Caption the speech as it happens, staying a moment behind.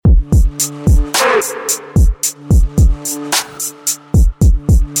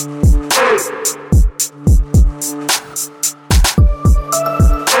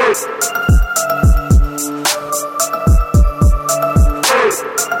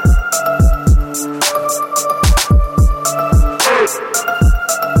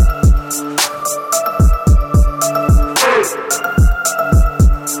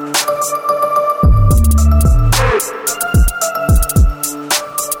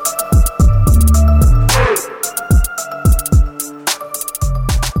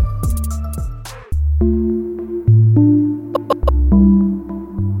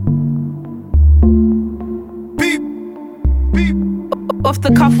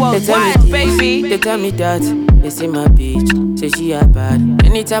worldwide, baby. They tell me that, they say my bitch, say she a bad.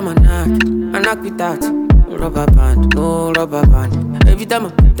 Anytime I knock without no rubber band, no rubber band. Every time I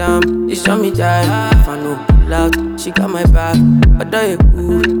put down, they show me that. If I know pull out, she got my back. Although you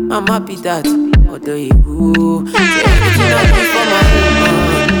good, I'm happy that. Although you good, say anything I do for my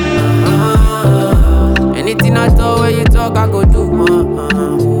woman. Anything I talk, when you talk, I go do.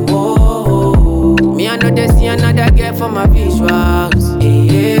 Me, I know they see another girl for my visuals.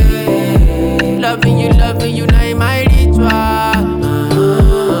 Yeah. Loving you, now in my ritual.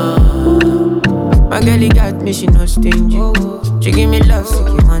 My girl, got me, she not stingy. She give me love, so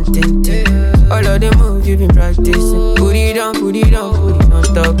you want it. All of the moves you been practicing. Put it on,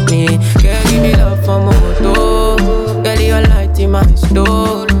 stop me. Girl, give me love for my motor. Girl, you're light in my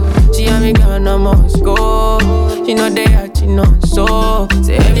store. She and me gone, I must go. She know they are, she know so.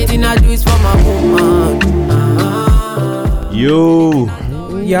 Say everything I do is for my woman. Yo.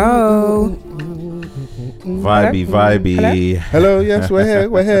 Vibey. Hello, yes, we're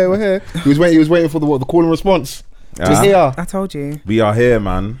here. He was waiting for the call and response. Just here. I told you. We are here,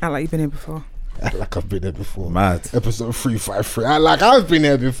 man. Act like you've been here before. Act like I've been there before. Mad. Episode 353. Act like I've been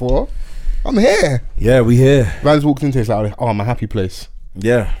here before. I'm here. Yeah, we here. Vans walked into it, it's like, oh, I'm a happy place.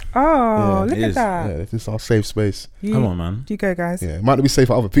 Yeah. Oh, look at that. Yeah, this is our safe space. Come on, man. You go, guys. Yeah, it might not be safe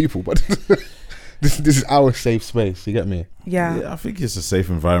for other people, but this is our safe space. You get me? Yeah. I think it's a safe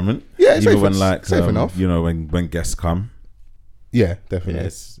environment. Yeah, it's even safe, when like safe enough. You know, when guests come. Yeah, definitely. Yeah,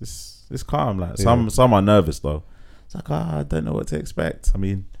 it's calm. Like some are nervous though. It's like, I don't know what to expect. I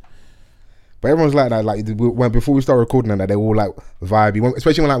mean, but everyone's like that. Like when before we start recording, and that they're all like vibey,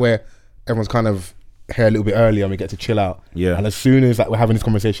 especially when like where everyone's kind of here a little bit earlier and we get to chill out. Yeah. And as soon as like we're having this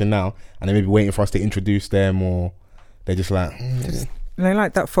conversation now, and they may be waiting for us to introduce them, or they're just like, They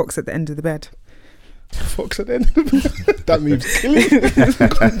like that fox at the end of the bed. Fox at the end of the bed. That means killing.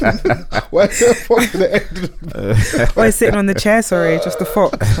 Why is there a fox at the end of the bed? Or he's sitting on the chair, sorry, just the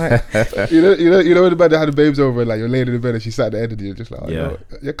fox. Like. You know when the bed that had the babes over, like you're laying in the bed and she sat at the end of you, just like, yeah,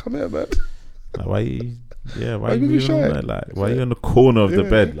 come here, man. Like, why you shy? on there? Like, why are you in the corner of the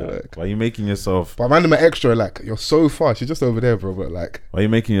bed? Like, why are you making yourself? But I'm extra. Like, you're so far. She's just over there, bro. But like, why are you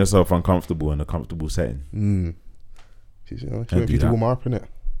making yourself uncomfortable in a comfortable setting? She's to warm up, innit? I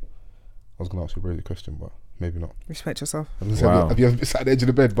was gonna ask you a crazy question, but maybe not. Respect yourself. Wow. Have you ever sat at the edge of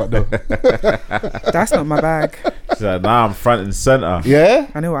the bed? But no. That's not my bag. She's like, nah, I'm front and center. Yeah?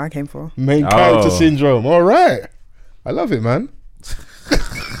 I know what I came for. Main character syndrome. All right. I love it, man.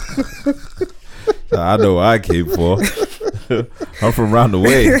 I know what I came for. I'm from round the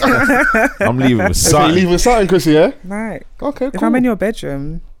way. I'm leaving with something. You leaving with something, Chrissy, yeah? Right. Okay, cool. If I'm in your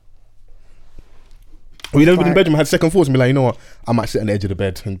bedroom. Well, you never been in bedroom, had second thoughts and be like, you know what? I might sit on the edge of the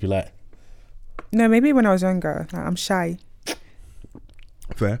bed and be like. No, maybe when I was younger. Like, I'm shy.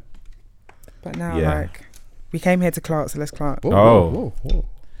 Fair. But now, like, we came here to Clark, so let's Clark. Whoa.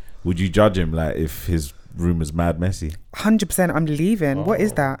 Would you judge him, like, if his room is mad messy? 100%, I'm leaving. What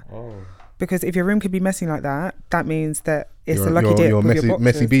is that? Because if your room could be messy like that, that means that it's a lucky dip with your boxes.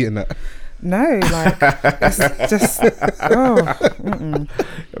 Messy beating that. No, like, it's just,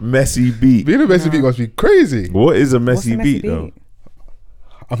 Messy beat. Being a messy beat must be crazy. What is a messy beat, though?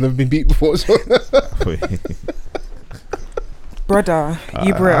 I've never been beat before, so. Brother,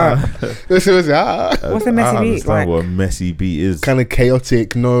 you brought it up. What's a messy beat? Like, what a messy beat is. Kind of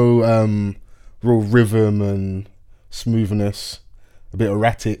chaotic, no real rhythm and smoothness, a bit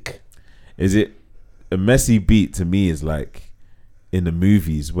erratic. Is it a messy beat? To me, is like in the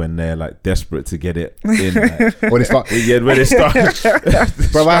movies when they're like desperate to get it in, like, when they start. When they start.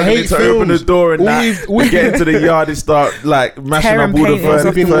 Bro, I hate to films. Open the door and we get into the yard and start like mashing up all the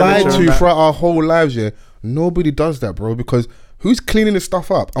furniture. We've been lied to throughout our whole lives. Yeah, nobody does that, bro. Because who's cleaning this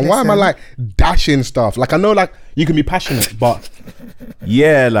stuff up? And why am I like dashing stuff? Like I know, like you can be passionate, but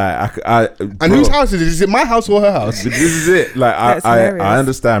yeah, like and whose house is it? Is it my house or her house? This is it. Like I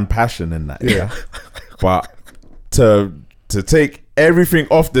understand passion in that. Yeah, but to take everything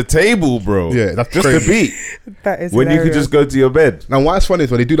off the table, bro. Yeah, that's just crazy. a beat. That is when hilarious. you could just go to your bed. Now, what's funny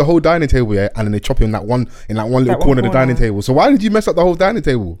is when they do the whole dining table, yeah, and then they chop in that one little corner of the dining table. So why did you mess up the whole dining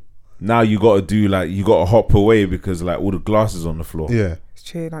table? Now you got to do like you got to hop away because like all the glass is on the floor. Yeah, it's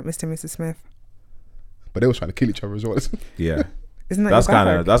true. Like Mr. and Mrs. Smith. But they were trying to kill each other as well. Yeah, isn't that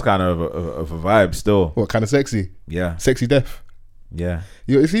that's kind of a vibe still. What kind of sexy? Yeah, sexy death. Yeah,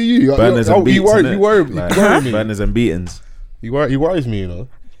 you see you. Burners and beats. You worry me. Burners and beatings. He worries me, you know,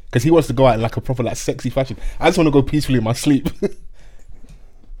 because he wants to go out in like a proper like sexy fashion. I just want to go peacefully in my sleep.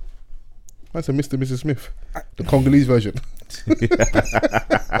 That's a Mr. Mrs. Smith, the Congolese version.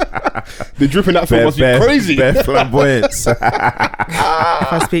 The dripping that film must be crazy. Bare flamboyance. If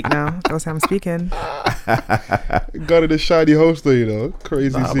I speak now, they'll say I'm speaking. Gun in a shiny holster, you know.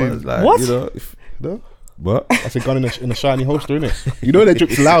 Crazy scene. Like, What? You know, No? what? I said gun in a shiny holster, innit? You know that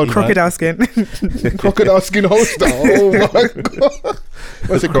drip's loud, Crocodile skin. man. Crocodile skin holster. Oh my god.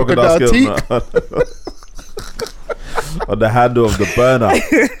 What's a crocodile teeth? On the handle of the burner.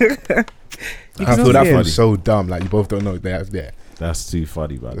 You I can feel also that see one's it. so dumb. Like, you both don't know that's there. That's too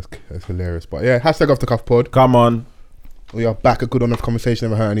funny, man. That's hilarious. But yeah, hashtag off the cuff pod. Come on. We are back. A good enough conversation,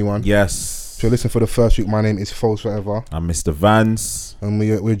 never hurt anyone. Yes. So listen for the first week. My name is False Forever. I'm Mr. Vance. And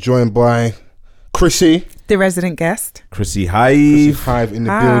we're joined by Chrissy. The resident guest. Chrissy Chrissy Hive. Hive in the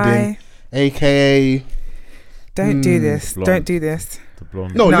Hi. building. AKA. Don't do this. blonde. Don't do this. The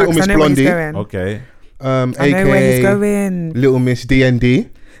blonde. No, Little 'cause Miss I know where he's Blondie. going. Okay. I know where he's AKA going. Little Miss DND.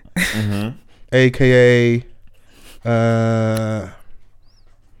 Mm-hmm. AKA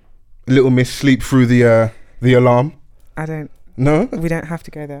Little Miss Sleep Through the alarm. I don't. No? We don't have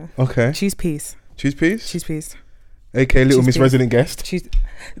to go there. Okay. Choose peace. Choose peace. Choose peace. AKA Little Choose Miss peace. Resident Guest. Choose.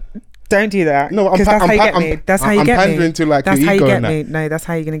 Don't do that. No, because that's how you get me. That's how you I'm get pandering me. to like That's your how you ego get and that. me. No, that's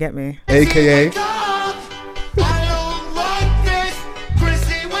how you're gonna get me. AKA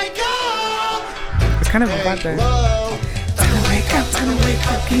It's kind of a bad though. Time to wake up. Time to wake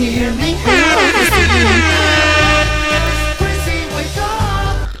up. Can you hear me?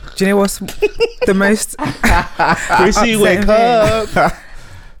 Do you know what's the most? Chrissy, wake up.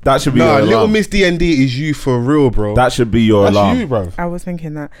 That should be No, your Little alarm. Miss DND is you for real, bro. That should be your That's alarm. you, bro. I was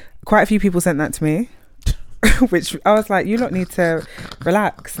thinking that quite a few people sent that to me, which I was like, you lot need to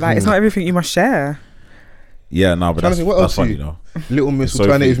relax. Like, it's not everything you must share. Yeah, no, but Trying to that's, think, what that's else funny you- though. Little Miss Sophie.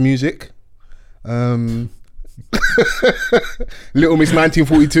 Alternative Music. Little Miss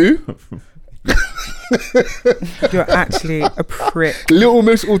 1942. You're actually a prick. Little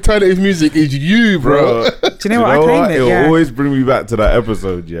Miss Alternative Music is you, bro. Do you know what? I claim it. It'll Yeah. always bring me back to that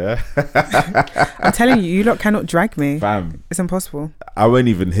episode, yeah. I'm telling you, you lot cannot drag me. Fam, It's impossible. I weren't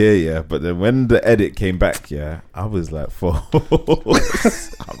even here, yeah. But then when the edit came back, yeah, I was like, "False."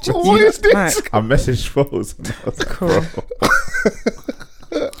 What is this? Like, I messaged False. And I was like, cool.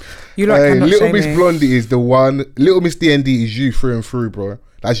 bro. You lot Hey, cannot Little shame Miss me. Blondie is the one. Little Miss DND is you through and through, bro.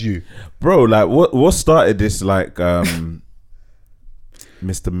 That's you. Bro, like, what started this like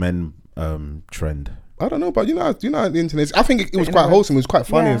Mr. Men trend? I don't know, but you know the internet. I think it was You quite know, wholesome. It was quite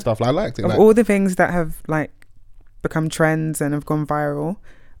funny yeah. and stuff. Like, I liked it. Of Like, all the things that have like become trends and have gone viral,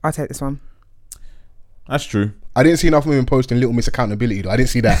 I'll take this one. That's true. I didn't see enough women posting Little Miss Accountability though. I didn't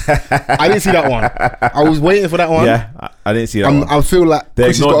see that. I didn't see that one. I was waiting for that one. Yeah, I didn't see that one. I feel like They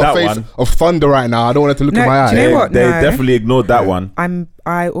Chris has ignored got a that face one. of thunder right now. I don't want her to look No, in my do you eye. know what? They No. definitely ignored that one.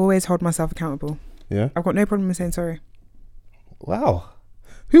 I always hold myself accountable. Yeah. I've got no problem with saying sorry. Wow.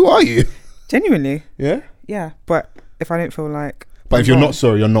 Who are you? Genuinely, Yeah. yeah. But if I don't feel like, But if you're wrong, not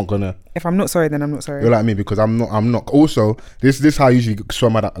sorry, you're not gonna. if I'm not sorry, then I'm not sorry. You're like me because I'm not. Also, this how I usually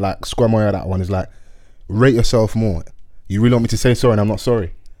scrum at that one is like, rate yourself more. You really want me to say sorry and I'm not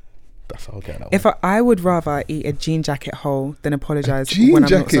sorry? That's how I get that If one. I would rather eat a jean jacket whole than apologize jean when I'm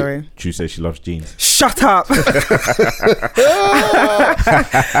not jacket? sorry. True say she loves jeans. Shut up. Hey,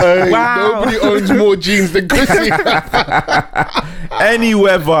 Wow. Nobody owns more jeans than Chrissy. Any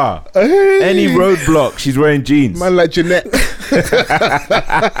weather, any roadblock, she's wearing jeans. Man like Jeanette.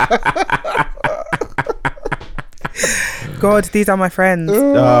 God, these are my friends.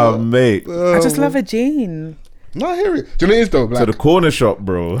 Oh, mate. I just love a jean. No, I hear it. Do you know what it is though? To Like, the corner shop,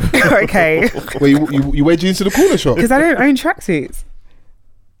 bro. Okay. where you wear jeans to the corner shop. Because I don't own tracksuits.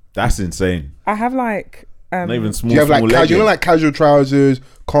 That's insane. I have like Not even small, Do you have like small casual, you know, leggings. like casual trousers,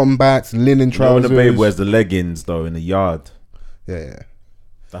 combats, linen You know when trousers. the babe wears the leggings, though, in the yard. yeah.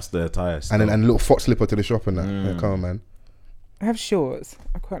 That's the attire. And still. then and a little foot slipper to the shop and that. Yeah, come on, man. I have shorts.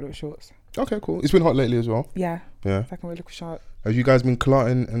 I quite like shorts. Okay, cool. It's been hot lately as well. Yeah. Yeah. I can wear look short. Have you guys been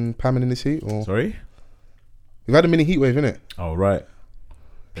clarting and pamming in this heat, or Sorry? we've had a mini heat wave, innit? Oh, right.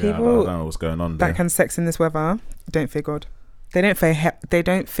 Yeah, I People don't know what's going on there. that can sex in this weather don't fear God. They don't fear hell. They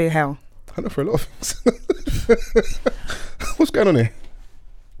don't fear hell. I know for a lot of things. What's going on here?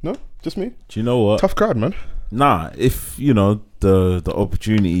 No, just me. Do you know what? Tough crowd, man. Nah, if, you know, the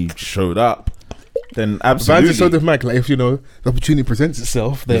opportunity showed up, then Vance absolutely. is so the mic. Like if you know the opportunity presents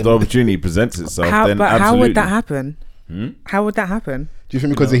itself, If then the opportunity presents itself, then But absolutely. how would that happen? Hmm? How would that happen? do you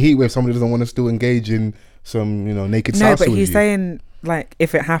think because the heat wave, somebody doesn't want to still engage in some, you know, naked No, salsa but with he's you? saying like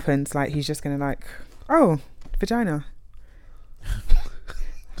if it happens, like he's just gonna like, oh, vagina.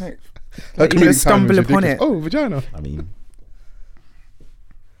 Like, Her you're gonna comedic timing stumble is upon ridiculous. it. Oh, vagina. I mean,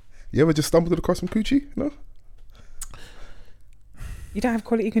 You ever just stumbled across some coochie? No. You don't have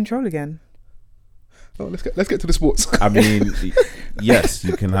quality control again. No, let's get to the sports. I mean, yes,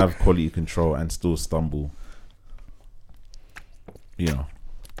 you can have quality control and still stumble. You know.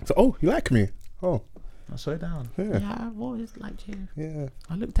 So, you like me? Oh, I slow down. Yeah. I've always liked you. Yeah.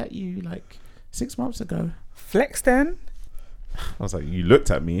 I looked at you like 6 months ago. Flex then. I was like, you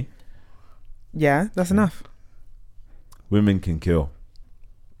looked at me. Yeah, that's enough. Women can kill.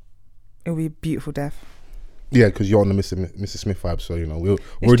 It'll be a beautiful death. Yeah, because you're on the Mrs. Smith vibe, so you know we It's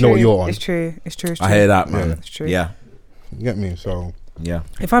know true. what you're on. It's true. I hear that, man. Yeah. It's true. Yeah. You get me? So Yeah.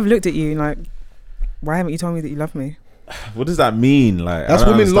 If I've looked at you like, why haven't you told me that you love me? What does that mean? Like, that's I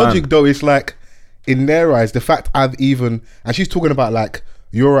don't women understand. logic, though. It's like in their eyes, the fact I've even, and she's talking about like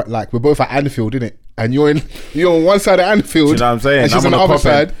you're at, like we're both at Anfield, innit? And you're on one side of Anfield. Do you know what I'm saying? And she's I'm on the on other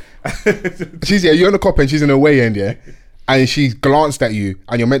the side. You're on the cop and she's in the away end, yeah. And she glanced at you,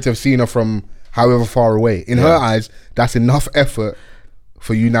 and you're meant to have seen her from however far away. In her eyes, that's enough effort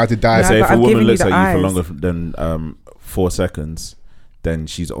for you now to die. No, Say but if a I've woman given looks you at the you for eyes. longer than 4 seconds, then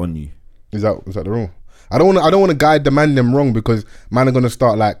she's on you. Is that the rule? I don't want to guide the man them wrong, because man are gonna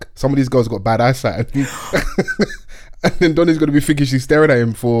start like some of these girls got bad eyesight, and then Donnie's gonna be thinking she's staring at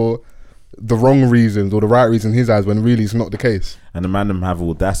him for the wrong reasons or the right reason in his eyes, when really it's not the case. And the man them have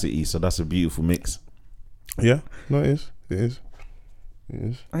audacity, so that's a beautiful mix. Yeah, no, it is.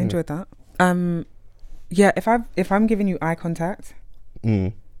 I enjoyed that. Yeah, if I'm giving you eye contact,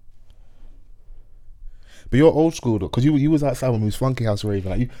 But you're old school though, because you was outside when we was Funky House raving.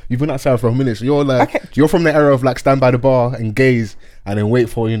 Like you've been outside for a minute, so you're like you're from the era of like stand by the bar and gaze and then wait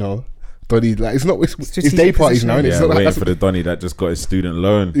for Donnie. Like it's day parties now, innit? Yeah, It's not waiting like for the Donnie that just got his student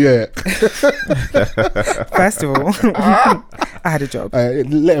loan. yeah. first of all, I had a job.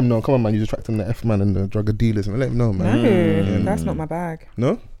 Let him know. Come on, man. You're attracting the F man and the drug dealers, and let him know, man. No, that's not my bag.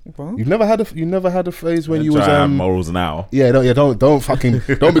 No, Well, you've never had a phase when you Try was to have morals now. Yeah,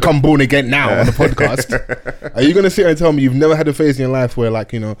 don't become born again now on the podcast. Are you gonna sit and tell me you've never had a phase in your life where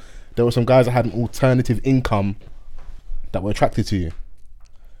like there were some guys that had an alternative income that were attracted to you?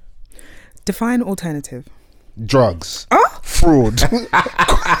 define alternative. Drugs, Oh, fraud,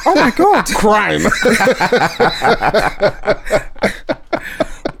 oh my god, crime.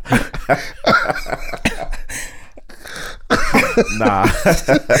 Nah.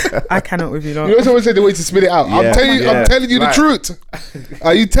 I cannot with you. Lot. You know, someone said the way to spit it out. I'm telling you the truth.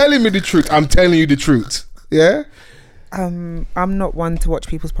 Are you telling me the truth? I'm telling you the truth. Yeah. I'm not one to watch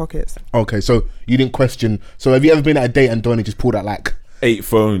people's pockets. Okay, so you didn't question. So have you ever been at a date and Donnie just pulled out like 8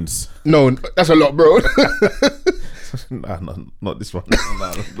 phones. No, that's a lot, bro. Nah, not this one.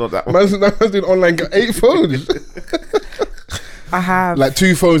 Nah, not that one. Man's doing online 8 phones. I have Like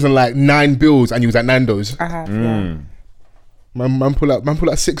 2 phones and like 9 bills, and you was at Nando's. I have. Yeah. Man pull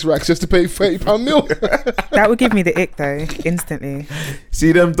out 6 racks just to pay £30 meal. That would give me the ick though, instantly.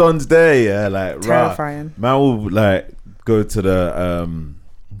 See them dons there, yeah, like Terrifying. Man will like go to the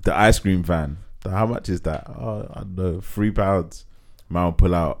ice cream van. How much is that? Oh, I don't know, £3. Man will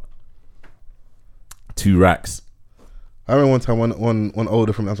pull out 2 racks. I remember one time one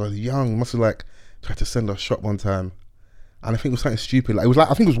older from me, I was young, must have like tried to send us shop one time, and I think it was something stupid. Like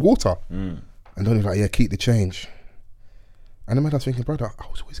I think it was water, and Donnie was like, "Yeah, keep the change." And then I was thinking, brother, I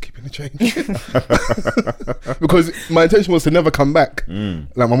was always keeping the change because my intention was to never come back.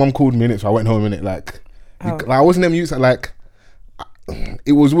 Like my mum called me in it, so I went home in it. Like I wasn't them used to like.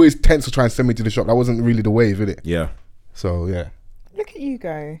 It was always tense to try and send me to the shop. That wasn't really the wave, innit? Yeah. So yeah. Look at you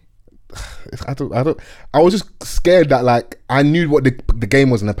go. I was just scared that like I knew what the game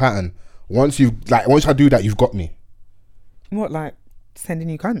was in the pattern. Once I do that, you've got me. What, like sending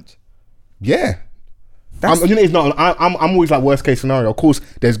you cunt? Yeah. That's I'm always like worst case scenario. Of course,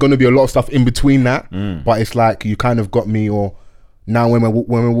 there's going to be a lot of stuff in between that, but it's like you kind of got me. Or now when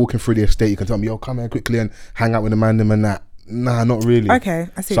we're walking through the estate, you can tell me, "Yo, come here quickly and hang out with the man them and that." Nah, not really. Okay,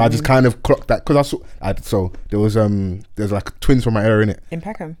 I see. So what I you just mean. kind of clocked that because so there was there's like twins from my area in it. In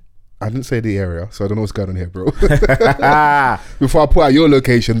Peckham. I didn't say the area, so I don't know what's going on here, bro. Before I put out your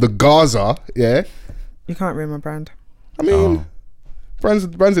location, the Gaza, yeah. You can't ruin my brand. I mean, brands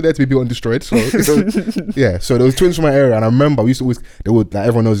are there to be built and destroyed. So yeah. So there was twins from my area, and I remember we used to always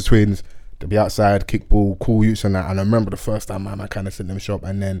everyone knows the twins. They'd be outside, kickball, cool youths and that. And I remember the first time I kind of sent them shop,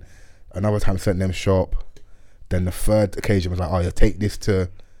 and then another time sent them shop. Then the third occasion was like, oh, yeah, take this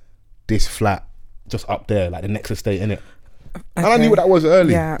to this flat just up there, like the next estate, innit? Okay. And I knew what that was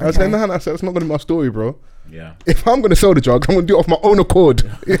early. Yeah, I was like, okay. nah, that's not going to be my story, bro. Yeah. If I'm going to sell the drugs, I'm going to do it off my own accord.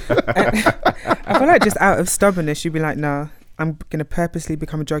 I feel like just out of stubbornness, you'd be like, "No, I'm gonna purposely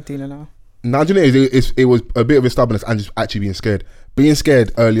become a drug dealer now." Now, do you know, it was a bit of a stubbornness and just actually being scared. Being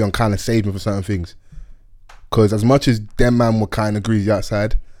scared early on kind of saved me for certain things. Because as much as them man were kind of greasy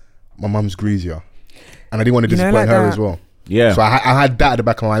outside, my mum's greasier. And I didn't want to disappoint like her that. as well. Yeah. So I had that at the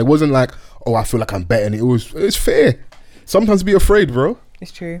back of my mind. It wasn't like, oh, I feel like I'm betting. It's fair. Sometimes be afraid, bro.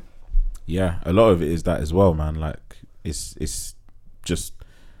 It's true. Yeah, a lot of it is that as well, man. Like, it's just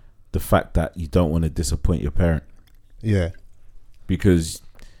the fact that you don't want to disappoint your parent. Yeah. Because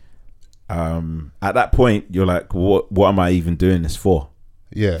at that point, you're like, what am I even doing this for?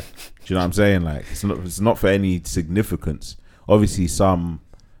 Yeah. Do you know what I'm saying? Like, it's not for any significance. Obviously, some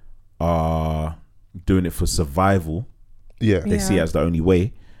are doing it for survival. Yeah. They see it as the only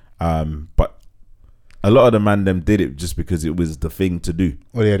way. But a lot of the man them did it just because it was the thing to do.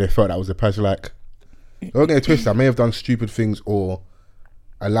 Well, yeah, they felt that was the person. Like, don't get it twisted. I may have done stupid things or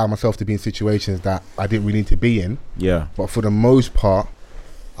allow myself to be in situations that I didn't really need to be in. Yeah. But for the most part,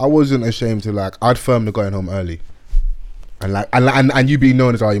 I wasn't ashamed to, like, I'd firm the going home early. And like, and you being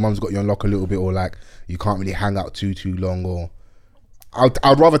known as, oh, your mum's got you on lock a little bit, or like you can't really hang out too long, or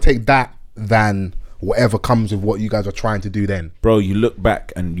I'd rather take that than whatever comes with what you guys are trying to do then. Bro, you look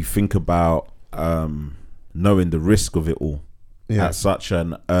back and you think about knowing the risk of it all at such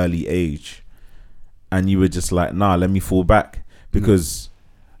an early age, and you were just like, nah, let me fall back, because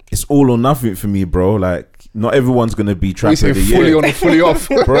it's all or nothing for me, bro. Like, not everyone's gonna be trapped of the fully year. on or fully off,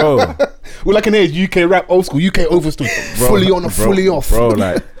 Bro. Well, like an age, UK rap, old school, UK overstood, fully on or fully off, bro.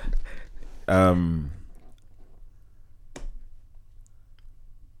 Like,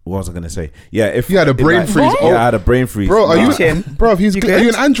 what was I gonna say? Yeah, if you had a brain freeze, yeah, I had a brain freeze, bro. Are you, Glitching. bro? Are you good?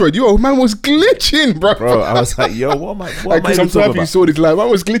 an Android? Yo, man was glitching, bro. bro? I was like, yo, what am I? What Like, am I even I'm so talking happy you about? saw this live. I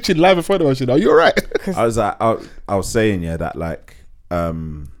was glitching live in front of us. Are you alright? I was like, I was saying, yeah, that like,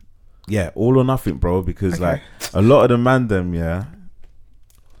 yeah, all or nothing, bro. Because like a lot of the man them, yeah,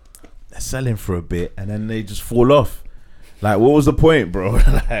 they're selling for a bit and then they just fall off. Like, what was the point, bro?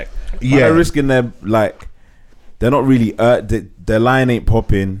 Like, they're risking their, like, they're not really their line ain't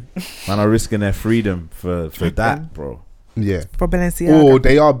popping, man. Are risking their freedom for that, bro. Yeah. For Balenciaga. Or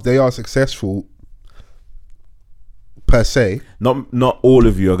they are successful per se. Not all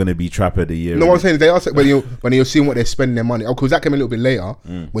of you are gonna be trap of the year. No, what I'm saying is they are when you're seeing what they're spending their money. Oh, because that came a little bit later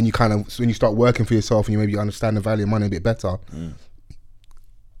when you start working for yourself and you maybe understand the value of money a bit better.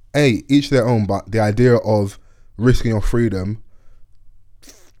 Hey, each their own, but the idea of risking your freedom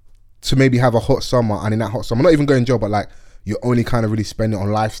to maybe have a hot summer, and in that hot summer, not even going job, but like you're only kind of really spending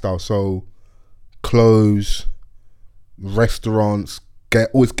on lifestyle. So clothes, restaurants,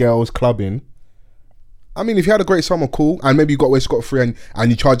 always girls, clubbing. I mean, if you had a great summer, cool, and maybe you got away scot-free and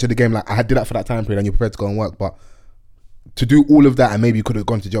you charged the game, like I did that for that time period and you're prepared to go and work, but to do all of that and maybe you could have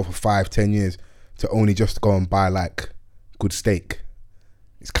gone to jail for 5-10 years to only just go and buy like good steak,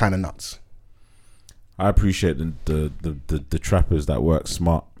 it's kind of nuts. I appreciate the trappers that work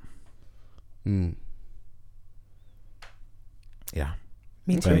smart. Yeah.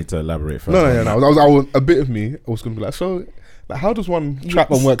 Me I too. need to elaborate further. No. I was a bit of me. I was gonna be like, so, like, how does one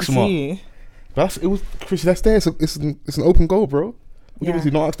trap and work It's smart? you. It was Chris. That's there. It's an open goal, bro. We Yeah.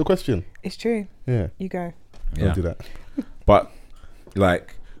 obviously not ask the question. It's true. Yeah, You go. Yeah. don't do that. But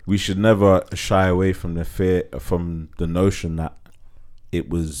like, we should never shy away from the notion that it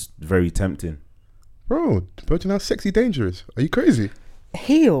was very tempting. Bro, do you know how sexy dangerous? Are you crazy?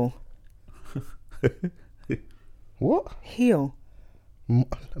 Heal. What? Heal.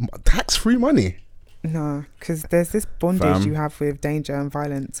 Tax-free money? No, because there's this bondage Fam. you have with danger and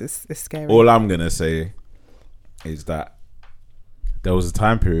violence. It's scary. All I'm gonna say is that there was a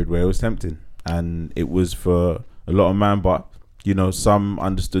time period where it was tempting, and it was for a lot of man. But you know, some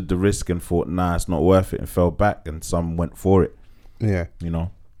understood the risk and thought, nah, it's not worth it, and fell back, and some went for it. Yeah. You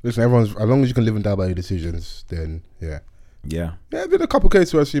know. Listen, as long as you can live and die by your decisions, then yeah. Yeah. Yeah, there's been a couple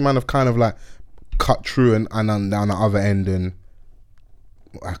cases where I see man have kind of like cut through and on the other end and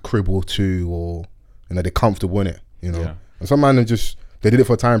a crib or two, or you know, they're comfortable in it, you know. Yeah. And some man they did it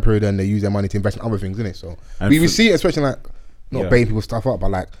for a time period and they use their money to invest in other things, innit? So And we see it, especially like not Yeah. baiting people's stuff up, but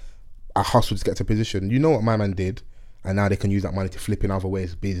like I hustle to get to a position. You know what my man did, and now they can use that money to flip in other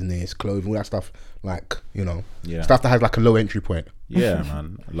ways, business, clothing, all that stuff. Like, you know, Yeah. stuff that has like a low entry point. Yeah,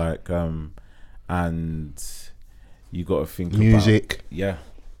 man. Like, and you got to think Music, about,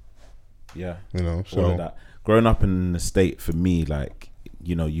 yeah, you know. all So of that. Growing up in the state, for me, like,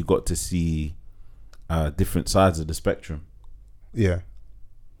 you know, you got to see different sides of the spectrum. yeah.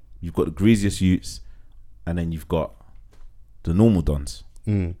 You've got the greasiest youths, and then you've got the normal dons,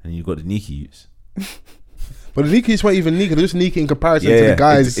 Mm. and you've got the Niki youths. But the Neekies weren't even Neeky, they're just Neeky in comparison to Yeah, the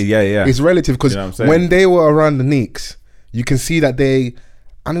guys. yeah. It's relative because You know what I'm saying? when they were around the Neeks, you can see that they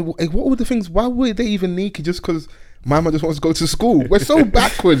And what were the things? Why were they even sneaky? Just because my man just wants to go to school? We're so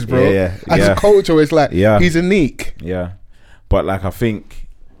backwards, bro. As a culture, it's like he's a neek. Yeah, but like I think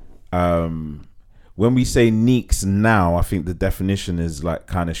when we say neeks now, I think the definition is like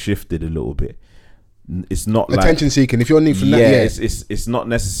kind of shifted a little bit. It's not attention like, seeking. If you're neat from that, it's not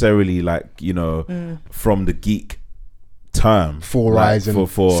necessarily like, you know, from the geek term, 4 like, eyes and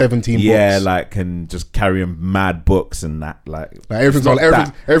for 17 yeah, books. like, and just carrying mad books and that, like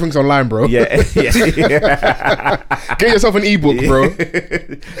everything's online, bro. yeah. Get yourself an ebook, bro.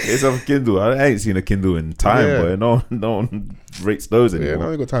 Get yourself a Kindle. I ain't seen a Kindle in time, but no one rates those anymore. Yeah, no,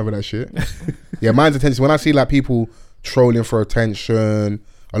 I ain't got time for that shit. Yeah, mine's attention. When I see like people trolling for attention,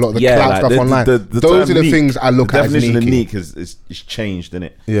 a lot of the cloud stuff online, those are the things I look at as definition of neaky. neek is changed, isn't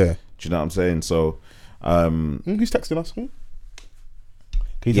it? Yeah. Do you know what I'm saying? So who's texting us? Can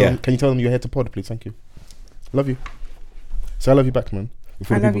you tell them you're here to pod, please? Thank you. Love you. So I love you back, man.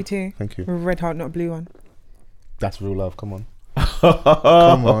 I love you too. Thank you. With a red heart, not a blue one. That's real love. Come on.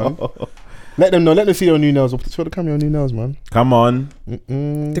 Come on. Let them know. Let them see your new nails. Show the camera your new nails, man. Come on.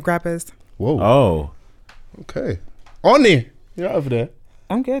 The grabbers. Whoa. Oh. Okay. Oni, you're out over there.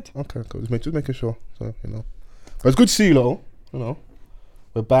 I'm good. Okay, cool. Just making sure. So, you know. But it's good to see you, lot. You know.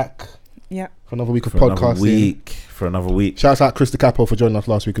 We're back. Yeah. For another week of For another podcasting. For another week. Shouts out Chris DeCapo for joining us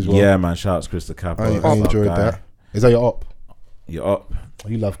last week as well. Yeah, man. Shout out to Chris DeCapo. I enjoyed that. Is that your op? You're up. Oh,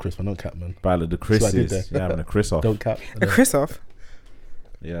 you love Chris, man. Don't cap, man. Battle of the what I did Chris's. there. You're having a Chris off. Don't cap. A Chris off.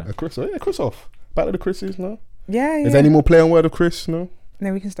 Yeah. A Chris, yeah, Chris off. Battle of the Chris's, no? Yeah. Is there any more play on word of Chris? No?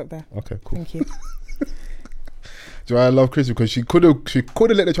 No, we can stop there. Okay, cool. Thank you. Do I love Chris because she could have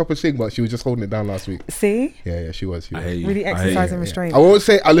let the chopper sing, but she was just holding it down last week. See? Yeah, she was. I hear you. Really exercising restraint. I won't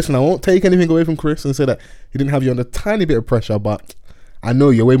say. Listen, I won't take anything away from Chris and say that he didn't have you under a tiny bit of pressure, but I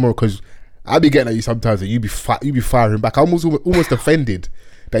know you're way more because I'll be getting at you sometimes that you be firing back. I'm almost offended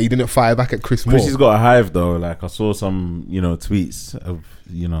that you didn't fire back at Chris more. Chrissy's got a hive though. Like I saw some, tweets of,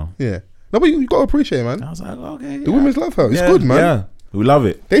 Yeah. No, but you got to appreciate it, man. I was like, okay. The women's love her. It's good, man. Yeah, we love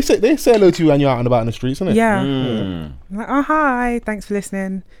it. They say hello to you when you're out and about in the streets, isn't it? Yeah. Mm. I'm like, oh, hi. Thanks for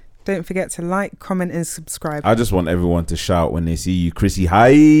listening. Don't forget to like, comment, and subscribe. I just want everyone to shout when they see you, Chrissy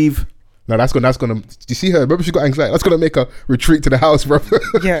Hive. No, that's gonna. Do you see her? Remember, she got anxiety. That's gonna make her retreat to the house, bro.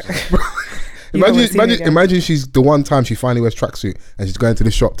 Yeah. You don't wanna see me again. Imagine she's the one time she finally wears tracksuit and she's going to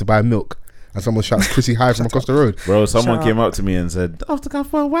the shop to buy milk, and someone shouts Chrissy Hive from across the road. Bro, someone Shut came up to me and said, "Off to go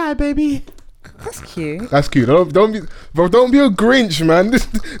for a ride, baby." That's cute. That's cute. Don't be a Grinch, man. This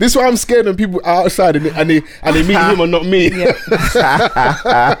is why I'm scared when people are outside and they meet him and not me. Yeah. Oh,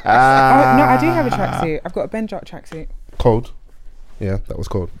 no, I do have a tracksuit. I've got a Ben Jart tracksuit. Cold. Yeah, that was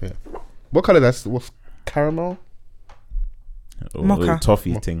cold. Yeah. What colour? What's caramel? Mocha.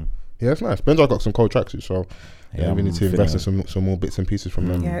 Toffee thing. Yeah, it's nice. Ben's got some cold tracksuits, so Yeah, we need to I'm invest in feeling some more bits and pieces from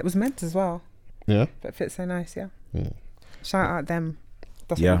them. Yeah, it was meant as well. Yeah. But it fits so nice, yeah. Mm. Shout out them.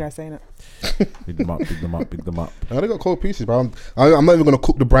 That's Yeah. what you guys saying it. Big them up, big them up, big them up. They got cold pieces, but I'm not even gonna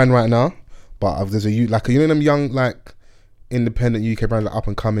cook the brand right now. But there's them young like independent UK brands that up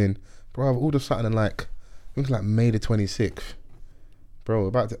and coming, bro. I've ordered something like I think it's like May the 26th, bro.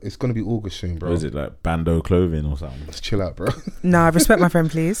 It's gonna be August soon, bro. What is it, like Bando clothing or something? Let's chill out, bro. Nah, respect my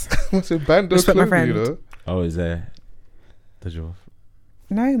friend, please. What's a band? Respect my friend. You know? Oh, is there? Does your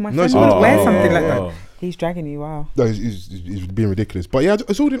No, my No, friend it's would not. wear Oh, something like oh. that. He's dragging you, wow. No, he's being ridiculous. But yeah,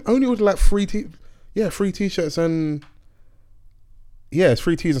 I only ordered like free t-shirts and it's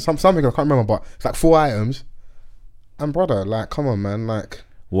free tees and something I can't remember, but it's like 4 items. And brother, like, come on, man, like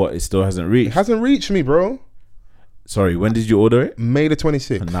What? It still hasn't it reached. hasn't reached me, bro. Sorry, when did you order it? May the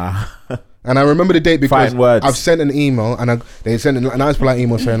 26th. Nah. And I remember the date because Fighting words. I've sent an email and they sent a nice polite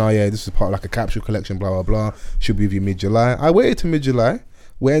email saying, oh yeah, this is part of like a capsule collection, blah, blah, blah. Should be with you mid-July. I waited to mid-July.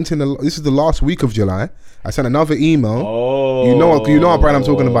 We're entering this is the last week of July. I sent another email. Oh. You know what brand I'm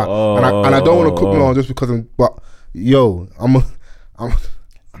talking about. And I don't want to cook no just because but yo, I'm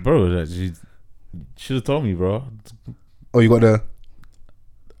Bro, you should have told me, bro. oh, you got the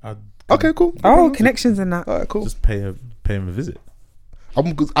okay, cool. Oh, connections and that. All right, cool. Just pay him a visit.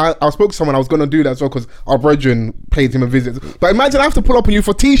 I spoke to someone. I was gonna do that as well because our brethren paid him a visit. But imagine I have to pull up on you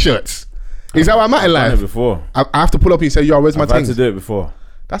for t-shirts. Is that what I'm at in I've done life? it before. I have to pull up and you say, yo, where's my I've had things? to do it before.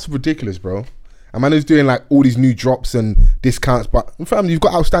 That's ridiculous, bro. A man who's doing like all these new drops and discounts, but fam, you've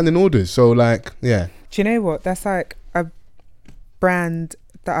got outstanding orders. So like, yeah. Do you know what? That's like a brand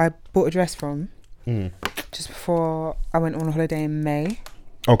that I bought a dress from just before I went on holiday in May.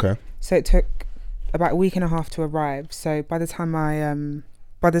 Okay. So it took about a week and a half to arrive. So by the time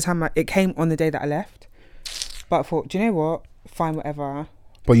it came on the day that I left. But I thought, do you know what? Fine, whatever.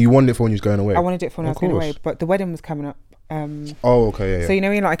 But you wanted it for when you was going away. I wanted it for when I was going course. away. But the wedding was coming up Oh, okay, yeah. So you know,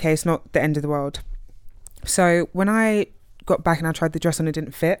 when you're like, okay, it's not the end of the world. So when I got back and I tried the dress on, it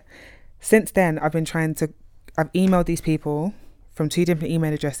didn't fit. Since then, I've emailed these people from 2 different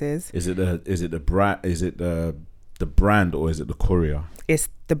email addresses. Is it the brand? Is it the brand or is it the courier? It's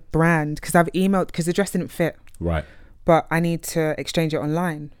the brand, because I've emailed because the dress didn't fit. Right. But I need to exchange it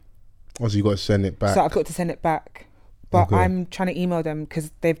online. Oh, so you got to send it back. So I've got to send it back. But Okay. I'm trying to email them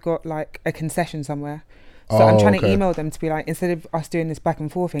because they've got like a concession somewhere. So I'm trying to email them to be like, instead of us doing this back and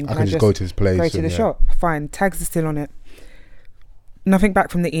forth thing, I can just go to his place. go to the shop? Fine. Tags are still on it. Nothing back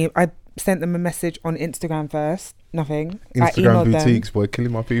from the email. I sent them a message on Instagram first. Nothing. I Instagram emailed boutiques, them. boy,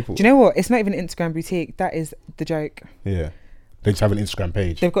 killing my people. Do you know what? It's not even Instagram boutique. That is the joke. Yeah. They just have an Instagram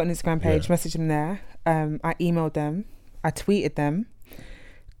page. They've got an Instagram page. Yeah. Message them there. I emailed them. I tweeted them.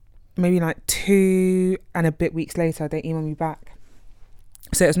 Maybe like 2 and a bit weeks later, they emailed me back.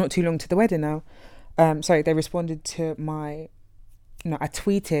 So it's not too long to the wedding now. Sorry, they responded to I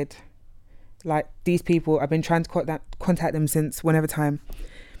tweeted, like, these people, I've been trying to contact them since whenever time.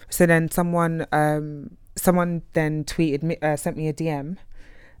 So then someone then tweeted me, sent me a DM,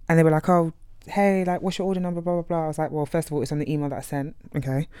 and they were like, oh, hey, like, what's your order number, blah, blah, blah. I was like, well, first of all, it's on the email that I sent,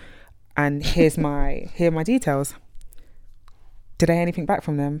 okay? And here are my details. Did I hear anything back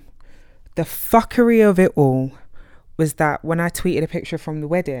from them? The fuckery of it all was that when I tweeted a picture from the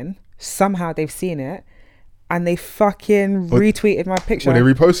wedding, somehow they've seen it and they fucking retweeted my picture. When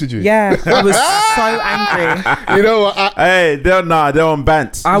they reposted you? Yeah, I was so angry. You know what? Hey, they're on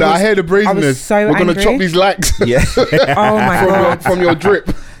Bant. I hear the brazenness. I was so We're going to angry. chop these likes Yeah. Oh my God. from your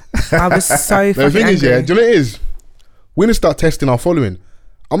drip. I was so The fucking thing is, angry. yeah, do you know what it is? We're going to start testing our following.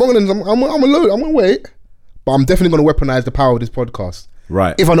 I'm going to wait, but I'm definitely going to weaponize the power of this podcast.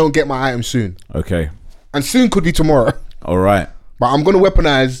 Right. If I don't get my item soon. Okay. And soon could be tomorrow. All right. But I'm going to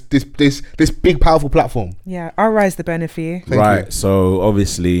weaponize this big, powerful platform. Yeah, I'll rise the burner for you. Thank Right. you. So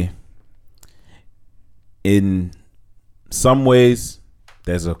obviously, in some ways,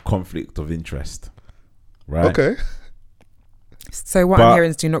 there's a conflict of interest. Right. Okay. So what But- I'm hearing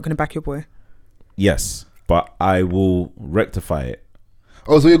is you're not going to back your boy. Yes, but I will rectify it.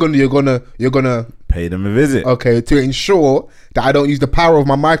 Oh, so you're gonna Pay them a visit. okay, to ensure that I don't use the power of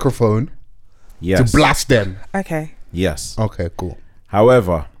my microphone Yes. to blast them. Okay. Yes. Okay, cool.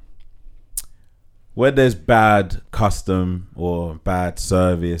 However, where there's bad custom or bad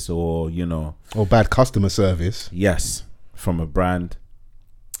service or, Or bad customer service. yes, from a brand,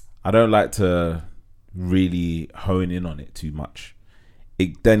 I don't like to really hone in on it too much.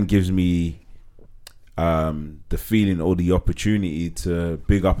 It then gives me the feeling or the opportunity to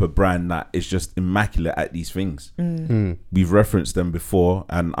big up a brand that is just immaculate at these things. We've referenced them before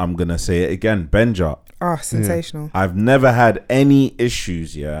and I'm gonna say it again. Benja. Oh, sensational. I've never had any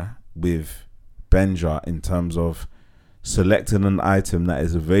issues with Benja in terms of selecting an item that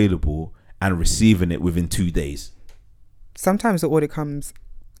is available and receiving it within 2 days. Sometimes the order comes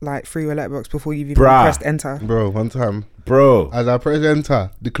like through your letterbox before you've even Bruh. pressed enter. Bro, one time, Bro, as I press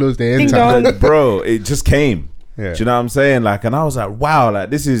enter, the close they Ding enter. dong. bro, it just came. Yeah. Do you know what I'm saying? Like, and I was like, wow, like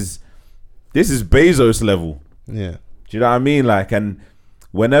this is Bezos level. Yeah. Do you know what I mean? Like, and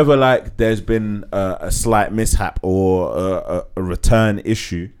whenever like there's been a slight mishap or a return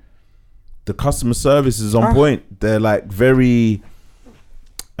issue, the customer service is on point. They're like very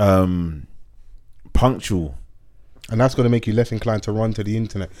punctual. And that's going to make you less inclined to run to the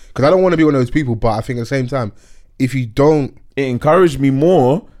internet. Because I don't want to be one of those people, but I think at the same time, if you don't... It encouraged me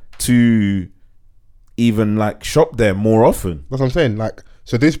more to even like shop there more often. That's what I'm saying. Like,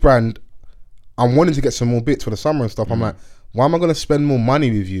 so this brand, I'm wanting to get some more bits for the summer and stuff. I'm like, why am I going to spend more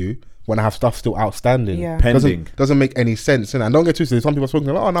money with you when I have stuff still outstanding? Yeah. Pending. Doesn't make any sense. And don't get twisted. Some people are talking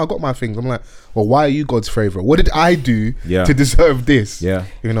like, oh, no, I got my things. I'm like, well, why are you God's favorite? What did I do Yeah. to deserve this? Yeah.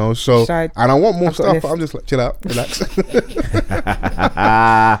 You know, so, Should I- and I want more I've got a stuff, but list. I'm just like, chill out, relax.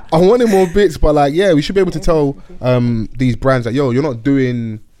 I wanted more bits, but like, yeah, we should be able to tell these brands that, yo, you're not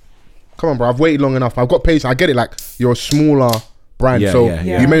doing, come on, bro, I've waited long enough. I've got patience. I get it. Like, you're a smaller brand, Yeah, so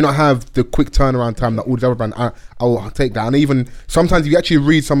yeah. you may not have the quick turnaround time that all the other brands. I'll take that. And even sometimes if you actually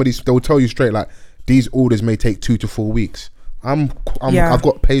read some of these, they will tell you straight, like, these orders may take 2 to 4 weeks. Yeah. I've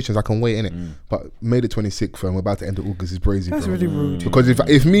got patience. I can wait in it. But May the 26th, and we're about to enter August, is brazy. That's bro. really rude. Because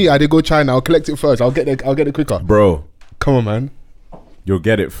if me, I did go China, I'll collect it first. I'll get it quicker. Bro, Come on, man. you'll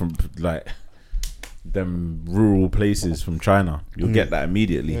get it from like them rural places from China. You'll get that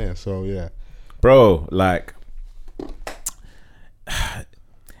immediately. Yeah. So yeah. Bro, like,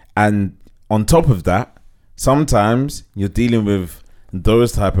 and on top of that, sometimes you're dealing with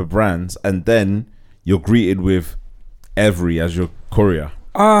those type of brands and then you're greeted with Every as your courier.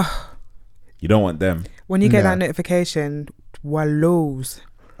 Oh, You don't want them. When you get Nah. that notification, wallows.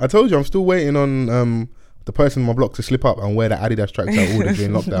 I told you I'm still waiting on the person in my block to slip up and wear that Adidas tracks I ordered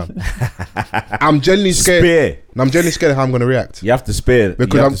during lockdown. I'm genuinely scared. Spear. I'm genuinely scared of how I'm gonna react. You have to spare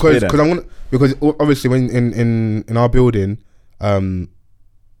Because obviously when in our building,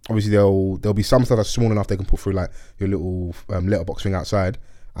 obviously there'll be some stuff that's small enough they can put through like your little letterbox thing outside,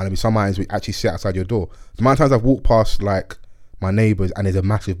 and there'll be some items we actually sit outside your door. The amount of times I've walked past like my neighbours and there's a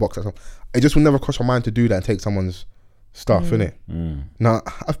massive box, it just will never cross my mind to do that and take someone's stuff, innit? Now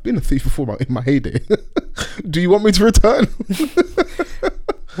I've been a thief before in my heyday. Do you want me to return?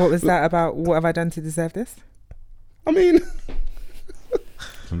 What was that about? What have I done to deserve this? I mean,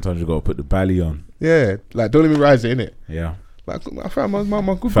 Sometimes you gotta put the belly on. yeah, like don't let me rise it, innit? Yeah. Like I found my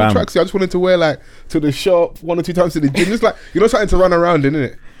good Fam. tracksuit. I just wanted to wear like to the shop 1 or 2 times to the gym. Just like something to run around in,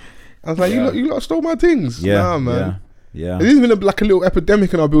 innit? I was like, Yeah. you lot stole my things. Yeah. Nah, man. Yeah. There's even like a little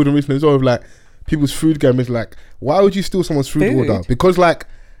epidemic in our building recently as well of like people's food game is like, why would you steal someone's food order? Because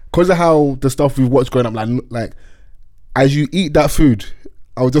of how the stuff we've watched growing up, like as you eat that food,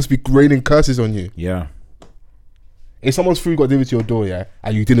 I would just be raining curses on you. Yeah. If someone's food got delivered to your door, yeah,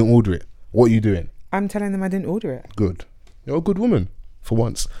 and you didn't order it, what are you doing? I'm telling them I didn't order it. Good. You're a good woman for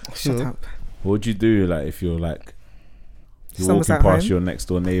once. Shut You know? up. What would you do like if you're like you're Someone's walking at past home. your next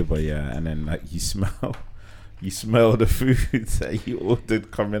door neighbor, yeah, and then like you smell the food that you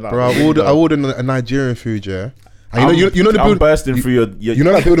ordered coming up. Bro, I ordered a Nigerian food, yeah. And you know the I'm building. bursting through your You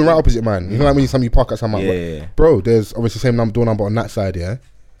know that building right opposite mine. You know that when you park at some. Yeah. Bro, there's obviously the same door number on that side, yeah.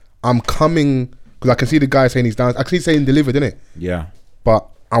 I'm coming because I can see the guy saying he's down. I can see saying delivered, innit? Yeah. But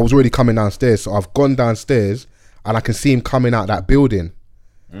I was already coming downstairs, so I've gone downstairs and I can see him coming out that building.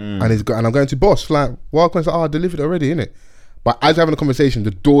 And and I'm going to boss like, well, I'm going to say, I delivered already, innit? But as we're having a conversation,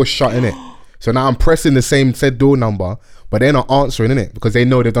 the door's shut, innit? So now I'm pressing the same said door number, but they're not answering, innit? Because they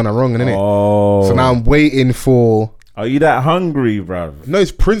know they've done it wrong, innit? Oh. So now I'm waiting for. Are you that hungry, bro? No,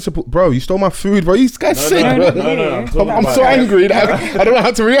 it's principle, bro. You stole my food, bro. You guys sick, no, bro. I'm talking I'm about so angry that I don't know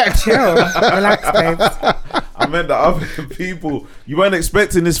how to react. Chill. Relax, babes. I meant the other people. You weren't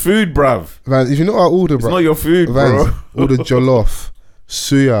expecting this food, bruv. Vans, if you know what I order, It's bro. not your food, Vans, bro. order jollof,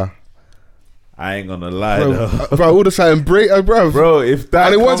 suya. I ain't gonna lie, Bro, though. bro, I ordered something break, bro. Bro, if that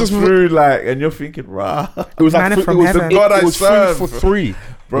And it comes wasn't just- through, like, and you're thinking, rah. It was Manna like from it was heaven. The God I it was serve. food for 3.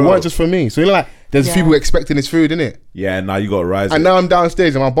 Bro. It wasn't just for me. So you know, like, there's Yeah. people expecting this food, innit? Yeah, now you gotta rise And it. now I'm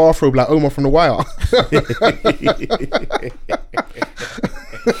downstairs in my bathrobe like Omar from The Wire.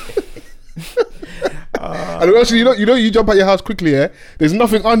 And actually, you jump out your house quickly, yeah? There's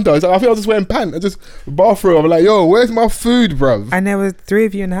nothing under. It's like, I think I was just wearing pants. I just bathrobe. I'm like, yo, where's my food, bruv? And there were 3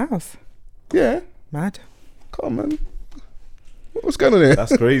 of you in the house. Yeah, Mad. come on, man. What's going on here?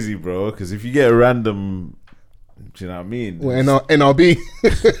 That's crazy, bro. Because if you get a random, do you know what I mean? Well, NRB.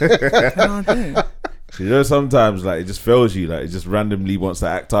 Oh, dear. You know, sometimes like it just fails you. Like it just randomly wants to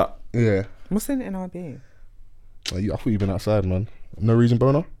act up. Yeah. What's in NRB? I thought you've been outside, man. No reason,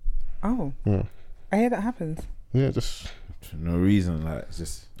 boner? Oh. Yeah. I hear that happens. Yeah, just For no reason. Like it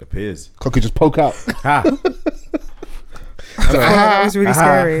just appears. cock could just poke out. Ha! Oh, that was really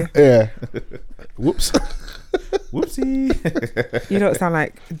scary. Yeah. Whoops. Whoopsie. You don't sound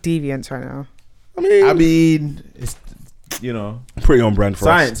like deviants right now. I I mean, it's pretty on brand for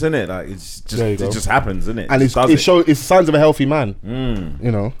science, us. isn't it? Like it's There you just go. it just happens, isn't it? And it's signs of a healthy man,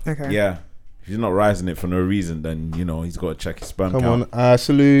 you know. Okay. Yeah. If he's not rising it for no reason, then you know he's got to check his sperm Come count. on,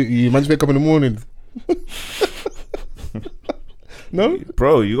 salute you. Man, just wake up in the morning. No?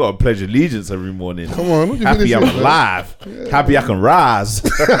 Bro, you got to pledge allegiance every morning. Come on. What do you Happy think I'm this is, man? alive. Happy I can rise.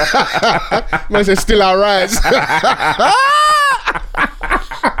 Man said, still I rise.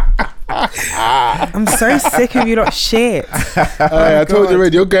 I'm so sick of you lot shit. I told you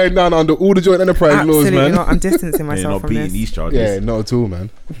already, you're going down under all the joint enterprise laws, Absolutely man. not. I'm distancing You're myself not from beating this. these charges. Yeah, not at all, man.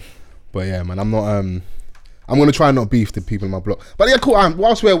 But yeah, man, I'm not. I'm gonna try and not beef the people in my block. But yeah, cool.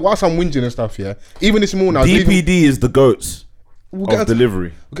 Whilst I'm whinging and stuff, yeah. Even this morning, I was leaving. DPD is the goats We'll of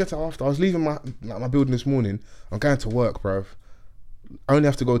delivery. We'll get to after. I was leaving my building this morning. I'm going to work, bruv. I only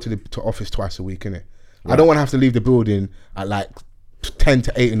have to go to the office twice a week, innit? I don't want to have to leave the building at like 10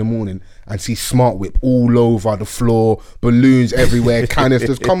 to 8 in the morning and see Smart Whip all over the floor, balloons everywhere,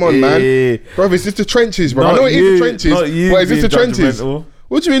 canisters. Come on, man. Bruv, is this the trenches, bro? I Not know it you, is the trenches, not you but is this being the trenches? judgmental.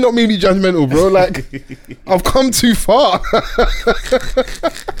 What do you mean not me be judgmental, bro? Like, I've come too far.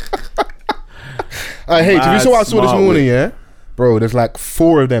 Hey, did you see what I saw this Smart morning, Whip. yeah? Bro, there's like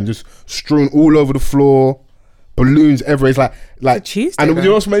 4 of them just strewn all over the floor. Balloons everywhere. It's like It's a Tuesday, and man. you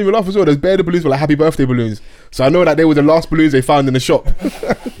know what's made me laugh as well? There's bare the balloons were like happy birthday balloons. So I know that they were the last balloons they found in the shop.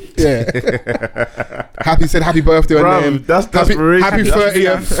 Yeah. Happy birthday on Bro, them. that's happy desperation. happy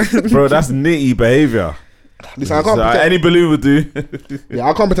That's- 30th. Bro, that's nitty behavior. Listen, I can't So, pretend, any balloon would do. yeah,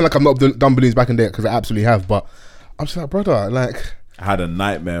 I can't pretend like I've not done balloons back in the day because I absolutely have. But I'm just like, brother, like, I had a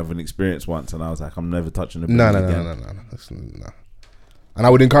nightmare of an experience once, and I was like, I'm never touching a balloon no. again. And I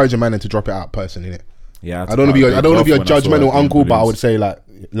would encourage a man to drop it out person, innit? Yeah, I don't want to be a when I saw judgmental her uncle, doing but I would balloons. say like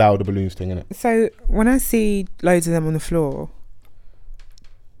allow the balloons thing, innit? So when I see loads of them on the floor,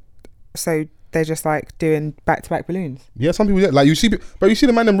 so they're just like doing back-to-back balloons. Yeah, some people, yeah, like you see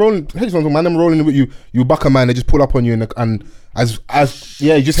the man them rolling, man them rolling with you. You buck a man, they just pull up on you, and as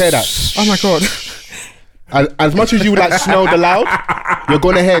yeah, you just hear that. Oh my god! As much as you like smell the loud, you're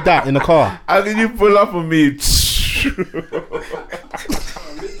gonna hear that in the car. How can you pull up on me?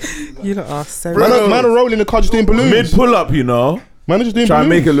 You lot are so. Man are rolling in the car just doing balloons. Mid pull up, you know. Man are just doing Try and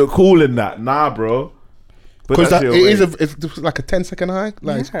balloons. make it look cool in that. Nah, bro. Put Because that it shit is away. it's like a 10-second high.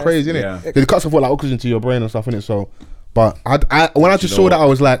 Like it's Yes. crazy, innit? Yeah. It cuts off what like oxygen to your brain and stuff, innit? So, but I when I just You saw know that, I what?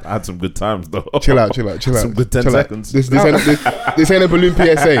 was like, I had some good times though. chill out. Some good 10 chill out. seconds. This ain't a balloon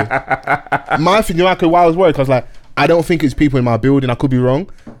PSA. My thing, like while I was worried, I was like, I don't think it's people in my building. I could be wrong.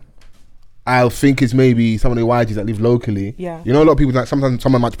 I think it's maybe some of the YGs that live locally. Yeah. You know, a lot of people like sometimes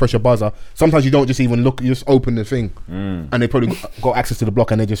someone might press your buzzer. Sometimes you don't just even look. You just open the thing, and they probably got access to the block,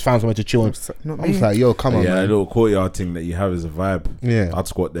 and they just found somewhere to chill. Not I was me. like, yo, come on, Yeah, man. a little courtyard thing that you have is a vibe. Yeah. I'd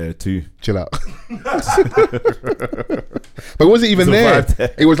squat there too. Chill out. But it wasn't even It's a there. vibe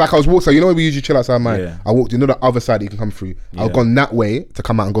there. It was like I was walking. So you know, we usually chill outside mine. Yeah. I walked. You know, the other side that you can come through. Yeah. I've gone that way to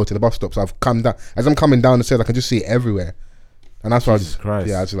come out and go to the bus stop. So I've come down. As I'm coming down the stairs, I can just see it everywhere. And that's why I Jesus just, Christ.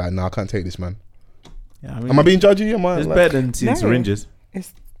 yeah, I was just like, nah, I can't take this, man. Yeah, I mean, Am I being judgy? Am I? it's Like, better than seeing No. syringes.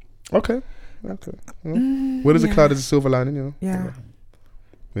 It's okay. You know. Where there's a yeah. cloud, there's a silver lining. You know. Yeah.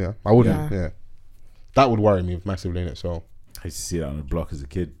 Yeah, I wouldn't. Yeah. Yeah. That would worry me massively, innit? So I used to see that on the block as a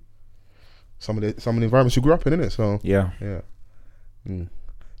kid. some of the environments you grew up in, innit? So Yeah. yeah.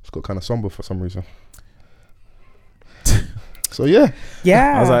 It's got kind of somber for some reason. So yeah.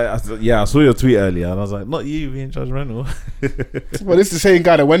 Yeah. I saw your tweet earlier, and I was like, not you being judgmental. Well, this is the same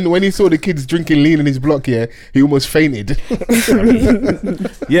guy that when he saw the kids drinking lean in his block here, he almost fainted.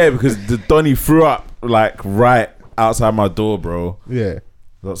 Yeah, because the Donny threw up like right outside my door, bro. Yeah.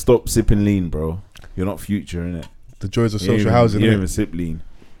 Like, stop sipping lean, bro. You're not Future, innit? The joys of You ain't social even- housing. You don't innit? even sip lean.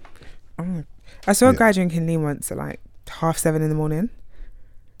 I saw a Yeah. guy drinking lean once at like 7:30 in the morning.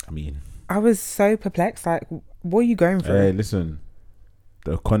 I mean, I was so perplexed. Like, what are you going through? hey, listen,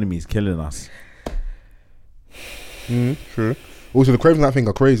 the economy is killing us. True. Also, the cravings that thing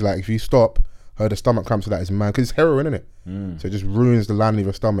are crazy. Like if you stop, the stomach cramps, that is mad because it's heroin, isn't it? So it just ruins the lining of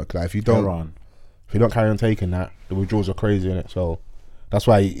your stomach. Like if you don't carry on taking that, the withdrawals are crazy, innit? So that's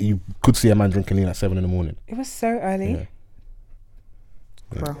why you could see a man drinking lean at 7 in the morning. It was so early.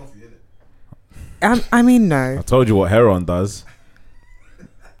 Yeah. Well, I mean, no. I told you what heroin does.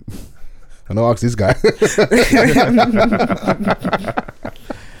 I know, ask this guy.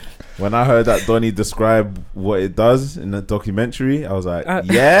 When I heard that Donny describe what it does in the documentary, I was like,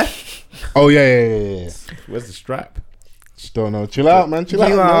 Yeah. Oh yeah. where's the strap? Just don't know. Chill out, man. Chill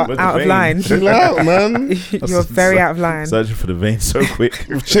You out. are Where's the out of vein? line. Chill out, man. You're very out of line. Searching for the vein so quick.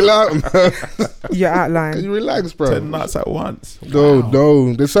 Chill out, man. You're out of Can line. you relax, bro? 10 nuts at once.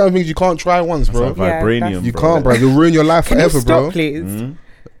 No. There's certain things you can't try once, bro. That's like Yeah, vibranium, that's- You can't, bro. You'll ruin your life Can you forever, stop, bro. please? Mm.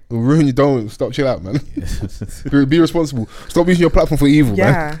 It'll ruin you. Don't stop. Chill out, man. Be responsible. Stop using your platform for evil,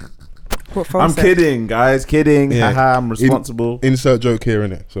 man. Yeah. What false I'm it? kidding, guys. Kidding. Yeah. Haha, I'm responsible. Insert joke here,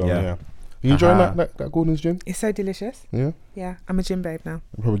 innit? So Yeah. yeah. You enjoying Uh-huh. that Gordon's gym? It's so delicious. Yeah. Yeah. I'm a gym babe now.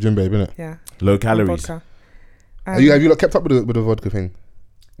 Probably gym babe, innit? Yeah. Low calories. Vodka. Have you like kept up with the vodka thing?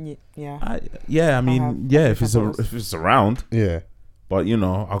 Yeah. Yeah, I mean, have- yeah, I if think I if it's around, Yeah. but you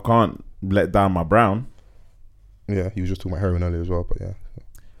know, I can't let down my brown. Yeah. He was just talking about heroin earlier as well, but yeah.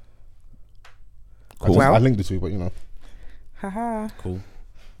 Cool. Well- I linked the two, but you know. Haha. Cool.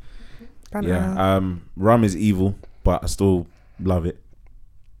 Banter. Yeah. Rum is evil, but I still love it.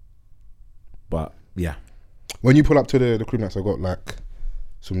 But yeah. When you pull up to the crib nights, I got like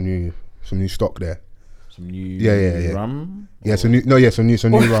some new stock there. Some new Yeah. rum. Yeah, some new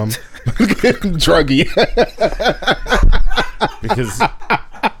rum. Druggy. Because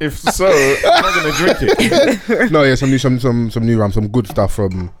if so, I'm not gonna drink it. No, yeah, some new rum, some good stuff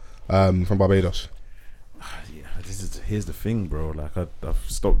from Barbados. Yeah, here's the thing, bro. Like I've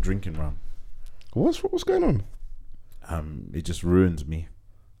stopped drinking rum. What's going on? It just ruins me.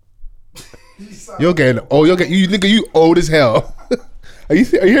 You nigga, you old as hell. Are you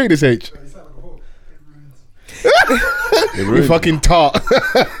hearing this, H? It You ruins fucking tart.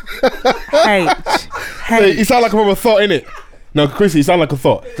 Hey. You sound like a proper thought, innit? No, Chrissy, you sound like a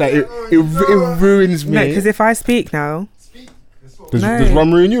thought. Like it ruins me. No, because if I speak now, Does No.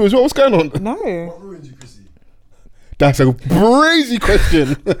 rum ruin you as well? What's going on? no. That's a crazy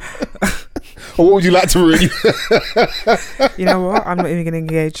question. Or what would you like to read? You know what? I'm not even going to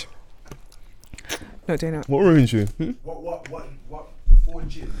engage. Not doing that. What ruins you? What? Before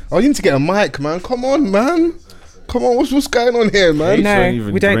gin. Oh, you need to get a mic, man. Come on, man. Come on, what's going on here, man? You No, don't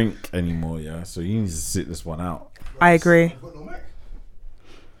even we don't- drink anymore, yeah. So you need to sit this one out. I agree. I've got no mic.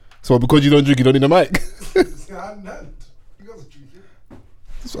 So because you don't drink, you don't need a mic. It's hand in hand. You guys are drinking.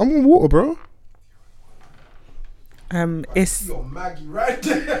 I'm on water, bro. It's You're Maggie right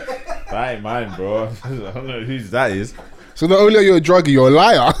there. That ain't mine, bro. I don't know whose that is. So not only are you a druggie, you're a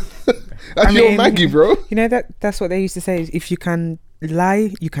liar. That's your Maggie, bro. You know that's what they used to say. If you can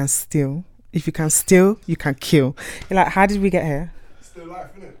lie, you can steal. If you can steal, you can kill. You're like, how did we get here? Still life,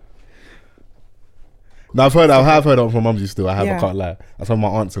 innit? No, I have heard that from Mumsy still. I Yeah. can't lie. That's from my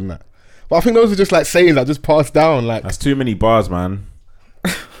aunts and that. But I think those are just like sayings that just passed down. Like, That's too many bars, man.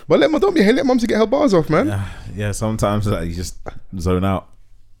 but let Mumsy get her bars off, man. Yeah, sometimes like, you just zone out.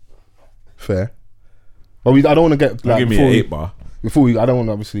 Fair. But I don't want to get Like, like give me an 8 bar. before we. I don't want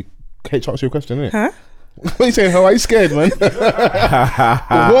to obviously. Kate, ask you a question, innit? Huh? What are you saying? How are you scared, man?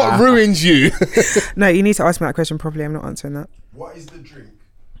 What ruins you? No, you need to ask me that question properly. I'm not answering that. What is the drink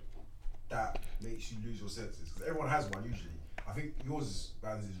that makes you lose your senses? Because everyone has one usually. I think yours is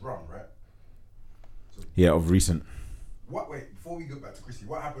rum, right? Yeah, of recent. Wait, before we go back to Christy,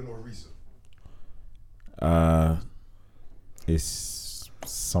 what happened on recent? It's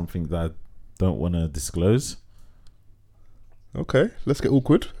something that I don't want to disclose. Okay, let's get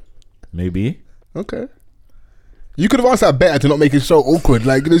awkward. Maybe. Okay. You could have answered that better to not make it so awkward.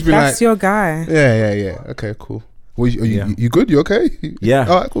 Like, just be That's like, your guy. yeah. Okay, cool. Well, Yeah. you good? You okay? Yeah.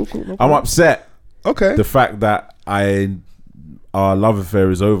 All right, cool. No I'm problem. upset. Okay. The fact that our love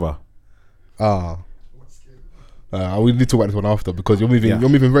affair is over. We need to talk about this one after because you're moving. Yeah. You're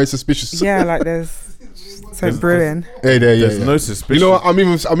moving very suspicious. Yeah, like there's something brewing. Hey, there, yeah. There's yeah. no suspicion. You know what? I'm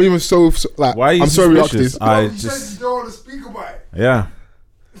even so like. Why are you I'm so suspicious? reluctant. I You just said you don't want to speak about it. yeah.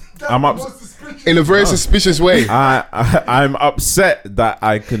 I'm That's up- the most suspicious. In a very suspicious way. I'm upset that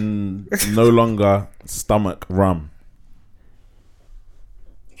I can no longer stomach rum.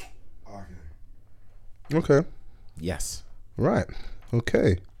 Okay. Yes. Right.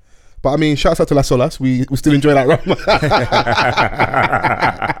 Okay. But I mean, shouts out to Las Olas. We still enjoy that rum.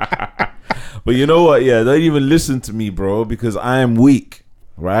 But you know what? Yeah, don't even listen to me, bro, because I am weak,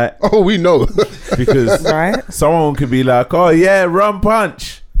 right? Oh, we know. Because Right? someone could be like, "Oh yeah, rum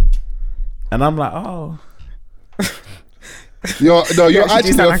punch," and I'm like, "Oh, You're You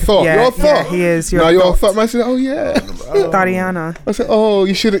actually sound a like- thought. yeah, You're a yeah, thought. he is. No, You're a you're a thought. thought. Man, I said, oh yeah. Tariana. I said, oh,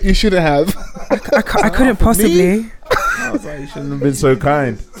 you should have. I couldn't possibly. I was like, you shouldn't have been so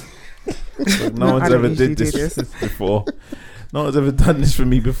kind." Like, no one's I don't ever usually did do this this. before. No one's ever done this for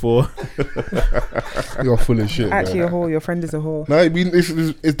me before. You're full of shit. Actually, man. a whore. Your friend is a whore. No, I mean,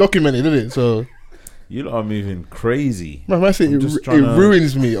 it's documented, isn't it? So, You lot are moving crazy. man, I say I'm it just trying to-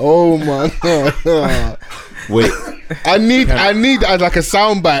 ruins me. Oh my god. Wait, I need that as like a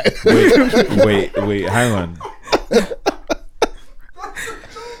soundbite. wait, hang on.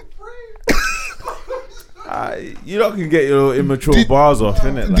 You lot can get your immature bars off,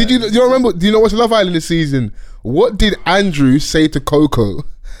 innit? Like, Did you remember? Do you know what's Love Island this season? What did Andrew say to Coco?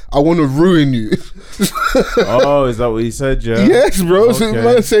 I want to ruin you. Oh, is that what he said, yeah? Yes, bro. So Okay.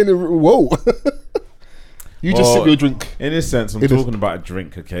 man saying, whoa. You just Oh, sip your drink. In this sense, I'm It is- talking about a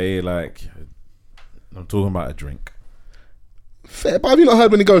drink, okay? Like, I'm talking about a drink. Fair, but have you not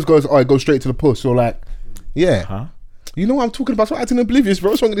heard when he goes, oh, I go straight to the puss? Or like, yeah. Huh? You know what I'm talking about? Stop acting oblivious, bro.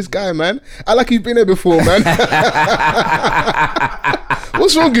 What's wrong with this guy, man? I like you've been there before, man.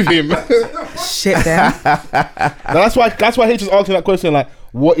 What's wrong with him? Shit, then. That's why he just asking that question, like,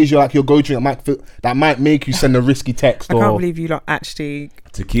 what is your go-to that might make you send a risky text? I Or can't believe you lot actually.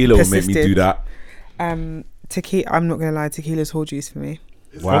 Tequila will make me do Persisted. that. Tequila. I'm not gonna lie. Tequila's whore juice for me.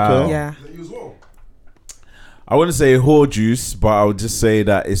 Wow. Okay. Yeah. Is that you as well? I wouldn't say whore juice, but I would just say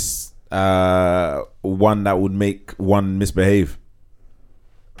that it's one that would make one misbehave.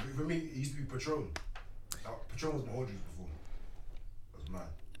 I mean, for me, it used to be Patron. Patron was my whole juice before. That was mad.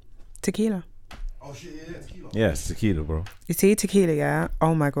 Tequila. Oh shit, yeah, tequila. Yeah, it's tequila, bro. You see, tequila. Yeah.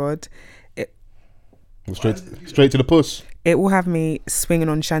 Oh my god. straight to the puss. It will have me swinging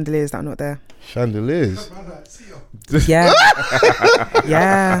on chandeliers that are not there. Chandeliers. Man, like, see ya. Yeah.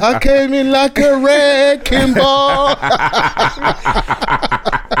 Yeah. I came in like a wrecking ball.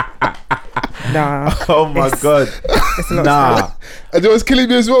 Nah. Oh my god. It's a lot. Nah, And it was killing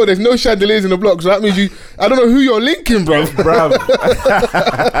me as well. There's no chandeliers in the block, so that means I don't know who you're linking, bro. bruv.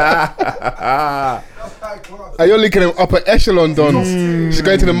 high class. You're linking them upper echelon dons. She's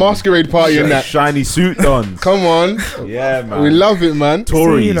going to the masquerade party and that. Shiny suit dons. Come on. Yeah, man. We love it, man.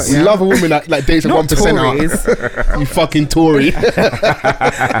 Tories. We love a woman that like dates a Not 1% Tories. out. You fucking Tory. That's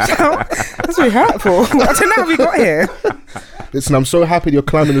really hurtful. I don't know how we got here. Listen, I'm so happy you're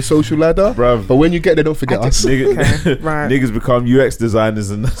climbing the social ladder, Bruv. but when you get there, don't forget us. Okay, right. Niggas become UX designers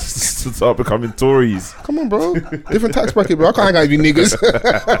and start becoming Tories. Come on, bro. Different tax bracket, bro. I can't hang out with you niggas.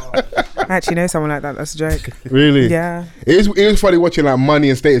 I actually know someone like that. That's a joke. Really? Yeah. It is funny watching like money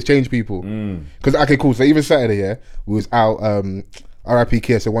and status change people. Because okay, cool. So even Saturday, yeah, we was out. R.I.P.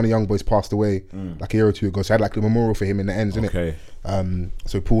 Kia. So one of the young boys passed away like a year or two ago. So I had like a memorial for him in the ends, innit? Okay.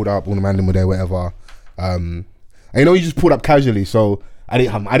 So we pulled up. All the man were there, whatever. And you know, you just pulled up casually. So I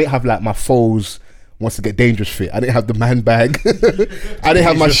didn't have like my foes wants to get dangerous fit. I didn't have the man bag. I didn't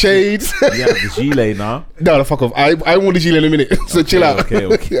have my shades. Yeah, the gilet now. No, fuck off. I want the gilet in a minute. So chill out.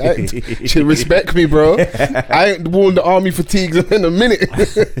 Okay. Should respect me, bro. I ain't worn the army fatigues in a minute.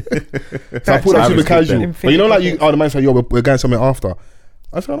 So I pulled up super casual. But you know, like the man said, yo, we're going somewhere after.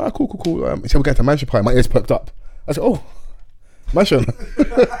 I said, oh, cool. He said, we're going to Mansion Party. My ears perked up. I said, oh, Mansion.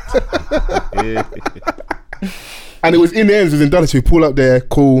 And it was in the ends, it was in Dallas. So we pull up there,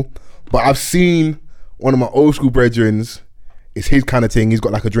 cool. But I've seen one of my old school brethrens, it's his kind of thing. He's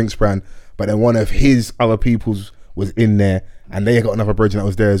got like a drinks brand, but then one of his other people's was in there, and they got another brethren that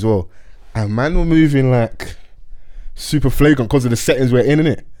was there as well. And man were moving like super flagrant because of the settings we're in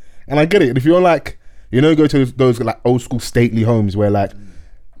it. And I get it. If you're like, you know, go to those like old school stately homes where like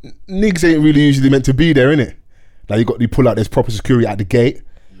niggas ain't really usually meant to be there, innit? Like you pull out, there's proper security at the gate.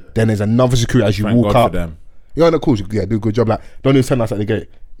 Then there's another security as you Thank walk God up. for them. Yeah, no, cool. Yeah, do a good job. Like, don't even send us at the gate.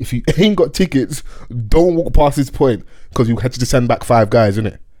 If you ain't got tickets, don't walk past this point because you had to send back 5 guys,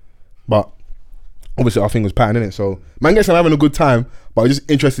 innit? But obviously our thing was pattern, innit? So man gets I'm having a good time, but I'm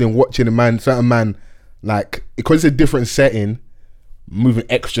just interested in watching certain man, like, because it's a different setting, moving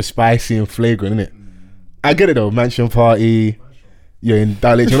extra spicy and flagrant, innit? I get it though, mansion party. You're in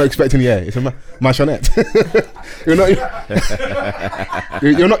Dulwich, you're not expecting, it's a mansionette. you're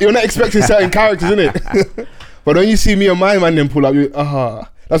not expecting certain characters, innit? But when you see me and my man then pull up,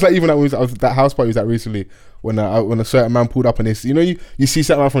 that's like even like when I was at that house party was at recently when a certain man pulled up and this, you know, you see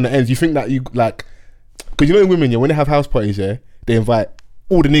certain man from the ends, you think that you like, because you know women, when they have house parties, they invite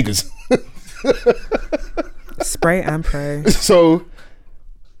all the niggas. Spray and pray. So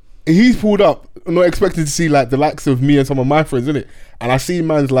he's pulled up, not expecting to see like the likes of me and some of my friends, innit? And I see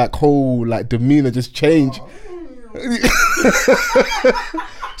man's like whole like demeanor just change. Like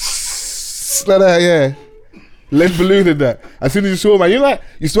that, yeah. Lead balloon and that. As soon as you saw man, you're like,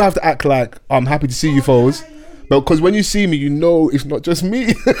 you still have to act like I'm happy to see you, foes. But because when you see me, you know it's not just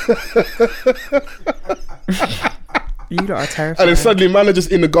me. You lot are terrified. And then suddenly man are just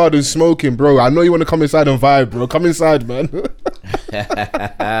in the garden smoking, bro. I know you want to come inside and vibe, bro. Come inside, man.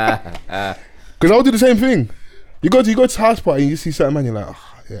 Because I'll do the same thing. You go to house party and you see certain man, you're like, oh,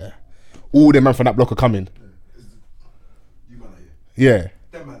 yeah. All them man from that block are coming. You man are here. Yeah.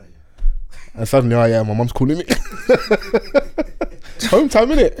 Them man are here. And suddenly, my mum's calling me. It's home time,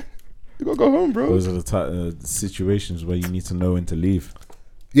 innit? You gotta go home, bro. Those are the situations where you need to know when to leave.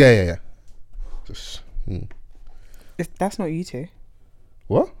 Yeah. Just, That's not you two.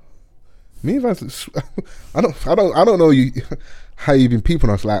 What? Me and Vance, I don't know you how you've been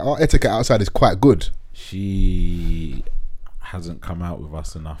peeping us. Like our etiquette outside is quite good. She hasn't come out with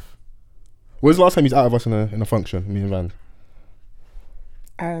us enough. When's the last time he's out of us in a function? Me and Van.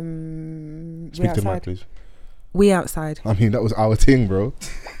 Speak to the mic, please. We outside. I mean, that was our thing, bro.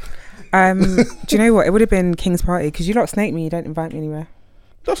 Do you know what? It would have been King's party because you lot snake me. You don't invite me anywhere.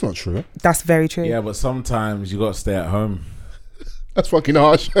 That's not true. That's very true. Yeah, but sometimes you got to stay at home. That's fucking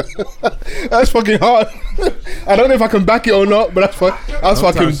harsh. That's fucking hard. I don't know if I can back it or not, but that's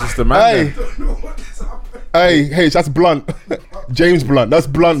fucking. Just a man. Hey, that's blunt. James Blunt. That's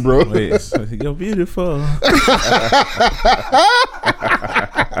blunt, bro. Wait, you're beautiful.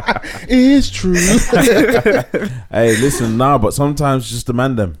 It's true. Hey, listen, but sometimes just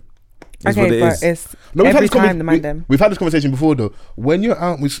demand them. That's okay, what it but is. it's No, every time the man them. We've had this conversation before, though. When you're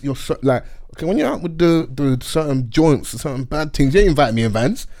out with when you're out with the certain joints, certain bad things, you ain't invite me in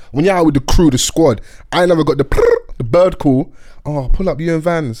Vans. When you're out with the crew, the squad, I never got the bird call. Oh, pull up you in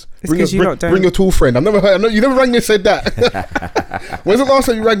Vans. Bring your tall friend. I've never heard. You never rang me and said that. When's the last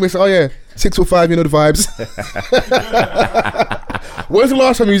time you rang me and said, oh yeah, 6'5", you know the vibes. When's the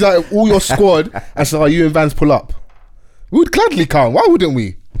last time you was out with all your squad and said, oh, you in Vans, pull up? We would gladly come. Why wouldn't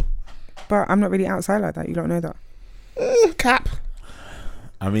we? But I'm not really outside like that. You don't know that. Cap.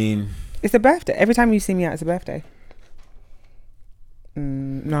 I mean, it's a birthday. Every time you see me out, it's a birthday.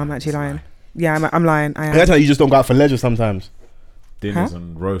 No, I'm actually lying. Yeah, I'm lying. I am. That's how you just don't go out for leisure sometimes. Dinners Huh?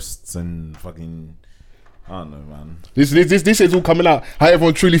 and roasts and fucking, I don't know, man. This is all coming out how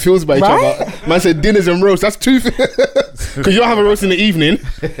everyone truly feels about each Right? other. Man said dinners and roasts. That's two. Because you don't have a roast in the evening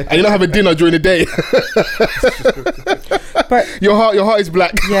and you don't have a dinner during the day. But Your heart is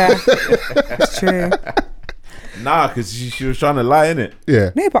black. yeah, it's true. Nah, because she was trying to lie, innit?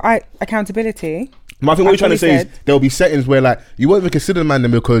 Yeah. No, but accountability. I think what you're trying to say is Fully said. there'll be settings where like you won't even consider the man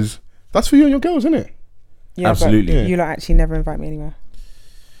then because that's for you and your girls, isn't it? Yeah, Absolutely. But you lot actually never invite me anywhere.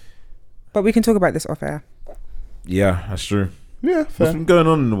 But we can talk about this off air. Yeah, that's true. Yeah, What's fair. been going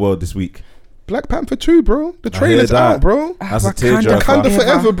on in the world this week? Black Panther 2, bro. The I trailer's hear that. out, bro. That's a Wakanda tearjerker. Wakanda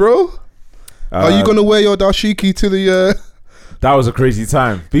forever, bro. Are you gonna wear your dashiki to the? That was a crazy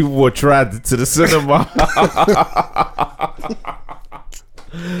time. People were trad to the cinema.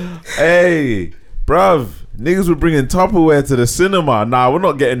 Hey, bruv, niggas were bringing Tupperware to the cinema. Nah, we're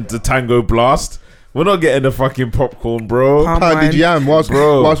not getting the Tango Blast. We're not getting the fucking popcorn, bro. Palm Pounded wine. yam whilst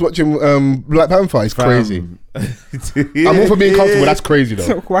watching Black Panther. It's crazy. I'm all for being comfortable. That's crazy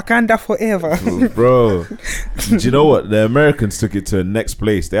though. Wakanda forever. Bro, do you know what? The Americans took it to the next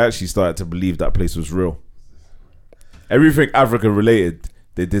place. They actually started to believe that place was real. Everything Africa related,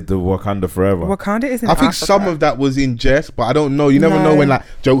 they did the Wakanda forever. Wakanda is in I think Africa. some of that was in jest, but I don't know. You never know when like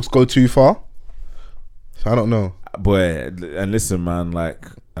jokes go too far. So I don't know. Boy, and listen, man, like,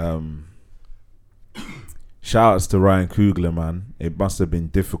 shout outs to Ryan Coogler, man. It must have been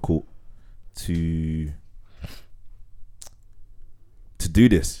difficult to do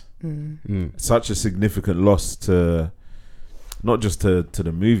this. Such a significant loss to not just to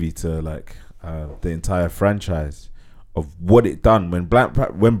the movie, to like the entire franchise of what it done when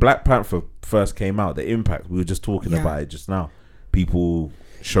Black Panther first came out. The impact, we were just talking about it just now. People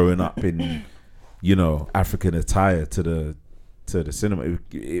showing up in African attire to the cinema.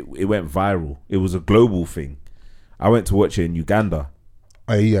 It went viral. It was a global thing. I went to watch it in Uganda.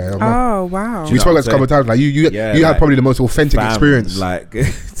 Yeah. Oh wow. We spoke about this a couple of times. Like you Yeah, had like, probably the most authentic experience. Like,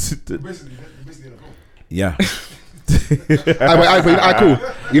 Basically in the film. yeah. Alright, cool.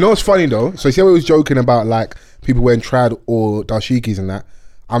 You know what's funny though? So see how we was joking about like people wearing trad or dashikis and that.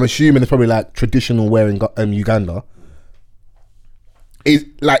 I'm assuming it's probably like traditional wearing Uganda. Is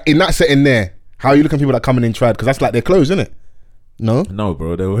like in that setting there. How are you looking at people that coming in trad? Because that's like their clothes, isn't it? No, No,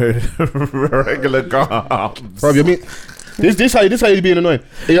 bro, they wear regular garb. bro. You mean this how you being annoying?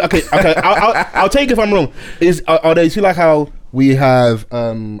 Okay. I'll take it if I'm wrong. Are they see like how we have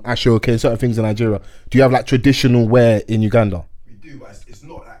Ashoke, certain things in Nigeria? Do you have like traditional wear in Uganda We do, but it's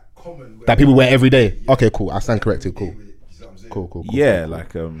not that common. that people wear every day? Okay, cool. I stand corrected. Cool. You see what I'm saying? Cool. Yeah,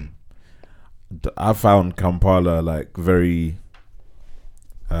 like I found Kampala like very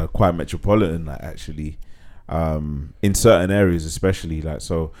quite metropolitan, like actually, in certain areas especially. Like,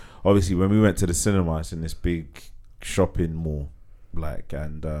 so obviously when we went to the cinema, it's in this big shopping mall, like,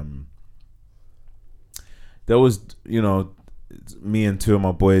 and there was, me and two of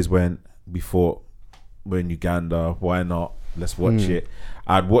my boys went. We thought, we're in Uganda, why not, let's watch it.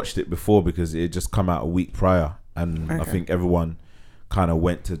 I'd watched it before because it had just come out a week prior, and I think everyone kind of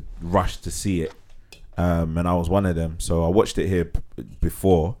went to rush to see it, and I was one of them. So I watched it here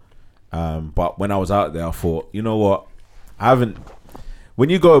before, but when I was out there, I thought, you know what, when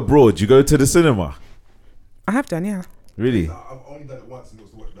you go abroad, you go to the cinema. I have done, yeah. Really? I've only done it once, and it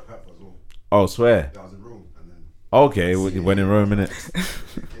was to watch Black Panther as well. Oh, swear. I was in Rome, and then Okay, when in Rome, innit?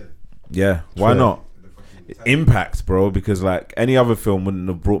 Yeah, why Swear. not? Impact, bro, because like any other film wouldn't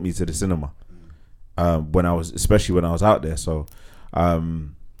have brought me to the cinema, especially when I was out there. So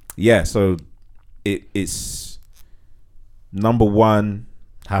so it's number one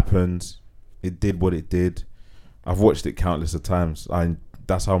happened. It did what it did. I've watched it countless of times.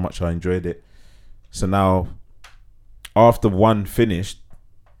 That's how much I enjoyed it. So now, after one finished,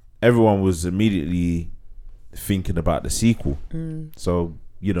 everyone was immediately thinking about the sequel. So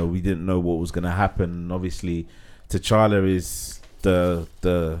we didn't know what was going to happen. Obviously, T'Challa is the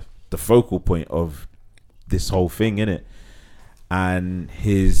focal point of this whole thing, innit? And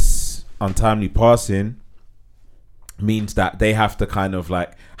his untimely passing means that they have to kind of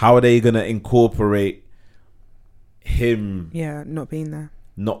like, how are they going to incorporate him Not being there.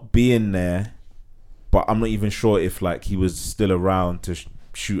 not being there? But I'm not even sure if like he was still around to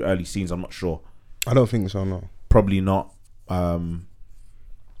shoot early scenes. I'm not sure. I don't think so. No. Probably not.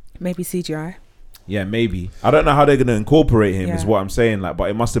 Maybe CGI. Yeah, maybe. I don't know how they're going to incorporate him, is Yeah. what I'm saying. Like, but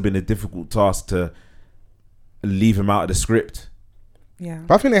it must have been a difficult task to leave him out of the script. Yeah.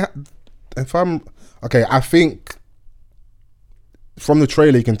 But I think I think from the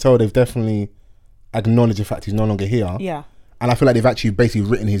trailer you can tell they've definitely acknowledged the fact he's no longer here. Yeah. and I feel like they've actually basically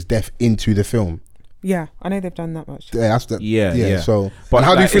written his death into the film. Yeah, I know they've done that much. Yeah, that's the Yeah. So, But and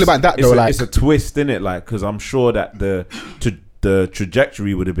how do you feel about that though? Like, it's a twist, in it, like, because I'm sure that the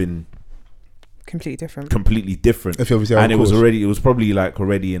trajectory would have been Completely different. completely different, if obviously, and of it was course. probably like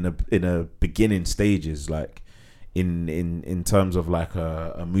already in a beginning stages, like in terms of like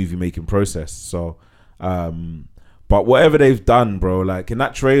a movie making process. So, but whatever they've done, bro, like in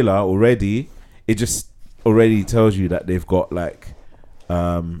that trailer already, it just already tells you that they've got like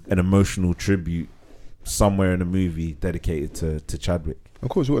an emotional tribute somewhere in the movie dedicated to Chadwick. Of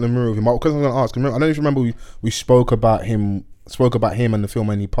course, we want to mirror of him. Because I was going to ask, I don't know if you remember we spoke about him and the film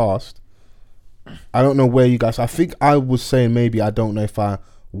when he passed. I don't know where you guys. I think I was saying maybe I don't know if I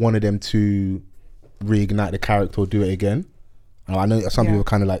wanted them to reignite the character or do it again. I know some people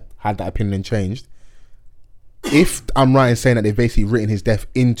kind of like had that opinion and changed. If I'm right in saying that they've basically written his death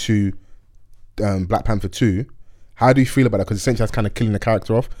into Black Panther 2, how do you feel about that? Because essentially that's kind of killing the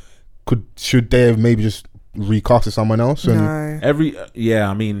character off. Should they have maybe just recasted someone else? And No.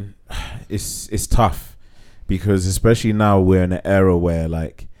 I mean, it's tough because especially now we're in an era where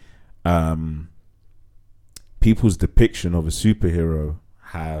like people's depiction of a superhero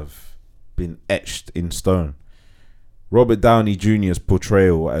have been etched in stone. Robert Downey Jr.'s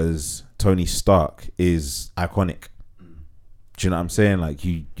portrayal as Tony Stark is iconic. Do you know what I'm saying? Like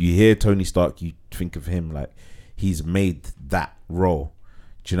you hear Tony Stark, you think of him like he's made that role.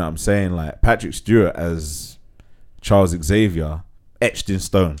 Do you know what I'm saying? Like Patrick Stewart as Charles Xavier, etched in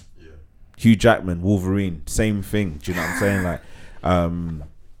stone. Yeah. Hugh Jackman, Wolverine, same thing. Do you know what I'm saying? Like,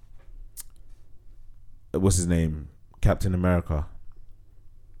 what's his name? Captain America.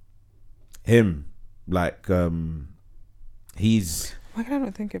 Him, like, he's. Why can I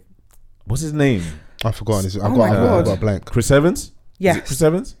not think of? What's his name? I've forgotten. I've my God. got a blank. Chris Evans. Is Yes. it Chris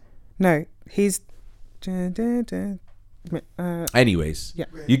Evans? No, he's. Anyways, Yeah.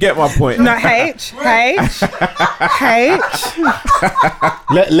 you get my point. No, H.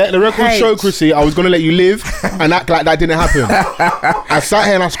 Let the record H. show, Chrissy. I was gonna let you live and act like that didn't happen. I sat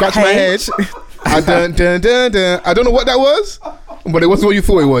here and I scratched my head. I don't know what that was, but it wasn't what you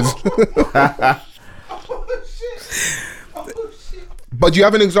thought it was. But do you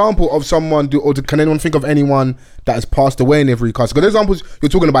have an example of someone, can anyone think of anyone that has passed away in every recast? Because the examples you're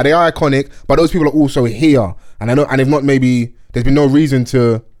talking about, they are iconic, but those people are also here, and I know, and if not, maybe there's been no reason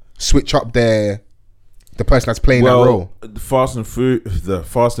to switch up the person that's playing that role. The Fast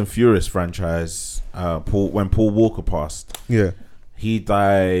and Furious franchise, when Paul Walker passed, Yeah, he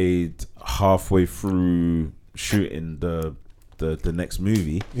died halfway through shooting the next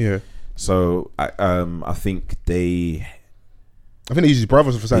movie. yeah. So I think they uses his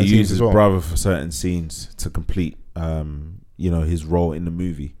brother for certain scenes as well. brother for certain scenes to complete his role in the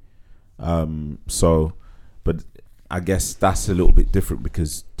movie. But I guess that's a little bit different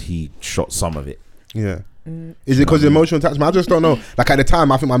because he shot some of it. Yeah. Is it because the emotional attachment? I just don't know. Like at the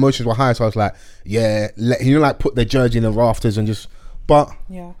time, I think my emotions were high, so I was like, yeah, like put the judge in the rafters and just. But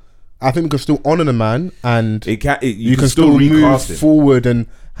Yeah. I think we can still honor the man, and You you can still still move recast him. forward and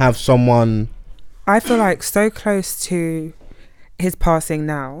have someone. I feel like so close to his passing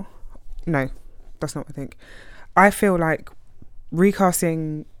now. No, that's not what I think. I feel like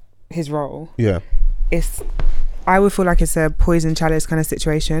recasting his role Yeah. I would feel like it's a poison chalice kind of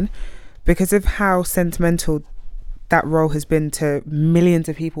situation because of how sentimental that role has been to millions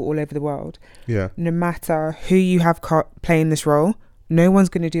of people all over the world. Yeah. No matter who you have playing this role, no one's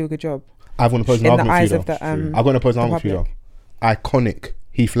going to do a good job I've got to pose an in the argument eyes for you. of Though. the I've got to pose an the argument for you. public. Though. Iconic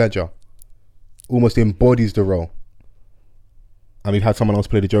Heath Ledger almost embodies the role. And we've had someone else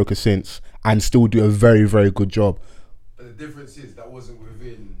play the Joker since and still do a very, very good job. But the difference is that wasn't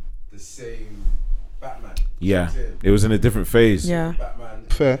within the same Batman. Yeah, it was in a different phase. Yeah. Batman,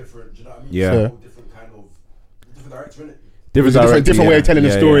 Fair. different. Do you know what I mean? Yeah. It's a whole different kind of different director, innit? Different way of telling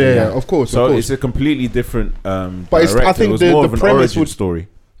the story. Yeah, of course. So of course. it's a completely different. But it's, I director. think it was the more of an premise origin would story.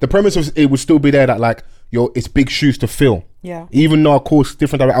 The premise was it would still be there that like it's big shoes to fill. Yeah. Even though of course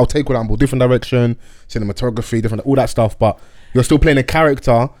I'll take what I'm different direction, cinematography, different all that stuff, but you're still playing a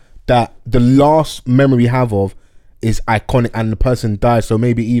character that the last memory we have of is iconic and the person dies, so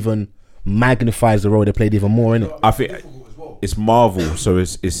maybe even magnifies the role they played even more, innit? I think it's Marvel, so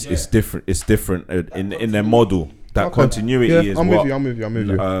it's different. It's different in their model. That Okay. continuity Yeah, is I'm what with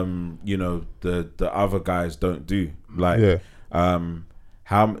you. the other guys don't do. Like Yeah.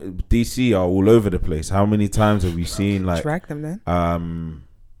 how DC are all over the place. How many times have we seen like Drag them then.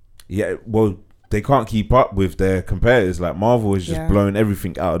 well, they can't keep up with their competitors. Like Marvel is just blowing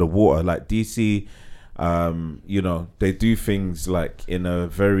everything out of the water. Like DC, they do things like in a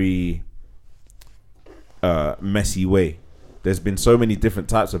very messy way. there's been so many different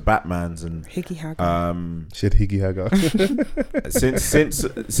types of Batmans, and Higgy Hagger. Shit, Higgy Hagger.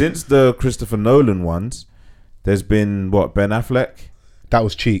 since the Christopher Nolan ones, there's been Ben Affleck, That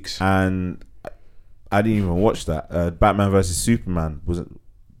was Cheeks. and I didn't even watch that. Batman versus Superman wasn't.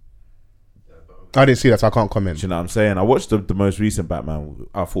 I didn't see that, so I can't comment. Do you know what I'm saying? I watched the most recent Batman.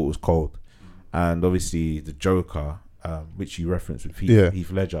 I thought it was cold, and obviously the Joker, which you referenced with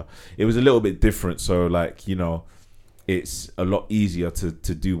Heath Ledger, it was a little bit different. So like, you know, it's a lot easier to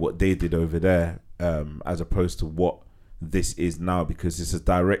do what they did over there, as opposed to what this is now, because it's a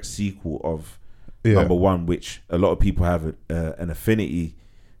direct sequel of number one, which a lot of people have an affinity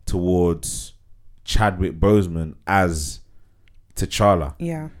towards Chadwick Boseman as T'Challa.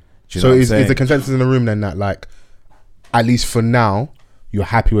 Yeah. So is the consensus in the room then that, like, at least for now, you're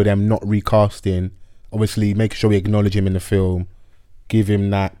happy with them not recasting, obviously making sure we acknowledge him in the film, give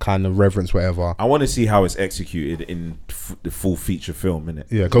him that kind of reverence, whatever. I want to see how it's executed in the full feature film,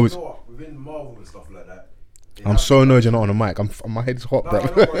 innit? Yeah, go with. You know what? Within Marvel and stuff like that. I'm so annoyed you're not on the mic. My head's hot, bro.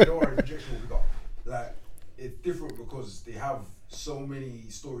 No, don't worry, rejection will be got. Like, it's different because they have so many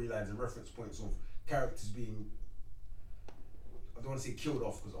storylines and reference points of characters being, I don't want to say killed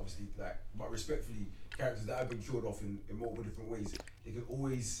off, because obviously, like, but respectfully, characters that have been killed off in multiple different ways, they can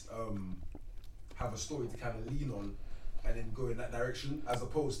always have a story to kind of lean on and then go in that direction, as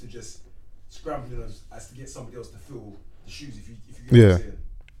opposed to just scrambling as to get somebody else to fill the shoes, if you get what I'm saying.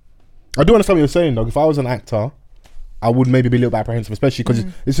 I do understand what you're saying, dog. If I was an actor, I would maybe be a little bit apprehensive, especially because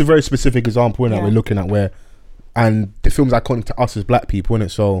it's a very specific example that we're looking at, where, and the film's iconic to us as black people,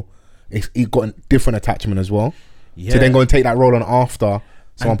 innit? So it's got a different attachment as well. Yeah. To then go and take that role on after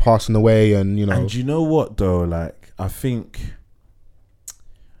someone passing away, and you know. And you know what though? Like, I think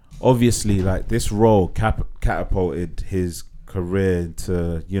obviously, like, this role catapulted his career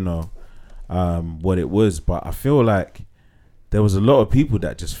to, you know, what it was. But I feel like there was a lot of people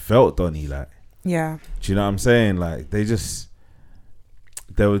that just felt Donnie, like. Yeah. Do you know what I'm saying? Like, they just,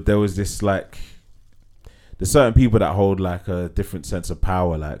 there was this, like, there's certain people that hold like a different sense of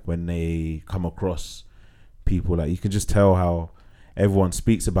power, like when they come across people, like you can just tell how everyone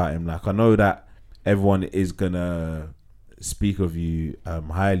speaks about him. Like, I know that everyone is gonna speak of you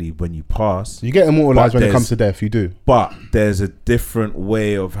highly when you pass. You get immortalized when it comes to death, you do. But there's a different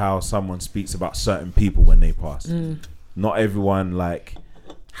way of how someone speaks about certain people when they pass. Not everyone like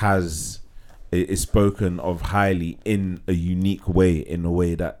is spoken of highly in a unique way, in a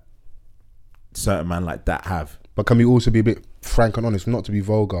way that certain man like that have. But can we also be a bit frank and honest, not to be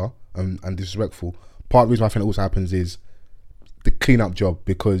vulgar and disrespectful? Part of the reason I think it also happens is the cleanup job,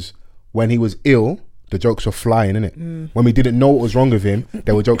 because when he was ill, the jokes were flying, innit? When we didn't know what was wrong with him,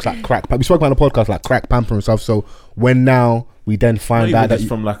 there were jokes like crack. But we spoke about the podcast like crack, pamper and stuff. So when now we then find out that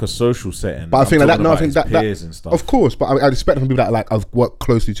from like a social setting, but I think like that. No, I think that peers and stuff. Of course, but I expect from people that like I've worked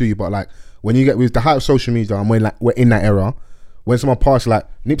closely to you. But like when you get with the height of social media, and when like we're in that era, when someone passes, like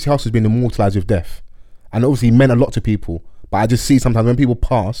Nipsey Hussle has been immortalized with death, and obviously he meant a lot to people. But I just see sometimes when people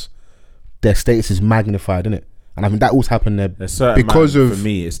pass, their status is magnified, innit? And I think that also happened there because of. For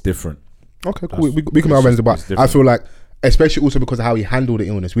me, it's different. Okay, cool. We can be our friends, but I feel like, especially also because of how he handled the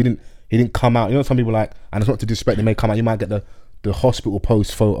illness, he didn't come out. You know, some people like, and it's not to disrespect, they may come out. You might get the hospital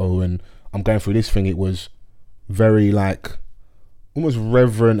post photo, and I'm going through this thing. It was very like almost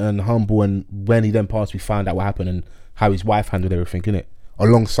reverent and humble. And when he then passed, we found out what happened and how his wife handled everything, innit?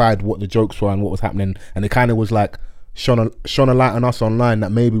 Alongside what the jokes were and what was happening, and it kind of was like shone a light on us online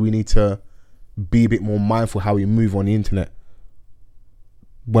that maybe we need to be a bit more mindful how we move on the internet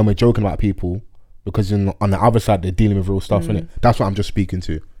when we're joking about people, because on the other side they're dealing with real stuff, innit? That's what I'm just speaking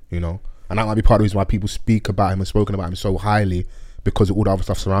to, you know. And that might be part of the reason why people speak about him and spoken about him so highly, because of all the other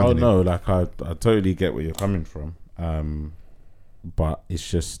stuff surrounding him. Oh no, like I totally get where you're coming from, but it's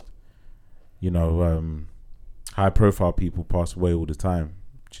just, you know, high profile people pass away all the time.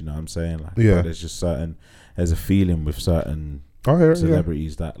 Do you know what I'm saying? Like, yeah, there's a feeling with certain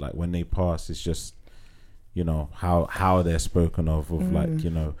celebrities that like when they pass, it's just, you know, how they're spoken of like, you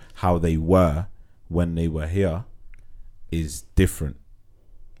know, how they were when they were here is different.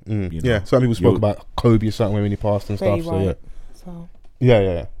 You know? Yeah, some people spoke about Kobe a certain way when he passed and stuff. So yeah.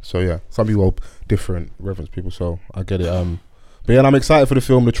 Yeah. So yeah, some people are different reference people. So I get it. But yeah, I'm excited for the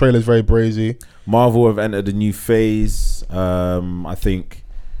film. The trailer's very brazy. Marvel have entered a new phase. I think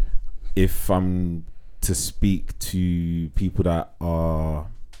if I'm to speak to people that are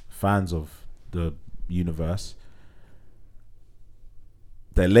fans of the universe,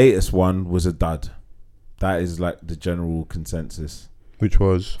 their latest one was a dud. That is like the general consensus. Which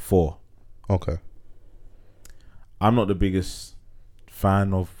was 4. Okay. I'm not the biggest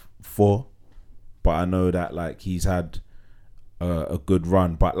fan of 4, but I know that like he's had a good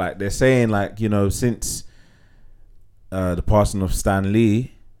run. But like they're saying, like, you know, since the passing of Stan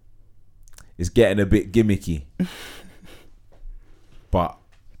Lee, it's getting a bit gimmicky. But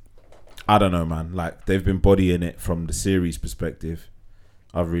I don't know, man. Like, they've been bodying it from the series perspective.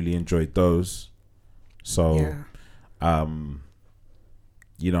 I've really enjoyed those. So,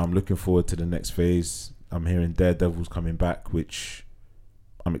 you know, I'm looking forward to the next phase. I'm hearing Daredevil's coming back, which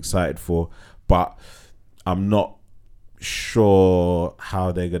I'm excited for. But I'm not sure how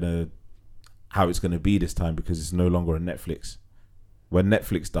it's gonna be this time, because it's no longer on Netflix. When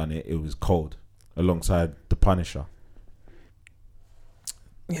Netflix done it, it was cold alongside The Punisher.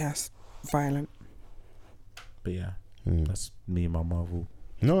 Yes, violent. But yeah, that's me and my Marvel.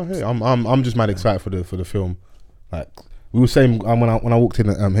 No, hey, I'm just mad excited for the film. Like we were saying when I walked in,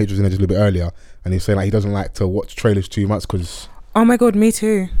 H was in there just a little bit earlier, and he was saying like he doesn't like to watch trailers too much because. Oh my god, me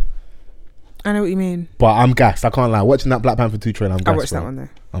too. I know what you mean. But I'm gassed. I can't lie. Watching that Black Panther 2 trailer, I'm gassed. I watched bro. that one though.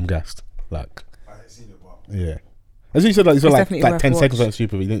 I'm gassed. Like, I ain't seen it, but yeah. As you said, like, you saw It's like definitely worth 10 a seconds watch. of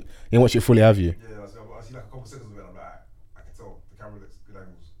Super. You didn't watch it fully, have you? yeah, I see like a couple seconds of it. I'm like, I can tell the camera looks good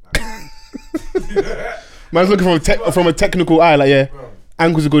angles. Like, Man's looking from a technical eye, like yeah, bro.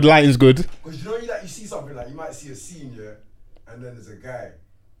 angles are good, lighting's good. Because you know, you see something like you might see a scene, yeah, and then there's a guy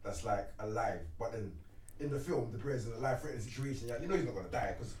that's like alive, but then in the film, the bear's in a life-threatening situation. You know he's not gonna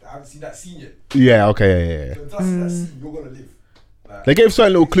die because I haven't seen that scene yet. Yeah, okay, yeah. So until I see that scene, you're gonna live. Like, They gave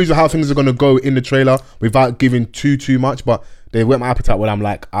certain little clues of how things are gonna go in the trailer without giving too much, but they whet my appetite when I'm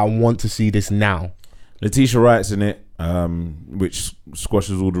like, I want to see this now. Letitia Wright's in it, which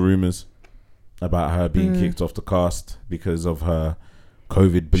squashes all the rumors about her being kicked off the cast because of her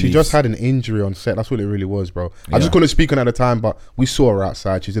COVID beliefs. She just had an injury on set. That's what it really was, bro. I Yeah. just couldn't speak on it at the time, but we saw her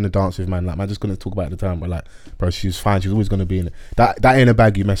outside. She's in the dance with man. Like, man, just gonna talk about it at the time, but like, bro, she was fine. She's always gonna be in it. That ain't a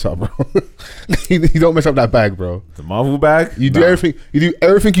bag you mess up, bro. You don't mess up that bag, bro. The Marvel bag. You do Nah. everything. You do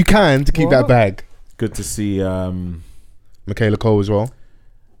everything you can to keep that What? bag. Good to see. Michaela Cole as well.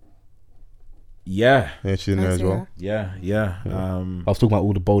 Yeah, Yeah, she's in there I as see well. yeah. I was talking about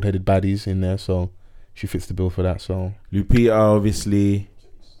all the bald-headed baddies in there, so she fits the bill for that. So Lupita, obviously.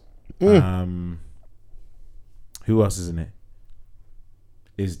 Who else is in it?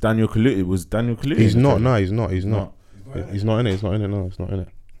 Is Daniel Kaluuya? Was Daniel Kaluuya? he's in the not. trailer? No, he's not. He's not. He's not in it. He's not in it. No, he's not in it.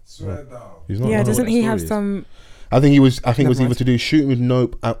 swear down. He's not. Yeah, no. doesn't what he the have story is. some? I think it was Never either mind. to do Shooting with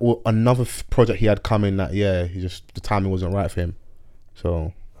Nope or another project he had coming that he just the timing wasn't right for him.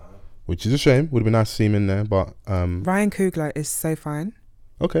 So, which is a shame. Would have been nice to see him in there, but Ryan Coogler is so fine.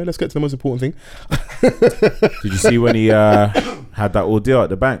 okay, let's get to the most important thing. Did you see when he had that ordeal at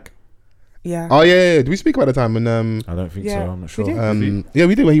the bank? Yeah. Oh yeah. Did we speak about the time when I don't think Yeah, so. I'm not we sure. did. yeah,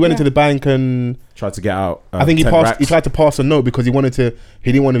 we did. When he went Yeah. into the bank and Tried to get out. I think he 10 passed. racks. He tried to pass a note because he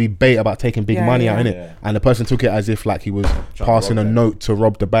didn't want to be bait about taking big Yeah, money yeah. out in it, Yeah. and the person took it as if like he was to passing a rob them. note to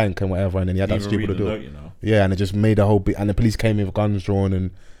rob the bank and whatever, and then he had that Didn't even stupid read the to do. note, you know. Yeah, and it just made a whole bit. And the police came in with guns drawn, and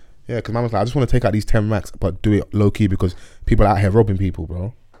yeah, because man was like, I just want to take out these 10 racks, but do it low key because people are out here robbing people,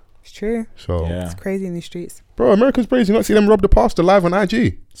 bro. It's true. So, Yeah. It's crazy in these streets. bro, America's crazy. You not see them rob the pastor live on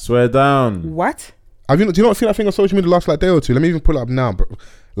IG? Swear down. What? Do you not see that thing on social media the last like day or two? Let me even pull it up now, bro.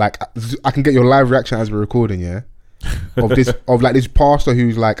 Like I can get your live reaction as we're recording, yeah. Of this pastor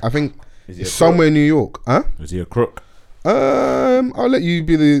who's like, I think Is he a somewhere in New York, huh? crook? Is he a crook? I'll let you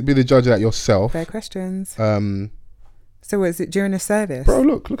be the judge of that yourself. Fair questions. Bro, So was it during a service?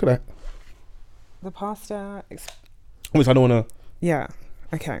 look at that. The pastor. Which I don't want to. Yeah.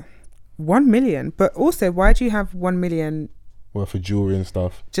 Okay. 1 million. But also, why do you have 1 million Well, for jewelry and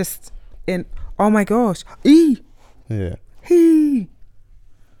stuff. just in? Oh my gosh. Yeah. He.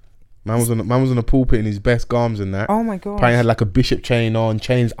 Man was on the pulpit in his best garms and that. Oh my gosh. Apparently had like a bishop chain on,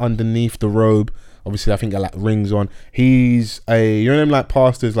 chains underneath the robe. Obviously, I think got like rings on. He's you know them like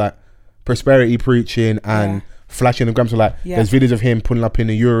pastors like prosperity preaching and Yeah. flashing the gram. So like, Yeah. there's videos of him pulling up in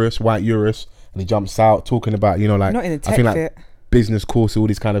a Urus, white Urus, and he jumps out talking about like Not in a I tech think like fit. business course, all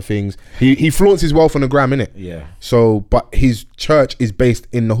these kind of things. He flaunts his wealth on the gram, innit? Yeah. So, but his church is based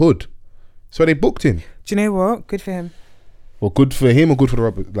in the hood, so they booked him. Do you know what? Good for him. Well, good for him or good for the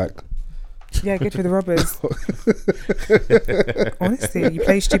robbers? Like, Yeah, good for the robbers. Honestly, you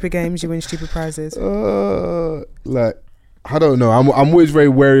play stupid games, you win stupid prizes. like I don't know. I'm always very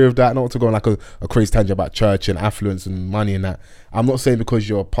wary of that. Not to go on like a crazy tangent about church and affluence and money and that. I'm not saying because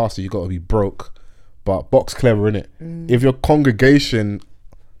you're a pastor you got to be broke, but box clever innit. If your congregation,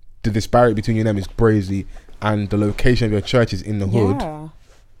 the disparity between you and them is crazy, and the location of your church is in the hood, Yeah.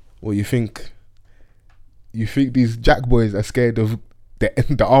 well, you think these jack boys are scared of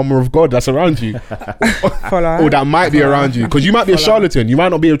the armor of God that's around you, Follow. or that might be around you, because you might be a charlatan, you might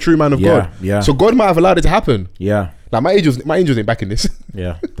not be a true man of Yeah, God. yeah. So God might have allowed it to happen. Yeah. Like my angels ain't back in this.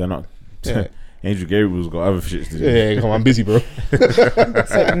 Yeah, they're not. Yeah. Angel Gabriel's got other shit to do. Yeah, come on, I'm busy, bro.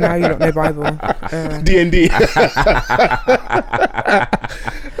 So now you don't know Bible. D&D. So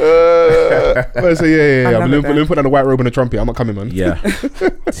yeah. love Let it, me put on the white robe and a trumpet. I'm not coming, man. Yeah.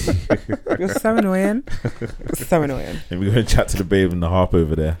 You're so annoying. So annoying. Let me go and chat to the babe and the harp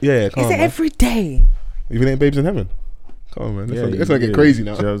over there. Yeah, come Is on, it man. every day? Even ain't babes in heaven. Come on, man. Let's Yeah, not get crazy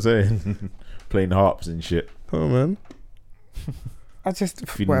now. You know what I'm saying? Playing harps and shit. Come on, man. I just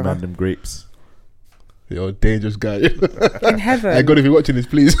Feeding whatever. random grapes. You're a dangerous guy. In heaven. Hey, God, if you're watching this,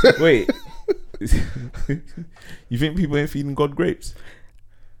 please. Wait. You think people ain't feeding God grapes?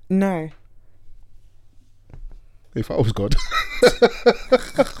 No. If I was God.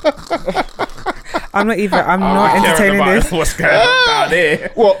 I'm not entertaining this. What's going on down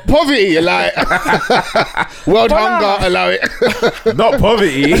there? What? Poverty, like world hunger, allow it. Not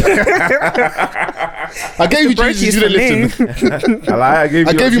poverty. I gave you Break Jesus, is you for didn't listen. I I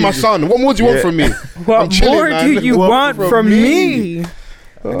gave you my son. What more do you want from me? What I'm chilling, more man. do you What want from from me? me?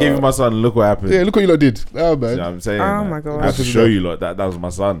 I gave you my son. Look what happened. Yeah, look what you lot did. Oh, You man. know what I'm saying? Oh man? my God. I have to show you lot that was my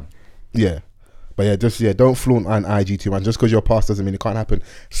son. Yeah. But don't flaunt an IG too, man. Just because you're a pastor doesn't mean it can't happen.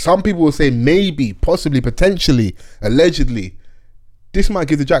 Some people will say maybe, possibly, potentially, allegedly, this might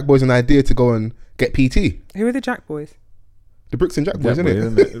give the Jack Boys an idea to go and get PT. Who are the Jack Boys? The Bricks and Jack Boys, Jack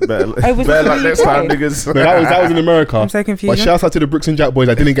isn't boy, it? isn't it? Better, Oh, was better it luck in next the time, UK? niggas. No, that was in America. I'm so confused. But shout out to the Bricks and Jack Boys.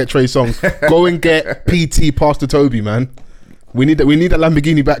 I didn't get Trey songs. Go and get PT Pastor Toby, man. We need that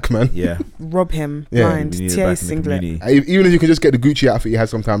Lamborghini back, man. Yeah. Rob him. Yeah, Blind. We need it TA back in the singlet. community. Even if you can just get the Gucci outfit he has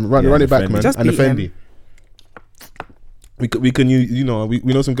sometime, run it back, Fendi. man. Just and the beat him. Fendi. We can you know we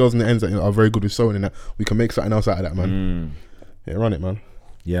know some girls in the ends that are very good with sewing and that. We can make something else out of that, man. Yeah, run it, man.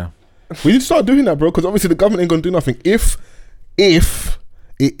 Yeah. We need to start doing that, bro, because obviously the government ain't gonna do nothing. If it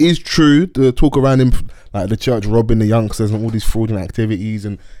is true, the talk around him, like the church robbing the youngsters and all these fraudulent activities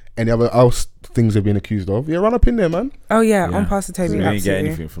and any other else things they're being accused of, yeah, run up in there, man. Oh yeah, on Pastor Toby. We didn't get Absolutely.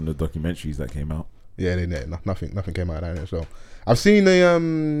 anything from the documentaries that came out. Yeah, nothing came out of that. So I've seen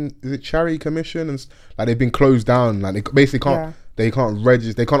the is it Charity Commission and like they've been closed down. Like they basically can't they can't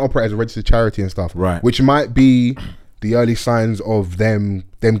register, they can't operate as a registered charity and stuff. Right. Which might be the early signs of them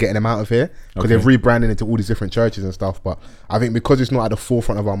getting them out of here because they've rebranded into all these different churches and stuff. But I think because it's not at the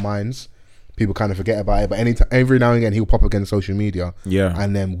forefront of our minds, people kind of forget about it. But every now and again he'll pop up against social media. Yeah.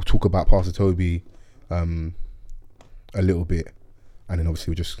 And then we'll talk about Pastor Toby a little bit. And then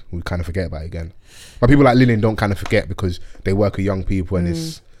obviously we kind of forget about it again. But people like Lillian don't kind of forget because they work with young people and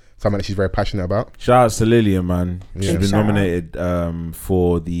it's something that she's very passionate about. Shout out to Lillian, man. She's Yeah. been Shout out. nominated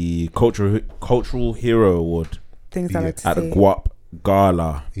for the Cultural Hero Award Things I like to at the see. Guap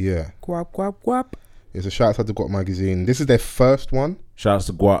Gala. Yeah. Guap, guap, guap. It's a shout out to Got Magazine. This is their first one. Shout out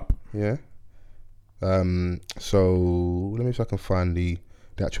to Guap. Yeah. So let me see if I can find the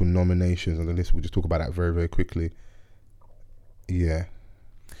actual nominations on the list. We'll just talk about that very, very quickly. Yeah.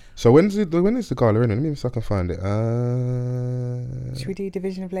 So when is the gala? Let me see if I can find it. Should we do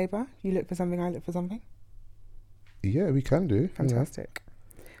division of labour? You look for something, I look for something. Yeah, we can do. Fantastic.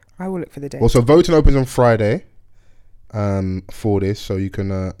 I will look for the date. Well, so voting opens on Friday. For this, so you can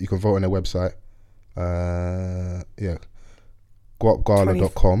vote on their website. Yeah,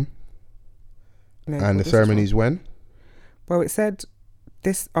 guapgala.com. No, And the this is ceremony's when? Well, it said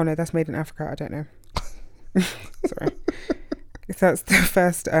this. Oh no, that's made in Africa. I don't know. Sorry. If that's the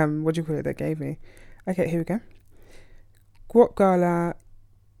first, what do you call it, that gave me? Okay, here we go. Guap Gala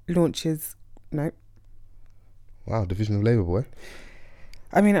launches. No. Wow, Division of Labour, boy.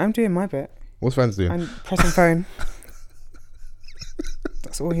 I mean, I'm doing my bit. What's fans doing? I'm pressing phone.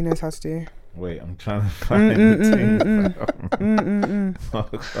 That's all he knows how to do. Wait, I'm trying to find the thing.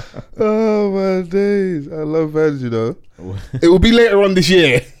 Oh my days, I love fans. You know, it will be later on this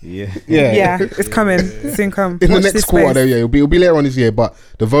year. Yeah. Yeah, it's coming. Soon come. In Watch the this next quarter, space. yeah, it'll be later on this year. But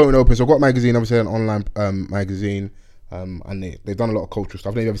the voting opens. So I've got magazine, obviously an online magazine, and they've done a lot of cultural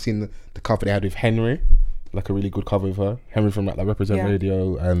stuff. I've never seen the cover they had with Henry, like a really good cover with her. Henry from like Represent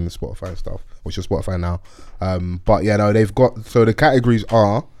Radio and Spotify and stuff, which is Spotify now. But yeah, no, they've got, so the categories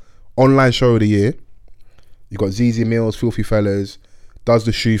are online show of the year. You got ZZ Mills, Filthy Fellas, Does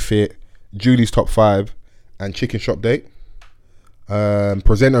the Shoe Fit, Julie's Top 5, and Chicken Shop Date.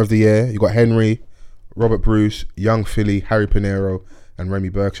 Presenter of the year, you got Henry, Robert Bruce, Young Philly, Harry Pinero, and Remy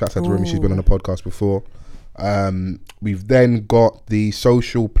Burke. Shouts out to Remy, she's been on the podcast before. We've then got the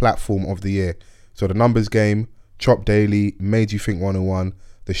social platform of the year. So the Numbers Game, Chop Daily, Made You Think 101,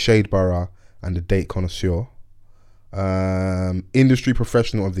 The Shade Borough, and The Date Connoisseur. Industry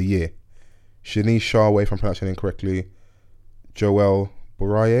Professional of the Year, Shanice Sharway, if I'm pronouncing it incorrectly, Joelle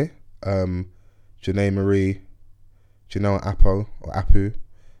Boraye, Janae Marie, Janelle Apu,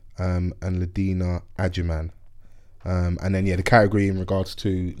 and Ladina Ajiman. And then the category in regards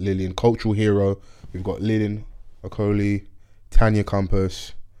to Lillian, cultural hero, we've got Lillian Okoli, Tanya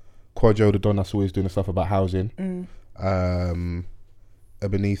Campos, Quadro the Don that's always doing the stuff about housing,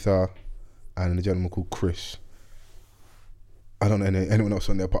 Ebenitha, and a gentleman called Chris. I don't know anyone else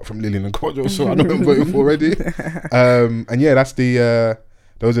on there apart from Lillian and Quadro, so I know who I'm voting for already. And that's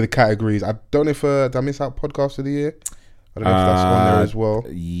those are the categories. I don't know if did I miss out podcast of the year? I don't know if that's on there as well.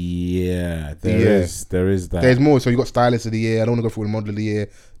 Yeah, there is that. There's more. So you got stylist of the year. I don't want to go through the model of the year,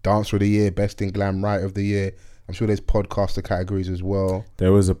 dancer of the year, best in glam right of the year. I'm sure there's podcaster categories as well.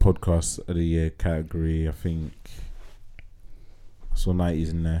 There was a podcast of the year category. I think I saw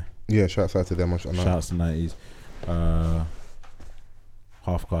 90s in there. Yeah, shouts out to them. Shouts to 90s.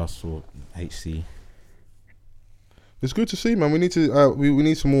 Half Cast or HC. It's good to see, man. We need to we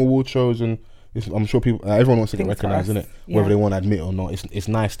need some more award shows, and I'm sure people, everyone wants to get recognised, isn't it? Yeah. Whether they want to admit or not, it's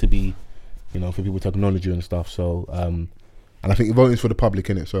nice to be, for people to acknowledge you and stuff. So, and I think voting is for the public,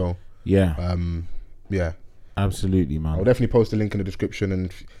 innit? So yeah, absolutely, man. I'll definitely post a link in the description, and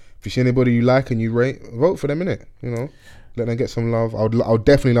if you see anybody you like and you rate, vote for them, innit? Let them get some love. I would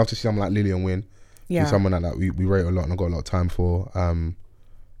definitely love to see someone like Lillian win. Yeah, someone like that we rate a lot and I've got a lot of time for.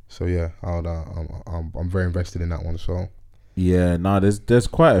 So yeah, I'm very invested in that one. So yeah, there's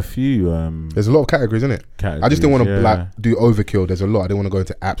quite a few. There's a lot of categories, isn't it? I just didn't want to do overkill. There's a lot. I didn't want to go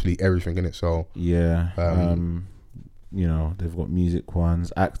into absolutely everything in it. So yeah, they've got music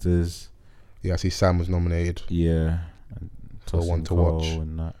ones, actors. Yeah, I see Sam was nominated. Yeah, so one to watch.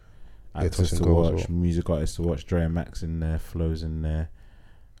 And that. Actors to watch, music artists to watch. Dre and Max in there, Flo's in there.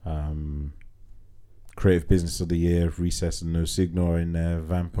 Creative Business of the Year, Recess and No Signal are in there,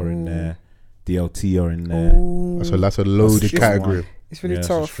 Vamp are in there, DLT are in there. Ooh. So that's a loaded category. It's really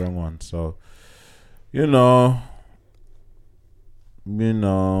tough. It's a strong one. So, we'll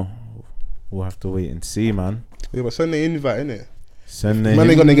have to wait and see, man. Yeah, but send the invite, innit? Send the man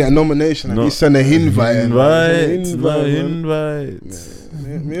ain't gonna get a nomination. No, send an invite. Invite.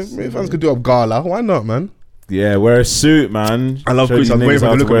 Me fans could do a gala. Why not, man? Yeah, wear a suit, man. I love Chris. I'm waiting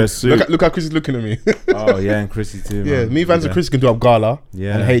for to wear a suit. Look how Chris is looking at me. Oh yeah, and Chrissy too. Yeah, man. me, Vans and Chris can do a gala.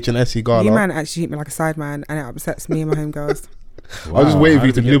 Yeah, and H&SE gala. You man actually hit me like a side man, and it upsets me and my homegirls. Wow, I was just waiting for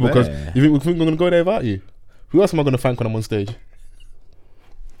you to nibble because you think we're gonna go there without you? Who else am I gonna thank when I'm on stage?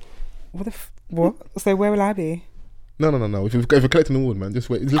 What? So where will I be? No. If you're collecting the award, man, just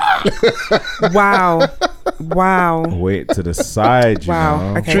wait. Wow. Wait to the side.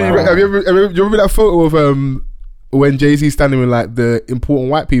 Wow. Okay. Have you remember that photo of when Jay-Z standing with like the important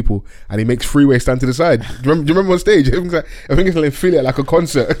white people and he makes Freeway stand to the side? Do you remember on stage? I think it's like Philly at like a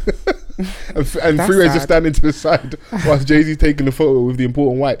concert, and Freeway's just standing to the side whilst Jay-Z's taking the photo with the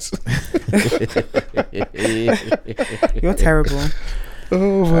important whites. You're terrible.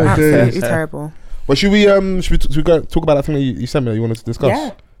 Oh my absolutely terrible. Well, should we go talk about that thing that you sent me that you wanted to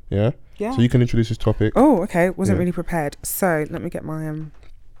discuss? Yeah. So you can introduce this topic. Oh, okay. Wasn't really prepared. So let me get my Have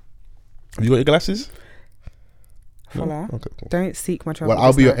you got your glasses? No? Okay, cool. Don't seek my trouble. Well,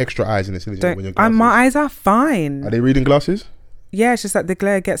 I'll be your extra eyes in this. My eyes are fine. Are they reading glasses? Yeah, it's just that the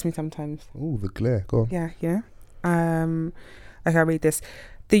glare gets me sometimes. Oh, the glare. Go on. Yeah. Okay, I'll read this.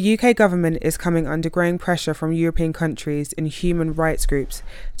 The UK government is coming under growing pressure from European countries and human rights groups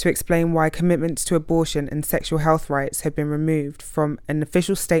to explain why commitments to abortion and sexual health rights have been removed from an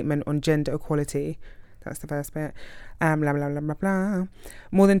official statement on gender equality. That's the first bit. Blah, blah, blah, blah, blah.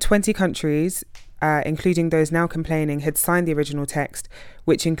 More than 20 countries, including those now complaining, had signed the original text,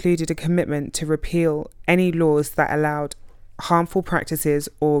 which included a commitment to repeal any laws that allowed harmful practices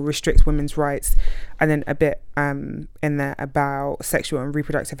or restrict women's rights, and then a bit in there about sexual and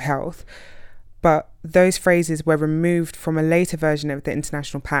reproductive health. But those phrases were removed from a later version of the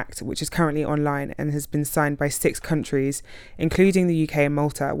International Pact, which is currently online and has been signed by 6 countries, including the UK and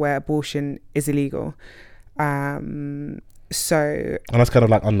Malta, where abortion is illegal. And that's kind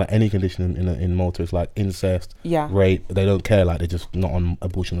of like under any condition in Malta. It's like incest, rape. They don't care. Like they're just not on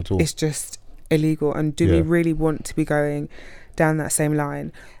abortion at all. It's just illegal. And do we really want to be going down that same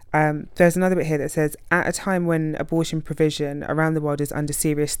line? There's another bit here that says, at a time when abortion provision around the world is under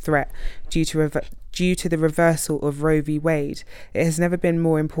serious threat due to the reversal of Roe v. Wade, it has never been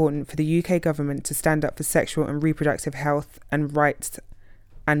more important for the UK government to stand up for sexual and reproductive health and rights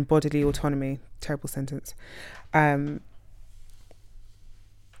and bodily autonomy. Terrible sentence. I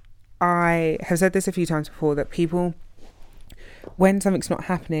have said this a few times before, that people, when something's not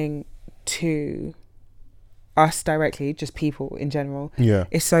happening to us directly, just people in general,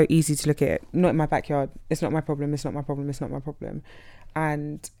 it's so easy to look at it. Not in my backyard. It's not my problem. It's not my problem. It's not my problem.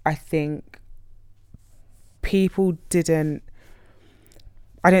 And I think people didn't.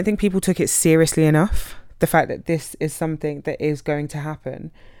 I don't think people took it seriously enough. The fact that this is something that is going to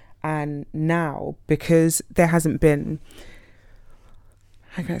happen, and now because there hasn't been.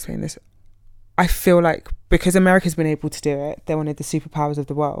 How can I explain this? I feel like because America's been able to do it, they're one of the superpowers of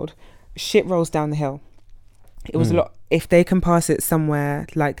the world. Shit rolls down the hill. It was a lot. If they can pass it somewhere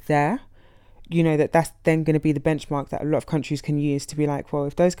like there, you know that's then going to be the benchmark that a lot of countries can use to be like, well,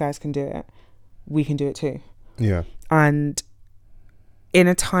 if those guys can do it, we can do it too. Yeah. And in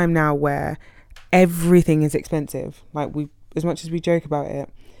a time now where everything is expensive, like as much as we joke about it,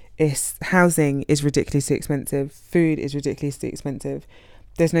 housing is ridiculously expensive, food is ridiculously expensive.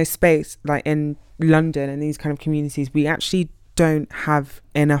 There's no space, like in London and these kind of communities, we actually don't have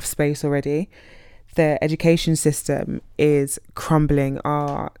enough space already. The education system is crumbling.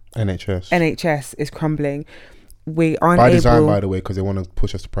 Our NHS is crumbling. We aren't by design, able, by the way, because they want to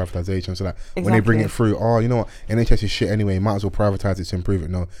push us to privatisation. So that when they bring it through, you know what, NHS is shit anyway. Might as well privatise it to improve it.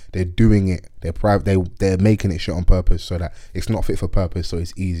 No, they're doing it. They're making it shit on purpose so that it's not fit for purpose. So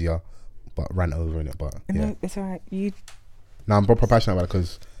it's easier, but ran over in it. But yeah, no, it's alright. Now I'm proper passionate about it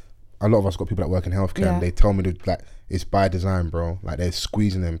because a lot of us got people that work in healthcare, and they tell me that like it's by design, bro. Like they're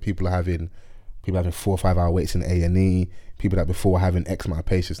squeezing them. People having 4 or 5 hour waits in A&E. People that before having X amount of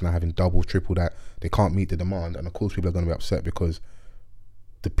patients now having double, triple that. They can't meet the demand, and of course people are going to be upset because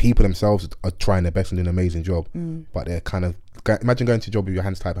the people themselves are trying their best and doing an amazing job, but they're kind of imagine going to a job with your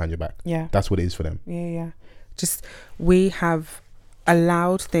hands tied behind your back. Yeah, that's what it is for them. Yeah. Just we have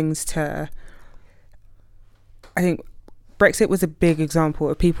allowed things to. I think Brexit was a big example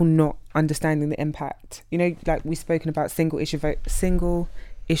of people not understanding the impact. You know, like we've spoken about single issue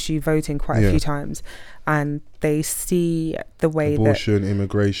voting quite a few times, and they see the way abortion,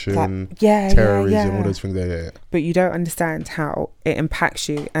 immigration, terrorism, all those things there. But you don't understand how it impacts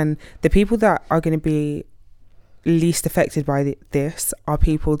you, and the people that are going to be least affected by this are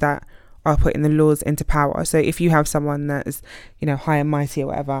people that are putting the laws into power. So if you have someone that is, you know, high and mighty or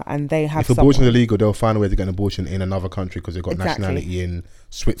whatever, and they have if abortion is illegal, they'll find a way to get an abortion in another country because they've got nationality in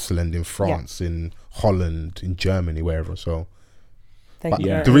Switzerland, in France, in Holland, in Germany, wherever. So but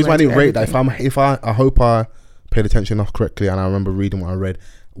the reason why I didn't rate that, I hope I paid attention enough correctly and I remember reading what I read.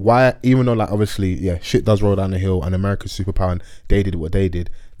 Why, even though like obviously shit does roll down the hill and America's superpower and they did what they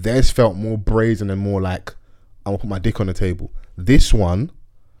did, theirs felt more brazen and more like I'm gonna put my dick on the table. This one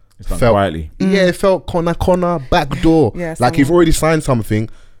felt quietly. Yeah, it felt corner back door. Like you've already signed something.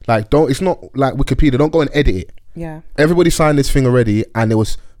 Like it's not like Wikipedia. Don't go and edit it. Yeah. Everybody signed this thing already, and there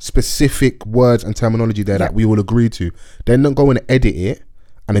was specific words and terminology there that we all agreed to. Then don't go and edit it,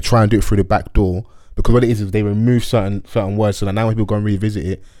 and they try and do it through the back door, because what it is they remove certain words, so that now when people go and revisit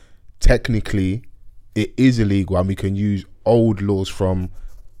it, technically it is illegal, and we can use old laws from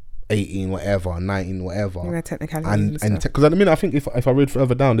 18 whatever, 19 whatever. Yeah, technicalities. And because at the minute, I think if I read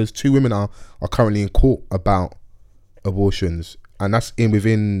further down, there's 2 women are currently in court about abortions, and that's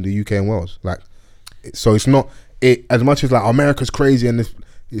within the UK and Wales. Like, so it's not as much as like America's crazy and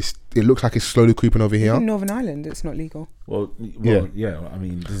it looks like it's slowly creeping over here. In Northern Ireland, it's not legal. Well, yeah. I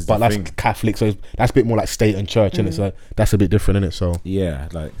mean, this is but that's Catholic, so that's a bit more like state and church, and it's like that's a bit different, isn't it? So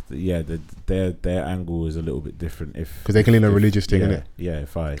their angle is a little bit different because they can lean a religious thing, innit? Yeah,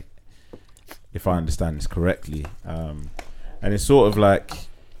 if I understand this correctly, and it's sort of like,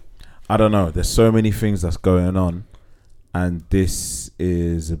 I don't know. There's so many things that's going on, and this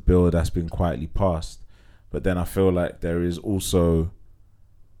is a bill that's been quietly passed. But then I feel like there is also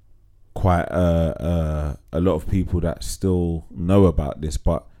quite a lot of people that still know about this,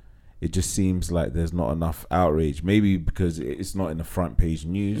 but it just seems like there's not enough outrage. Maybe because it's not in the front page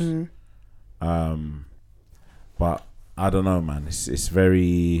news. But I don't know, man. It's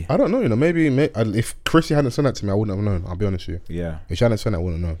very. I don't know. You know, maybe if Chrissy hadn't sent that to me, I wouldn't have known. I'll be honest with you. Yeah. If she hadn't sent that, I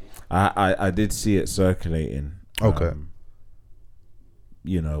wouldn't know. I did see it circulating. Okay.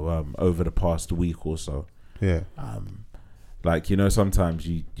 Over the past week or so. Yeah. Like, you know, sometimes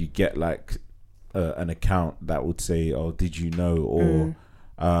you get like an account that would say, "Oh, did you know?" Or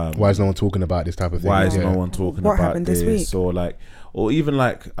why is no one talking about this type of thing? Why is no one talking what about happened this? Week? Or even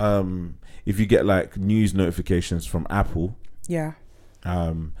like if you get like news notifications from Apple,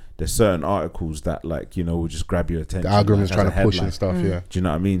 there's certain articles that like, you know, will just grab your attention. The algorithm is like, trying to push and stuff. Yeah. Do you know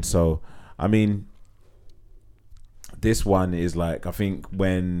what I mean? So I mean, this one is like, I think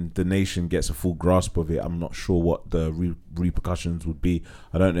when the nation gets a full grasp of it, I'm not sure what the repercussions would be.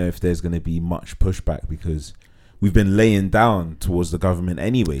 I don't know if there's going to be much pushback because we've been laying down towards the government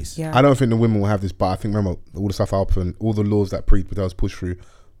anyways. Yeah. I don't think the women will have this, but I think, remember, all the stuff up and all the laws that was pushed through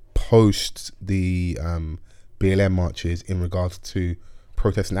post the BLM marches in regards to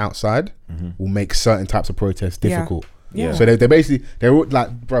protesting outside will make certain types of protests difficult. Yeah. So they're basically, they're all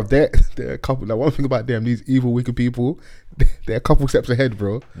like, bro, they're a couple, like one thing about them, these evil, wicked people, they're a couple steps ahead,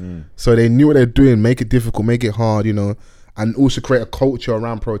 bro. So they knew what they're doing, make it difficult, make it hard, you know, and also create a culture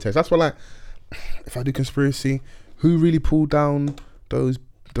around protest. That's why, like, if I do conspiracy, who really pulled down those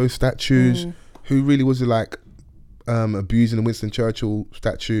statues? Who really was it, like, abusing the Winston Churchill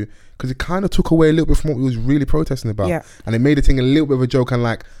statue? Because it kind of took away a little bit from what we was really protesting about. Yeah. And it made the thing a little bit of a joke and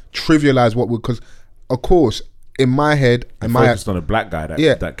like trivialize what we, because of course, in my head, focused on a black guy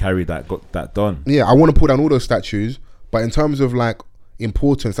that carried that, got that done. Yeah, I want to pull down all those statues, but in terms of like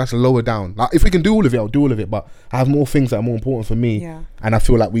importance, that's lower down. Like if we can do all of it, I'll do all of it, but I have more things that are more important for me, and I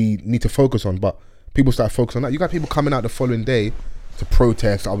feel like we need to focus on. But people start focusing on that. You got people coming out the following day to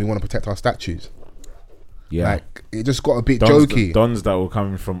protest, we want to protect our statues. Yeah, like it just got a bit jokey. Dons that were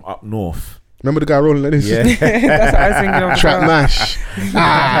coming from up north. Remember the guy rolling like this? Yeah. That's what I was thinking of. Trap mash.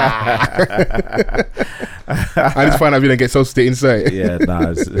 I just find out if you don't get so stick inside. Yeah,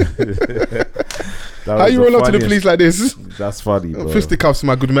 nah. How you roll up to the police like this? That's funny, bro. Fisticuffs,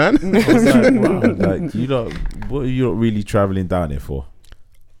 my good man. I was like, wow, like what are you not really traveling down here for?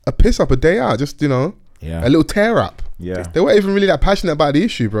 A piss up, a day out, just, you know, a little tear up. Yeah. They weren't even really that passionate about the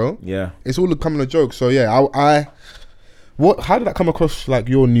issue, bro. Yeah. It's all becoming a joke. So yeah, how did that come across like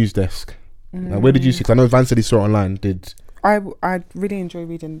your news desk? Like, where did you see? 'Cause I know Van said he saw it online. I really enjoy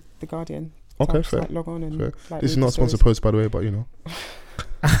reading The Guardian. So Okay, I just, fair. like, log on and Fair. like, This is read not a the sponsored stories. post, by the way, but you know.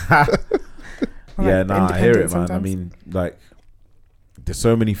 Yeah, nah, I hear it, man. Sometimes. I mean, like, there's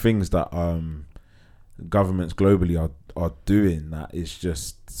so many things that governments globally are doing that is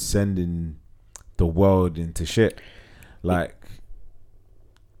just sending the world into shit. Like,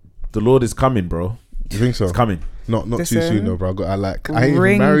 the Lord is coming, bro. You think so? It's coming. Not too Listen, soon though, bro. I ain't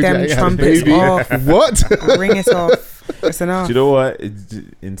ring even married them yet. I ain't had a trumpets baby. off. What? Ring it off. It's enough. Do you know what?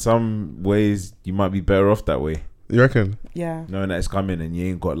 In some ways, you might be better off that way, You reckon? Yeah. knowing that it's coming and you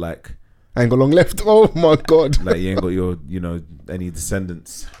ain't got like I ain't got long left. Oh my god. you ain't got your, any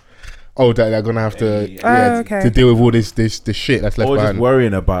descendants. Oh, that they're gonna have to Okay. to deal with all this shit that's left Or just behind.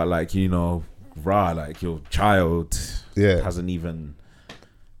 worrying about like, like your child Yeah, hasn't even.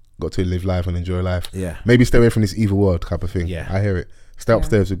 got to live life and enjoy life. Yeah. Maybe stay away from this evil world type of thing. Yeah. I hear it. Stay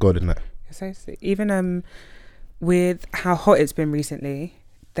upstairs with God in that. So even with how hot it's been recently,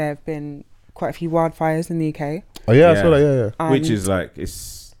 there have been quite a few wildfires in the UK. Oh yeah, I Yeah. saw that. Yeah. Which is like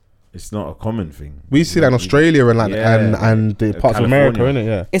it's not a common thing. We see that in Australia and like Yeah. and the parts of America, California. innit?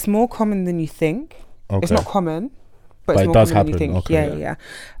 Yeah. It's more common than you think. Okay. It's not common, but But it's it more does common than you happen. think. Okay. Yeah.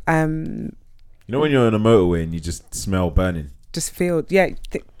 You know when you're on a motorway and you just smell burning. Just feel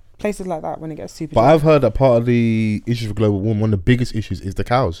places like that when it gets super. But dry. I've heard that part of the issues for global warming, one of the biggest issues is the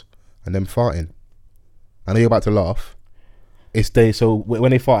cows and them farting. I know you're about to laugh. So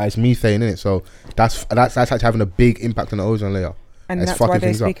when they fart, it's methane in it. So that's actually having a big impact on the ozone layer. and it's that's why fucking they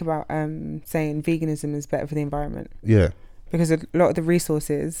things up. speak about saying veganism is better for the environment, Yeah. because a lot of the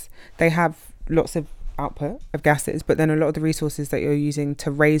resources, they have lots of output of gases, but then a lot of the resources that you're using to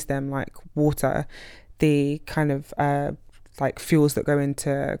raise them, like water, the kind of like fuels that go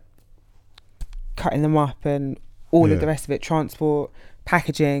into cutting them up and all of the rest of it, transport,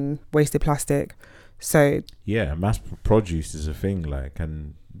 packaging, wasted plastic. So Yeah, mass produce is a thing, like,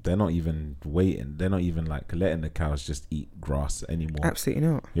 and they're not even waiting. They're not even like letting the cows just eat grass anymore. absolutely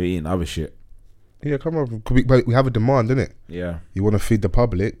not. You're eating other shit. Yeah, come on. We have a demand, innit? Yeah. You want to feed the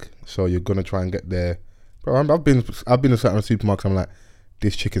public, so you're gonna try and get there. Bro, I've been to certain supermarkets. I'm like,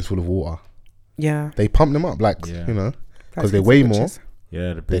 this chicken's full of water. Yeah, They pump them up, like Yeah. because That's they good weigh for more. butchers.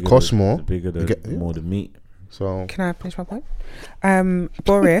 Yeah, the They bigger cost more. The bigger You get- the more the meat. So Can I finish my point?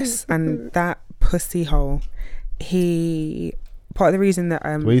 Boris and that pussy hole. Part of the reason that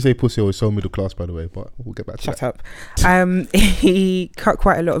when you say pussy, always so middle class, by the way. But we'll get back to shut that. up. He cut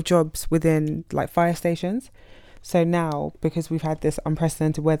quite a lot of jobs within like fire stations. So now, because we've had this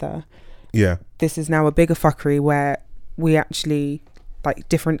unprecedented weather, Yeah, this is now a bigger fuckery where we actually, like,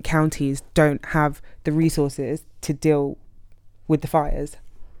 different counties don't have the resources to deal with the fires,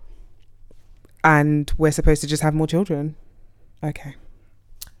 and we're supposed to just have more children. Okay.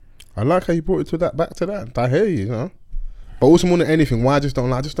 I like how you brought it to that. Back to that. I hear you, you know. But also more than anything, why I just don't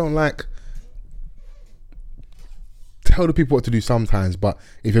like tell the people what to do sometimes. But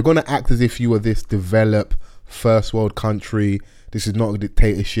if you're gonna act as if you were this developed first world country, this is not a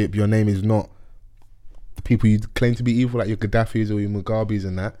dictatorship. Your name is not the people you claim to be evil, like your Gaddafis or your Mugabes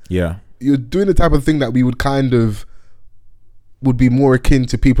and that. Yeah. You're doing the type of thing that we would be more akin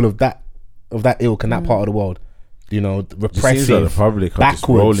to people of that ilk and that part of the world. you know, It seems like the repressive. public are just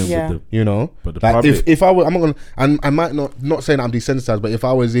backwards. rolling Yeah. with the. You know, But the like public, if I was, I'm not gonna, and I might not saying I'm desensitized, but if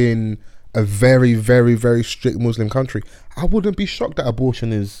I was in a very, very, very strict Muslim country, I wouldn't be shocked that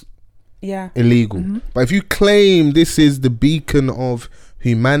abortion is Yeah. illegal. But if you claim this is the beacon of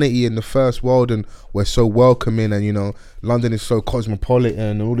humanity in the first world, and we're so welcoming, and you know, London is so cosmopolitan,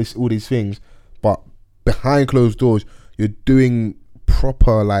 and all these things, but behind closed doors, you're doing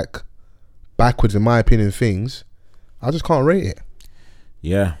proper, like, backwards, in my opinion, things. I just can't rate it.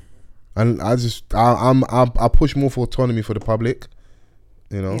 yeah, And I push more for autonomy for the public.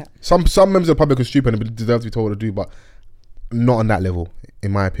 You know, Yeah. some members of the public are stupid and deserve to be told what to do, but not on that level,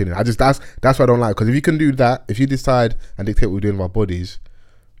 in my opinion. That's what I don't like. Because if you can do that, if you decide and dictate what we're doing with our bodies,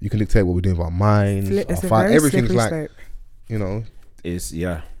 you can dictate what we're doing with our minds, It's our a fight. very Everything's slippery like, slope. you know, it's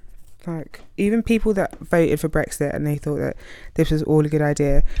yeah. Like, even people that voted for Brexit and they thought that this was all a good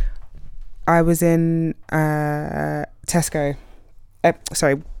idea. I was in Tesco.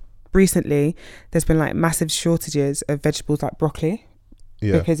 Recently, there's been like massive shortages of vegetables like broccoli,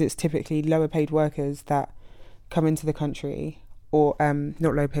 yeah, because it's typically lower paid workers that come into the country, or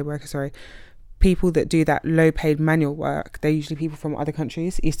not low paid workers, sorry. People that do that low paid manual work, they're usually people from other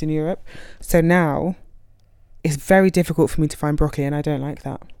countries, Eastern Europe. So now it's very difficult for me to find broccoli, and I don't like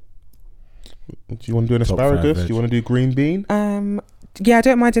that. Do you want to do an Top five asparagus? Do veg. you want to do green bean? Yeah, I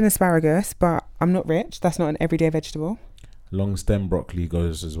don't mind an asparagus, but I'm not rich. That's not an everyday vegetable. Long stem broccoli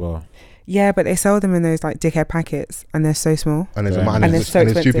goes as well. Yeah, but they sell them in those like dickhead packets, and they're so small. And there's Yeah. a And and they're there's so and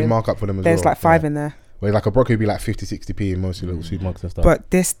there's stupid expensive. markup for them as There's well. like 5 Yeah. in there. Where like a broccoli would be like 50, 60p in most local supermarkets and stuff. But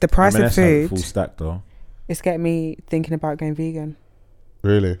the price of M&S have a food full stack though. is getting me thinking about going vegan.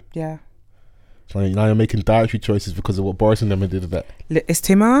 Really? Yeah. So now you're making dietary choices because of what Boris and them did with that. It's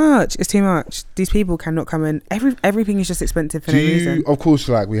too much. It's too much. These people cannot come in. Everything is just expensive for Do no you, reason. of course,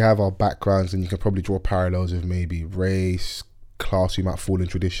 like we have our backgrounds, and you can probably draw parallels with maybe race, class we might fall in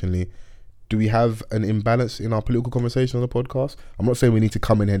traditionally. Do we have an imbalance in our political conversation on the podcast? I'm not saying we need to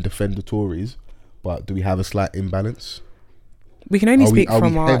come in here and defend the Tories, but do we have a slight imbalance? We can only Are speak we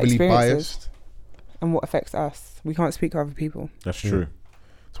from our heavily experiences biased? and what affects us. We can't speak for other people. That's true.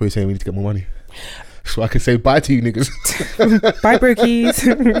 So you're saying we need to get more money, so I can say bye to you niggas. Bye, brokies.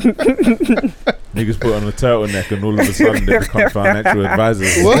 Niggas put on a turtleneck and all of a sudden they become financial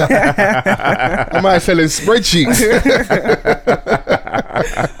advisors. What? Am I selling spreadsheets?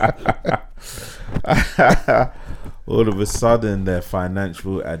 All of a sudden they're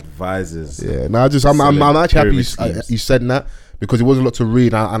financial advisors. Yeah, no, I'm actually happy Pyramid schemes. you said that, because it was a lot to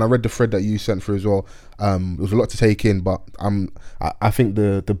read, and I read the thread that you sent through as well. It was a lot to take in, but I think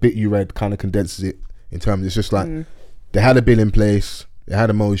the bit you read kind of condenses it in terms. It's just like they had a bill in place, they had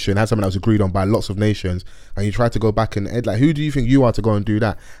a motion, had something that was agreed on by lots of nations, and you try to go back and like, who do you think you are to go and do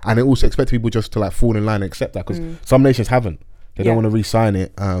that? And it also expect people just to like fall in line and accept that, because some nations haven't. They don't Yeah. want to re-sign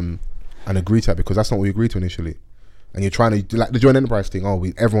it and agree to that, because that's not what we agreed to initially. And you're trying to do like the joint enterprise thing.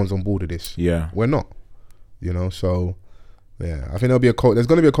 Everyone's on board with this. Yeah. We're not, you know. So yeah, I think there's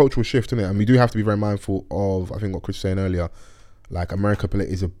going to be a cultural shift in it, and we do have to be very mindful of, I think, what Chris was saying earlier. Like, America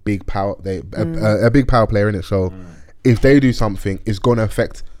is a big power, a big power player in it. So if they do something, it's going to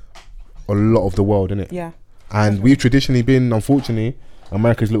affect a lot of the world, innit? Yeah. And we've traditionally been, unfortunately,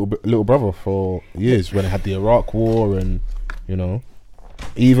 America's little brother for years. When it had the Iraq War, and you know,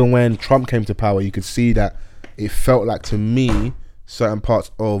 even when Trump came to power, you could see that it felt like, to me, certain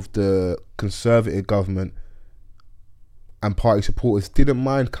parts of the conservative government and party supporters didn't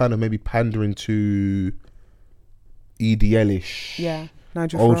mind kind of maybe pandering to EDL-ish, Yeah.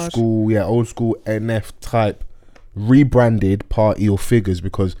 Nigel old Farage. school NF type rebranded party or figures,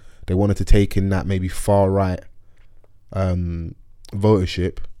 because they wanted to take in that maybe far right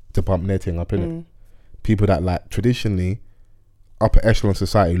votership to pump their thing up in it. People that like traditionally upper echelon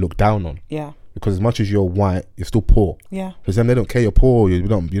society look down on, Yeah. because as much as you're white, you're still poor. Yeah. Because then they don't care you're poor, you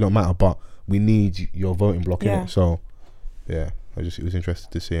don't matter, but we need your voting block in Yeah. it. So yeah, it was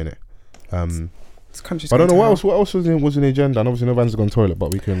interested to see in it. This country's But I don't know going what to else was in the agenda. And obviously no one's gone toilet,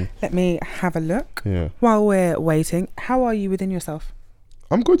 but we can. hell. Let me have a look Yeah, while we're waiting. How are you within yourself?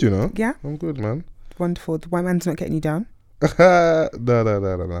 I'm good, you know. Yeah. I'm good, man. Wonderful. The white man's not getting you down. No.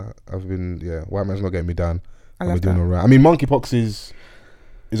 I've been white man's not getting me down. I We're love doing that. all right. I mean, monkeypox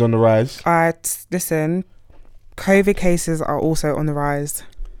is on the rise. Listen, COVID cases are also on the rise.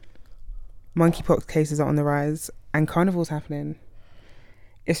 Monkeypox cases are on the rise, and carnival's happening.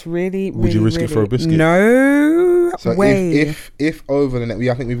 It's really, Would you really, risk it really, for a biscuit? No So way. if over the next,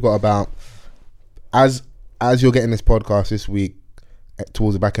 I think we've got about, as you're getting this podcast this week,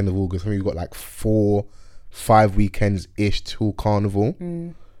 towards the back end of August, I think we've got like 4-5 weekends ish till carnival.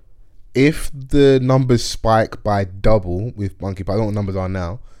 if the numbers spike by double with monkeypox, I don't know what numbers are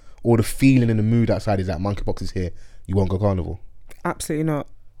now, or the feeling and the mood outside is that monkeypox is here, you won't go carnival? Absolutely not.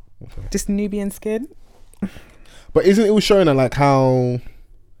 Okay. Just Nubian skin. But isn't it all showing that like how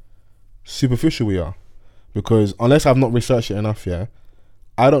superficial we are? Because unless I've not researched it enough,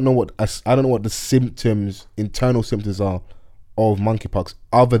 I don't know what the symptoms, internal symptoms are of monkeypox,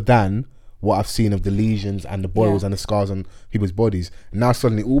 other than what I've seen of the lesions and the boils and the scars on people's bodies. Now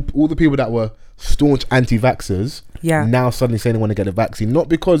suddenly all the people that were staunch anti-vaxxers now suddenly saying they want to get the vaccine, not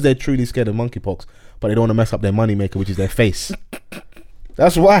because they're truly scared of monkeypox, but they don't want to mess up their money maker, which is their face.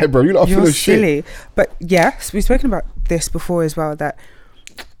 That's why, bro. You're full of silly. shit. But yes, we've spoken about this before as well, that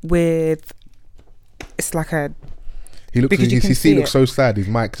with it's like a His seat looks so sad. His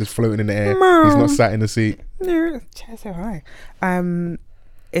mic's just floating in the air. He's not sat in the seat. No, chair's so high.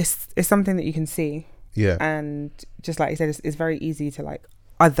 It's something that you can see. Yeah. And just like you said, it's very easy to like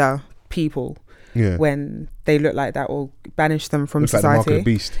other people Yeah. when they look like that or banish them from Looks like the mark society. of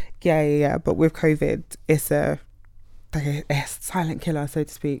the beast. Yeah. But with COVID, it's a silent killer, so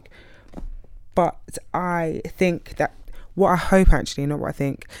to speak. But I think that what I hope, actually, not what I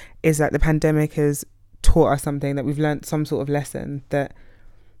think, is that the pandemic has taught us something, that we've learnt some sort of lesson, that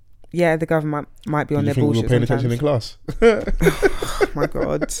the government might be on their bullshit. You think we were paying attention in class?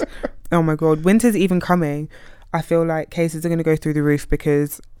 Oh my god, winter's even coming. I feel like cases are going to go through the roof,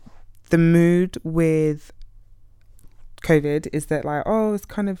 because the mood with COVID is that like, oh, it's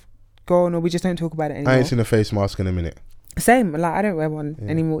kind of gone, or we just don't talk about it anymore. I ain't seen a face mask in a minute. Same, like I don't wear one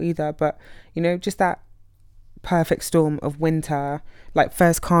anymore either, but you know, just that perfect storm of winter, like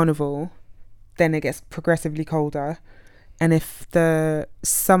first carnival, then it gets progressively colder, and if the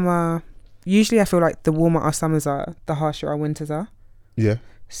summer, usually I feel like the warmer our summers are, the harsher our winters are. Yeah.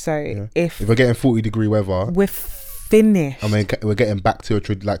 So if we're getting 40-degree weather, we're finished. I mean, we're getting back to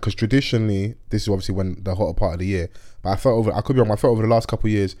because traditionally this is obviously when the hotter part of the year, but I felt over the last couple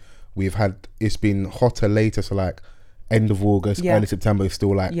of years it's been hotter later, so like end of August, early September, it's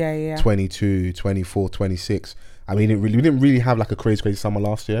still like 22, 24, 26. I mean, we didn't really have like a crazy summer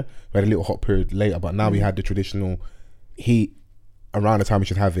last year. We had a little hot period later, but now we had the traditional heat around the time we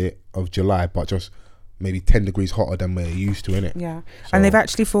should have it of July, but just maybe 10 degrees hotter than we're used to, innit? Yeah. So, and they've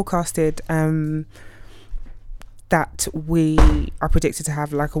actually forecasted that we are predicted to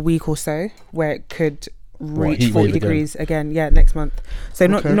have like a week or so where it could reach 40 degrees again. Next month. So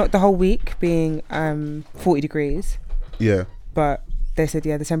not the whole week being 40 degrees. Yeah. But they said,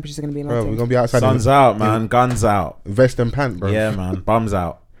 the temperatures are going to be in Bro, we're going to be outside. Sun's out, man. Guns out. Vest and pant, bro. Yeah, man. Bums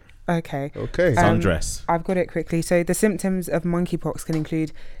out. Okay. Sundress. I've got it quickly. So the symptoms of monkeypox can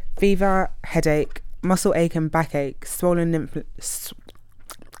include fever, headache, muscle ache and backache, swollen lymph node.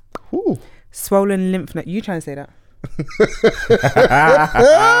 You trying to say that?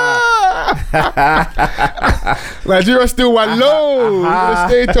 Nigeria still one low. The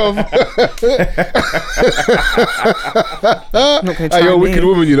state of you're a wicked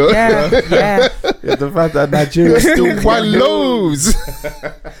woman, you know. Yeah. The fact that Nigeria still one lows.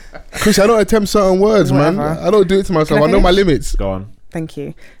 Chris, I don't attempt certain words, man. I don't do it to myself. I know my limits. Go on. Thank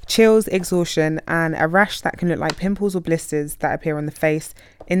you. Chills, exhaustion, and a rash that can look like pimples or blisters that appear on the face,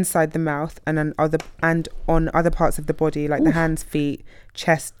 inside the mouth, and on other parts of the body, like the hands, feet,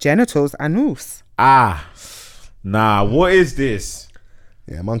 chest, genitals, anus. What is this?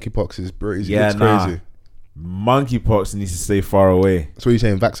 Yeah, monkeypox is crazy. Monkeypox needs to stay far away. So what are you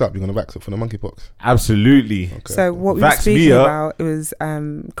saying? Vax up? You're gonna vax up for the monkeypox? Absolutely. Okay. So what we were speaking about, it was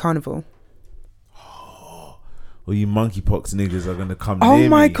carnival. Well, you monkeypox niggas are gonna come. Oh near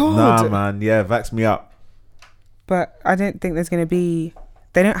my me. god! Nah, man. Yeah, vax me up. But I don't think there's gonna be.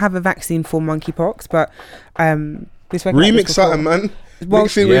 They don't have a vaccine for monkeypox, but remix something, man. Well,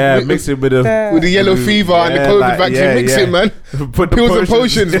 mix it with the yellow fever and the COVID vaccine. Mix it, man. Put pills and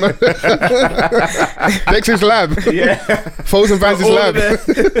potions, man. Dex's lab. Foles and Vance's lab.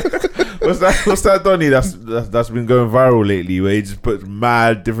 What's that Donny that's been going viral lately, where he just puts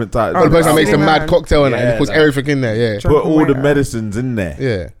mad different types. The person makes a mad cocktail and he puts everything in there. Yeah, put all the medicines in there.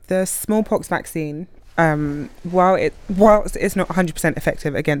 Yeah. The smallpox vaccine, while it's not 100%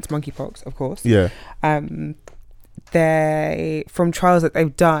 effective against monkeypox, of course. Yeah. From trials that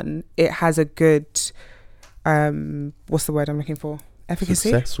they've done, it has a good what's the word I'm looking for? Efficacy.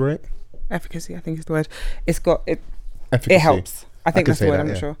 Success rate. Efficacy, I think is the word. It's got it. Efficacy. It helps. I think that's the word. I'm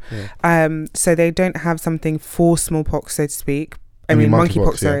not sure. Yeah. So they don't have something for smallpox, so to speak. I mean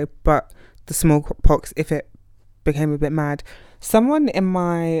monkeypox, sorry, but the smallpox, if it became a bit mad. Someone in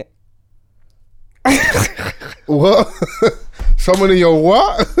my what? Someone in your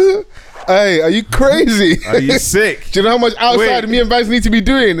what? Hey, are you crazy? Are you sick? Do you know how much outside Wait. me and Vance need to be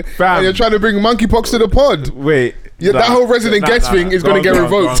doing? Fam. And you're trying to bring monkeypox to the pod. Wait. Yeah, that whole resident guest thing is going to get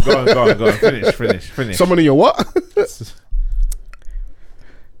revoked. Go on. Finish. Someone in your what?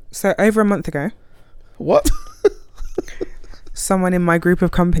 So over a month ago, What? someone in my group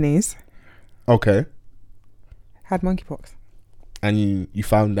of companies Okay. had monkeypox. And you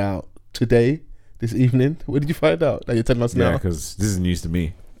found out today, this evening? Where did you find out that you're telling us Yeah, now? because this is news to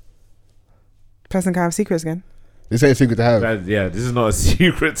me. Person can have secrets again. This ain't a secret to have. This is not a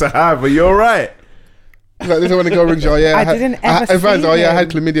secret to have, but you're right. Like, this is when the girl rings you. Oh, yeah, I didn't ever see Vance, oh yeah, I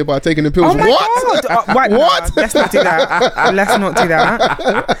had him. chlamydia by taking the pills. Oh my What? God. What? No, What? let's not do that. Let's not do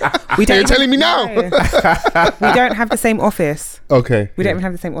that. We You're telling me now? No. We don't have the same office. Okay. We don't even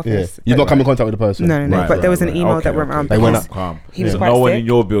have the same Yeah. office. You've not come in contact with the person. No. Right, but there was an right. email Okay, that went around They went because up. Calm. he was So quite no one sick. in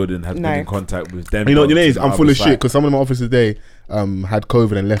your building has No. been in contact with them. You know, blokes I'm on full the of shit other because some of my officers today had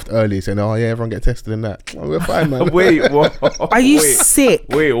COVID and left early, saying, "Oh yeah, everyone get tested and that." Oh, we're fine, man. side. Wait, what? Are you sick?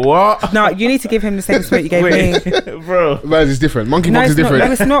 Wait, what? No, you need to give him the same smoke you gave me. Wait, bro. Man, it's different. Monkeypox No, is it's not. different.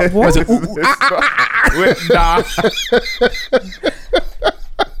 No, it's not. What? Wait, nah.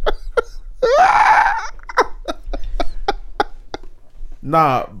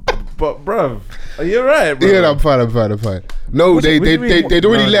 Nah, but bruv, are you right, bro? Yeah, I'm fine. No, What do you mean? they'd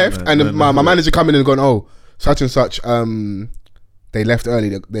already No, left, no, and no, my no. manager come in and gone, "Oh, such and such, they left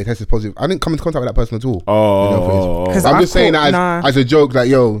early. They tested positive." I didn't come into contact with that person at all. Oh, Because I'm I've just saying caught- that as a joke, like,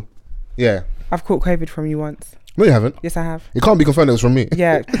 yo, yeah. I've caught COVID from you once. No, you haven't. Yes, I have. It can't be confirmed it was from me.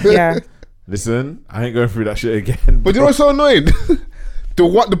 Yeah. listen, I ain't going through that shit again. But you know what's so annoying?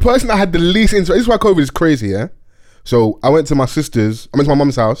 the person that had the least interaction. This is why COVID is crazy, yeah? So I went to my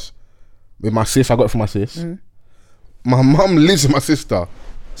mum's house with my sis. I got it from my sis. My mum lives with my sister.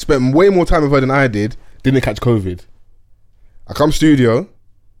 Spent way more time with her than I did. Didn't catch COVID. I come studio.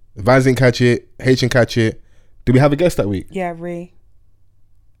 Vans didn't catch it. H didn't catch it. Did we have a guest that week? Yeah, Ree.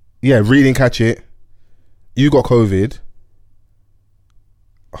 Yeah, Ree didn't catch it. You got COVID.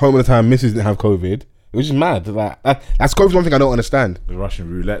 Home of the time, Mrs. didn't have COVID. It was just mad. Like, that's COVID's one thing I don't understand. The Russian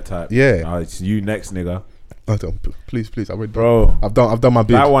roulette type. Yeah. It's you next, nigga. I don't, please, I read Bro, I've done my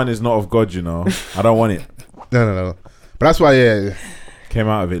bid. that one is not of God, you know. I don't want it. No. But that's why, yeah. Came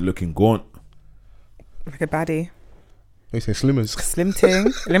out of it looking gaunt. Like a baddie. We say slimmers. Slim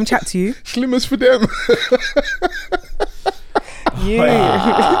ting. Let me chat to you. Slimmers for them. You.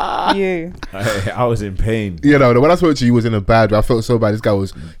 You. I was in pain. You know, when I spoke to you, was in a bad way. I felt so bad. This guy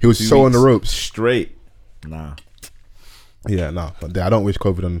was 2 so on the weeks ropes. Straight. Nah. Yeah, no. But I don't wish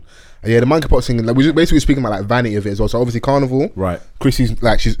COVID on. Yeah, the monkeypox thing. Like, we just basically speaking about like vanity of it as well. So obviously carnival. Right. Chrissy's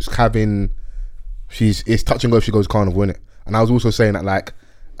like it's touch and go if she goes carnival, innit? And I was also saying that like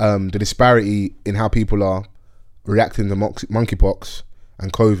the disparity in how people are reacting to monkeypox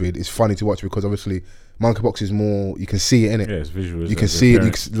and COVID is funny to watch because obviously monkeypox is more, you can see it, innit? Yeah, it's visual. You can see it, you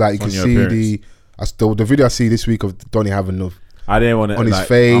can see the video I see this week of Donny having I didn't want it on his like,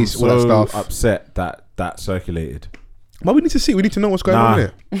 face, I'm all that so stuff. upset that circulated. But we need to see, we need to know what's going Nah.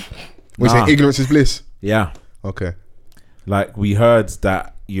 on, innit? We say ignorance is bliss. Yeah. Okay. Like we heard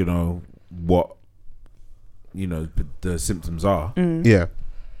that, you know, what the symptoms are. Yeah.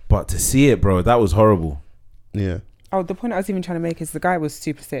 But to see it, bro, that was horrible. Yeah. Oh, the point I was even trying to make is the guy was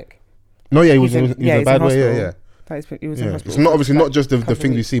super sick. No, yeah, he was He's in he's a bad in way, hospital. yeah. He was in Yeah. hospital. It's not obviously for, not just the couple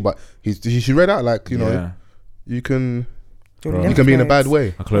things we weeks. see, but you read out like, you know, Yeah. you can Your Bro. you lymph can be in a bad nodes.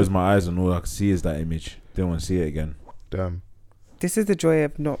 way. I closed my eyes and all I could see is that image. Didn't want to see it again. Damn. This is the joy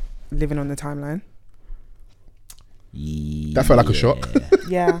of not living on the timeline. That felt like a shot.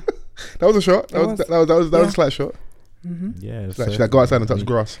 Yeah. That was a shot. That It was was. that was Yeah. a slight shot. Mm-hmm. Yeah. It's like, should I go outside and touch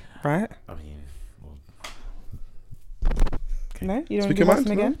grass? Right? I mean, No? You don't Speak want your to mind,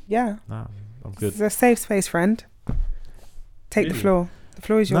 him again? Yeah. nah, I'm It's good. a safe space, friend. Take the Really? floor. The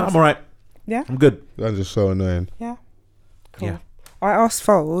floor is yours. Nah, I'm alright. Yeah? I'm good. That's just so annoying. Yeah. Cool. Yeah. I asked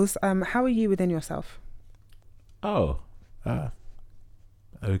Foles, how are you within yourself? Oh.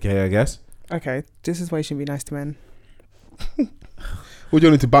 Okay, I guess. Okay, this is why you shouldn't be nice to men. What do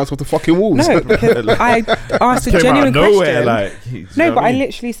you need to bounce off the fucking walls? No, because I asked a Came out genuine of nowhere, question. like. you No, know but what I mean?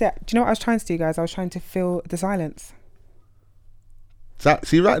 literally said, do you know what I was trying to do, guys? I was trying to fill the silence.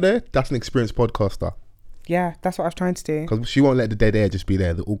 See right there? That's an experienced podcaster. Yeah, that's what I was trying to do. Because she won't let the dead air just be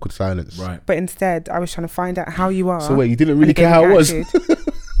there, the awkward silence. Right. But instead, I was trying to find out how you are. So wait, you didn't and really it gave care how me it was? attitude.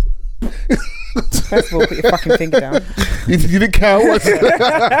 First of all, put your fucking finger down. You didn't care how it was?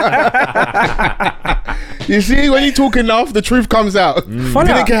 You see, when you talk enough, the truth comes out. You Follow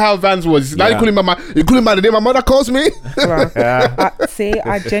didn't up. care how Vans was. Now Yeah. you're calling by the name my mother calls me? See,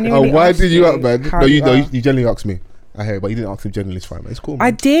 I genuinely Oh, why asked did you up, man? how No, you are. genuinely asked me. I hear, but you didn't ask him generally. It's fine, man. It's cool, man.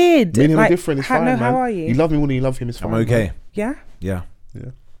 I did. Me and him are Like, different. It's fine, man. how are you? You love me more than you love him. It's fine. I'm okay. Man. Yeah.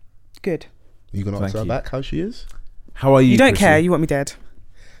 Yeah. Good. Are you gonna Thank answer her you. back how she is? How are you? You don't Chrissy? care. You want me dead.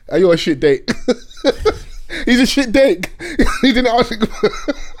 Are you a shit date? He's a shit date. He didn't ask.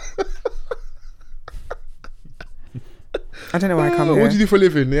 I don't know why I come What here. do you do for a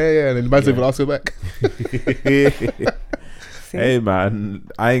living? Yeah. And then the man's even ask her back. See? Hey man,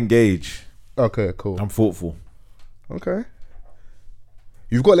 I engage. Okay, cool. I'm thoughtful. Okay.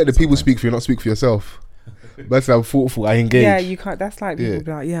 You've got to let the people speak for you, not speak for yourself. That's how I'm thoughtful. I engage. Yeah, you can't. That's like people Yeah.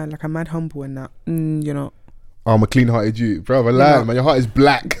 be like, yeah, like I'm mad humble and that. You're not. Oh, I'm a clean-hearted Jew, bro. I lie, not. man. Your heart is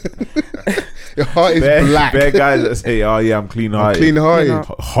black. Your heart is Bare, black. bare guys that say, "Oh yeah, I'm clean-hearted." Clean-hearted, You're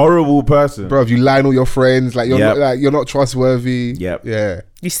not. Horrible person. bro. You lie on all your friends, like you're Yep. not, like you're not trustworthy. Yep. Yeah.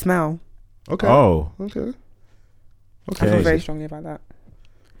 You smell. Okay. Oh, Okay. I feel Okay. very strongly about that.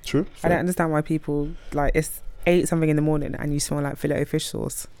 True. I don't understand why people like it's 8 something in the morning and you smell like filet fish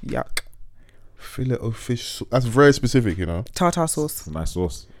sauce. Yuck. Fillet of fish. That's very specific, you know. Tartar sauce. it's a nice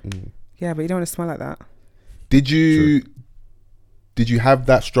sauce. Yeah, but you don't want to smell like that. Did you have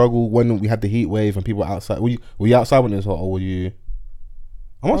that struggle when we had the heat wave and people were outside? Were you outside when it was hot, or were you?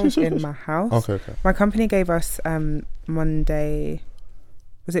 I was in my house. Okay. My company gave us Monday.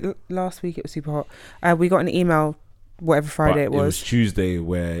 Was it last week? It was super hot. We got an email, whatever Friday But it was. Tuesday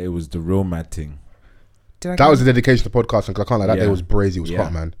where it was the real mad thing. Did I That get was the it? dedication to the podcast, because I can't lie, that Yeah. day was brazy. It was Yeah.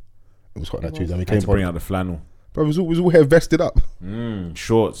 hot, man. It was hot that was. Tuesday. We Had came to bring on, out the flannel, bro. It was all hair vested up,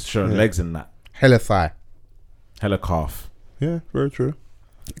 shorts, showing Yeah. legs and that. hella thigh. Hella calf. Yeah, very true.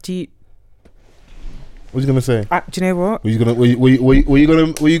 Do you? What was you gonna say? Do you know what? Were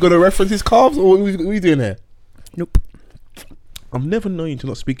you gonna reference his calves, or what were you doing there? Nope. I've never known you to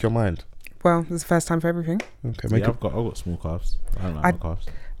not speak your mind. Well, it's the first time for everything. Okay, Yeah, make I've got small calves. I don't like I- my calves.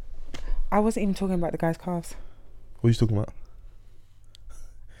 I wasn't even talking about the guy's calves. What are you talking about?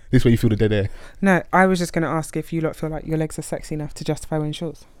 This way you feel the dead air. No, I was just going to ask if you lot feel like your legs are sexy enough to justify wearing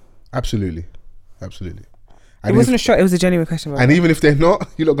shorts. Absolutely. It And wasn't a shot. It was a genuine question. And even if they're not,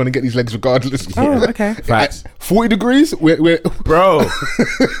 you're not going to get these legs regardless. Oh, okay. Facts. 40 degrees? We're Bro,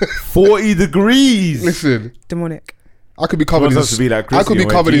 40 degrees. listen, Demonic. I could be covered in supposed to be like I could be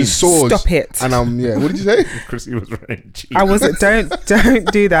Chrissy covered in wearing jeans. swords. Stop it. And I'm, yeah, what did you say? Chrissy was wearing jeans. I wasn't.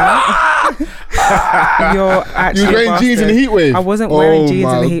 Don't do that. You're You actually. was wearing jeans in the heat wave? I wasn't wearing jeans in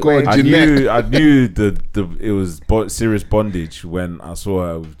my the heat God, wave. I Jeanette. knew it was serious bondage when I saw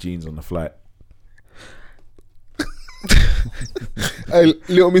her with jeans on the flight. Hey,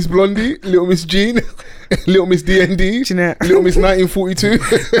 Little Miss Blondie, Little Miss Jean, Little Miss DND, Jeanette. Little Miss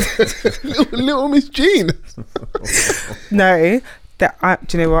 1942, Little Miss Jean. No, that.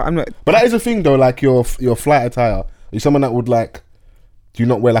 Do you know what? I'm not. But that is a thing though, like your flight attire. Are you someone that would like, do you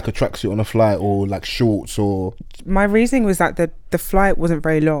not wear like a tracksuit on a flight, or like shorts, or? My reasoning was that the flight wasn't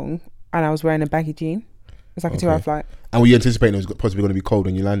very long, and I was wearing a baggy jean. It was like a 2-hour flight. And were you anticipating it was possibly going to be cold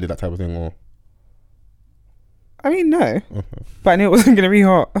when you landed, that type of thing, or? I mean, no, but I knew it wasn't going to be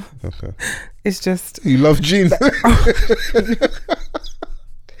hot. Okay. It's just You love jeans.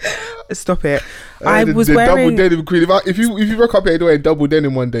 stop it. I was the wearing. double denim queen. If you rock up here doing double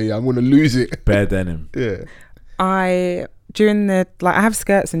denim one day, I'm gonna lose it. Bare denim. Yeah. During the I have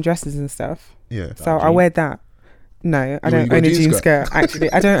skirts and dresses and stuff, Yeah. so I wear that. No, I don't got a own a jean jean skirt.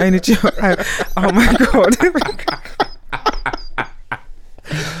 Actually, I don't own a jean. Oh my god.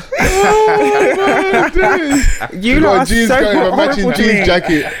 You got lot a are jeans so skirt with a matching horrible to jeans me.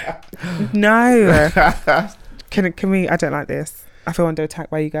 jacket. No. Can we? I don't like this. I feel under attack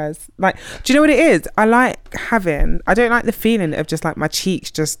by you guys. Like, do you know what it is? I don't like the feeling of just like my cheeks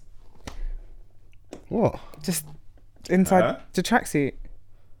just What? inside the tracksuit.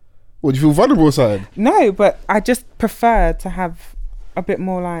 What, do you feel vulnerable side? No, but I just prefer to have a bit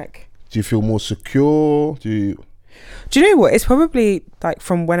more like. Do you feel more secure? Do you know what? It's probably like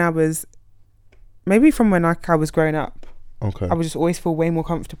from when I was, maybe from when I was growing up. Okay. I would just always feel way more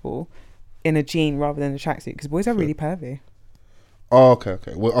comfortable in a jean rather than a tracksuit because boys are really pervy. Oh, okay.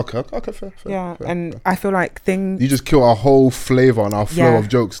 Well, okay, fair. Yeah, fair, and fair. I feel like things. You just kill our whole flavour and our flow Yeah. of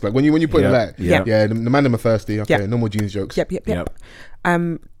jokes. Like when you put it like, Yeah. yeah, the man them are thirsty. Okay, Yeah. no more jeans jokes. Yep.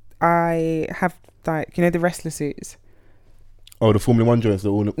 I have like the wrestler suits. Oh, the Formula 1 joints.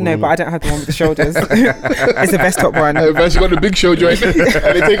 All No, but I don't have the one with the shoulders. It's a vest top one. Hey, man, she got the big show joint, and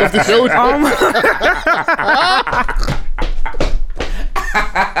they take off the shoulder.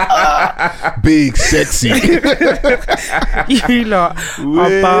 Big sexy. You lot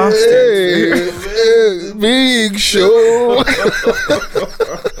are bastards. Hey, big show.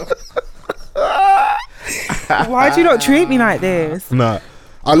 Why do you not treat me like this? Nah,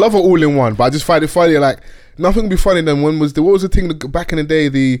 I love her all in one, but I just find it funny. Like Nothing would be funny then. What was the thing that back in the day?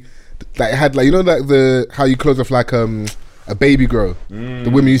 Like it had like, you know, like how you close off like a baby grow. The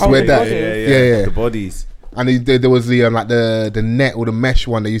women used to wear that. Yeah. The bodies. And there was the like the net or the mesh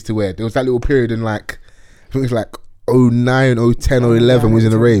one they used to wear. There was that little period in like, I think it was like 09, 010, or 11 was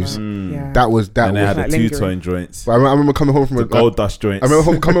in the raves. Yeah. That was And they had like the lingering. two-tone joints. But I remember coming home from The gold dust joints. I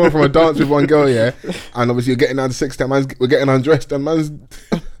remember coming home from a dance with one girl, yeah, and obviously you're getting down to 6 step, we're getting undressed, and man's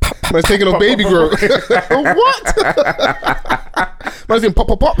taking off baby grow. What? Man's doing pop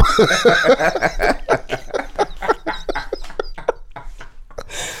pop pop.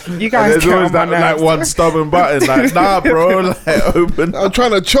 You guys There's get always on my that like nerves. one stubborn button, like nah, bro, like open. I'm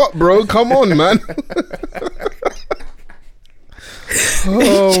trying to chop, bro. Come on, man.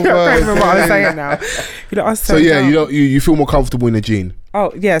 Oh I can't remember what I was my saying now. You know, I was So yeah, dumb. you feel more comfortable in a jean.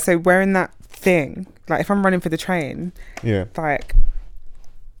 Oh yeah, so wearing that thing, like if I'm running for the train, Yeah. like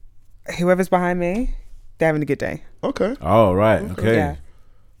whoever's behind me, they're having a good day. Okay. Oh right, okay. Yeah,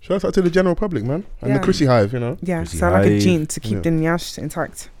 Shout out to the general public, man, and Yeah. the Chrissy Hive. You know, yeah. Pretty So I like a high. jean to keep Yeah. the nyash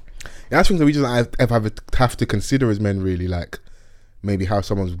intact. that's things that we just have to consider as men, really. Like maybe how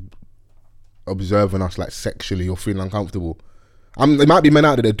someone's observing us, like sexually, or feeling uncomfortable. There might be men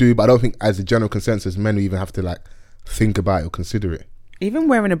out there that do, but I don't think, as a general consensus, men even have to like think about it or consider it. Even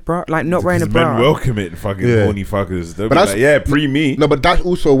wearing a bra, like not wearing a Because men bra. welcome it, fucking Yeah. horny fuckers. They'll But be that's- like, yeah, pre me. No, but that's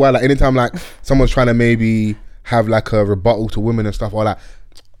also why, like, anytime like someone's trying to maybe have like a rebuttal to women and stuff, or like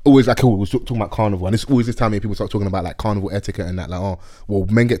always like, oh, we're talking about carnival, and it's always this time when people start talking about like carnival etiquette and that, like, oh, well,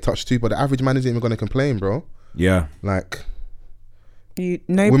 men get touched too, but the average man isn't even going to complain, bro. Yeah. Like,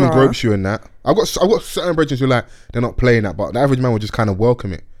 No women bra. gropes you in that. I've got certain brethren who like they're not playing that, but the average man will just kind of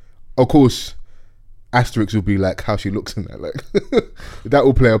welcome it. Of course, asterisks will be like how she looks in that, like that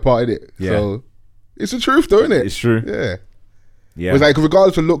will play a part in it. Yeah. So it's the truth, though, isn't it? It's true. Yeah. Yeah. It's like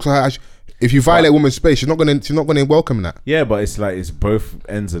regardless of looks or how, if you violate a woman's space, she's not gonna welcome that. Yeah, but it's like it's both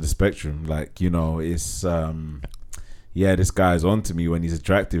ends of the spectrum. Like, you know, it's yeah, this guy's onto me when he's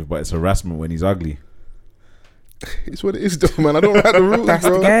attractive, but it's harassment when he's ugly. It's what it is, though, man. I don't write the rules, That's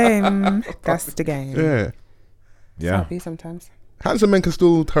bro. the game. That's the game. Yeah. Yeah. Sappy sometimes. Handsome men can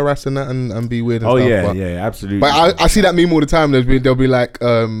still harass and that and be weird and Oh stuff. yeah, but, yeah, absolutely. But I see that meme all the time. They'll be like,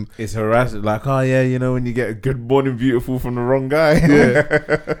 it's harassment. Like, oh yeah, you know, when you get a good morning beautiful from the wrong guy. yeah.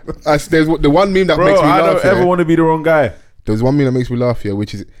 There's the one meme that Bro, makes me I laugh. don't ever want to be the wrong guy. There's one meme that makes me laugh here,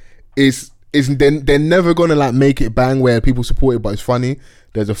 which is they're never gonna like make it bang where people support it, but it's funny.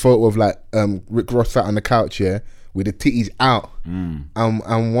 There's a photo of like Rick Ross sat on the couch here with the titties out,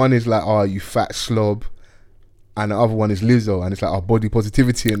 and one is like, oh, you fat slob, and the other one is Lizzo, and it's like, oh, body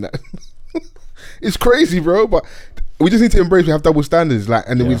positivity and that. It's crazy, bro. But we just need to embrace we have double standards, like,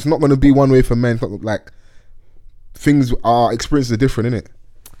 and it's not gonna be one way for men. It's not, like, things, our experiences are different, innit?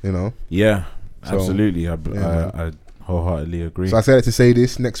 You know. Yeah, So, absolutely. I man. wholeheartedly agree. So I said that to say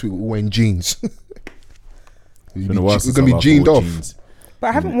this. Next week we're wearing jeans. It's been a while We're since gonna be I've jeaned wore off. jeans. But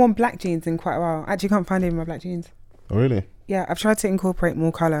I haven't worn black jeans in quite a while. I actually can't find any of my black jeans. Oh really? Yeah, I've tried to incorporate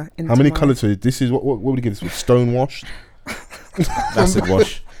more colour into How many my- colours? So this is what would you give this? Stone washed, Acid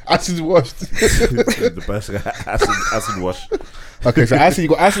wash. acid washed. The best acid wash. Okay, so acid. You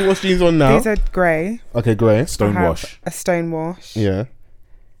got acid wash jeans on now. These are grey. Okay, great. Stone I have wash. a stone wash. Yeah,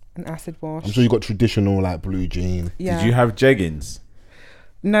 An acid wash. I'm sure you got traditional like blue jean. Yeah. Did you have jeggings?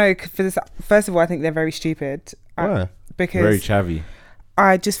 No, for this. First of all, I think they're very stupid. Why? Because Very chavvy.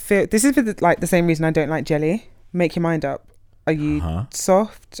 I just feel this is for the same reason I don't like jelly. Make your mind up. Are you Uh-huh.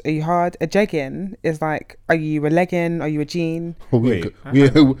 soft? Are you hard? A jegging is like, are you a legging? Are you a jean? Well, Wait.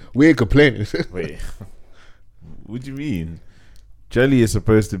 we ain't complaining. Wait. What do you mean? Jelly is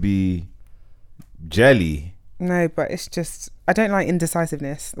supposed to be jelly. No, but it's just I don't like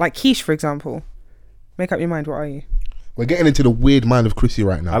indecisiveness. Like quiche, for example. Make up your mind. What are you? We're getting into the weird mind of Chrissy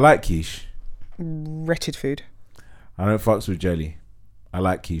right now. I like quiche. Wretched food. I don't fucks with jelly. I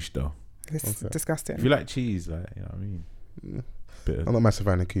like quiche though. It's Okay. disgusting. If you like cheese, like, you know what I mean? Bit of- I'm not a massive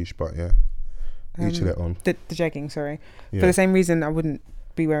fan of quiche, but yeah, each to their own. The jegging, sorry. Yeah. For the same reason, I wouldn't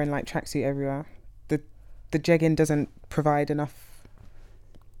be wearing like tracksuit everywhere. The jegging doesn't provide enough.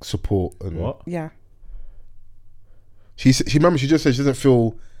 Support and What? Yeah. She remember she just said she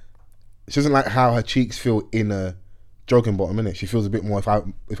doesn't like how her cheeks feel in a jogging bottom, innit? She feels a bit more if I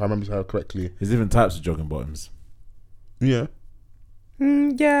remember her correctly. There's different types of jogging bottoms. Yeah.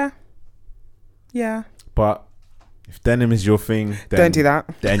 Yeah. Yeah. But if denim is your thing, then Don't do that.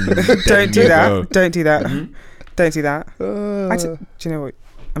 Then Don't do you that. go. Don't do that. Mhm. Don't do that. Uh, Do you know what?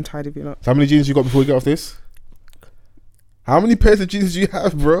 I'm tired of you lot. So how many jeans you got before we get off this? How many pairs of jeans do you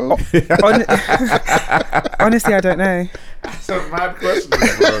have, bro? Honestly, I don't know. That's a mad question,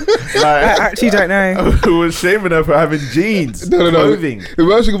 bro. Like, I actually don't know. I was shaming her for having jeans, No. clothing, The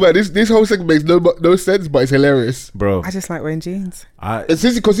worst thing about this whole segment makes no sense, but it's hilarious. bro. I just like wearing jeans. Since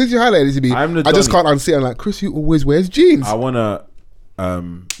you highlighted it to me, I'm the I just Donny. can't unsee it. I'm like, Chris, you always wears jeans. I wanna,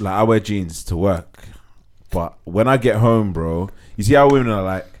 like, I wear jeans to work, but when I get home, bro, you see how women are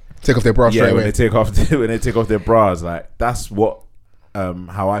like, Take off their bra yeah, straight when away. they take off their bras, like that's what,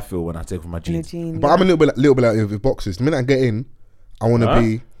 how I feel when I take off my In a jeans. jean. But I'm a little bit like with boxes. The minute I get in, I want to Huh?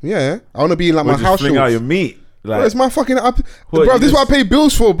 be, I want to be in like Or my just house fling out shorts. your meat, Bro, like, it's my fucking up, What, bro. you This is what I just- pay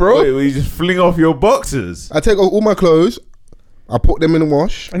bills for, bro. wait, you just fling off your boxers. I take off all my clothes, I put them in the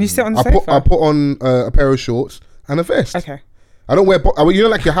wash, And you sit on the I sofa. put on a pair of shorts and a vest. Okay. I don't wear. You know,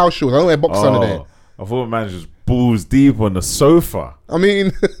 like your house shorts. I don't wear boxers under there. I thought man just balls deep on the sofa. I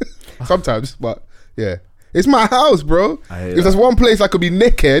mean, sometimes, but yeah, it's my house, bro. I hear If that. there's one place I could be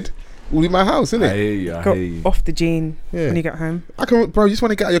naked, it will be my house, isn't I it? hear you. I Got hear you. off the jean Yeah. when you get home. I can, bro. You just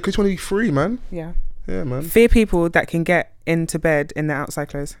want to get out. You just want to be free, man. Yeah. Yeah, man. Fear people that can get into bed in their outside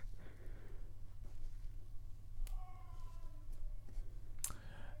clothes.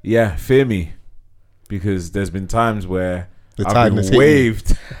 Yeah, fear me, because there's been times where The I've tiredness been hit you.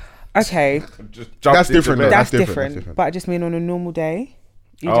 waved. Okay, Just jumped That's into different, bed. though. that's different, different. that's different. But I just mean on a normal day,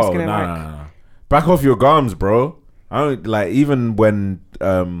 you're Oh just no, gonna no, like. no! Back off your gums, bro. I don't like even when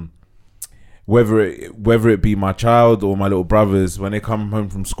whether it be my child or my little brothers when they come home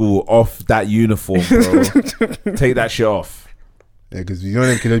from school off that uniform, bro. Take that shit off, Yeah, because you know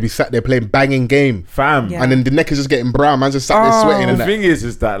them can be sat there playing banging game, fam. Yeah. and then the neck is just getting brown. Man's just sat there Oh. sweating The and that. thing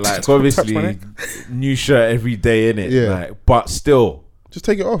is that like Touch my obviously neck. new shirt every day in it, Yeah. like, but still Just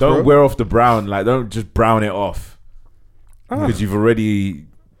take it off, don't bro. wear off the brown. Like don't just brown it off Oh. because you've already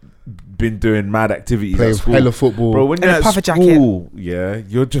been doing mad activities Play at school. hella football. Bro, when And you're a at puffer school, yeah,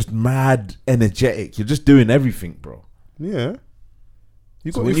 you're just mad energetic. You're just doing everything, bro. Yeah.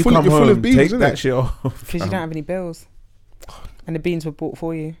 You So got when you're you full, come you're full home, of beans, take isn't that it? shit off, Because you don't have any bills, and the beans were bought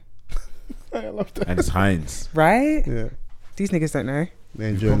for you, I love that. and it's Heinz. right? Yeah. These niggas don't know. They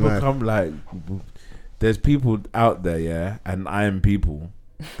You enjoy life. become like, there's people out there, yeah, and I am people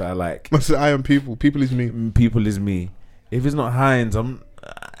that are like, I said, I am people. People is me. people is me. If it's not Heinz,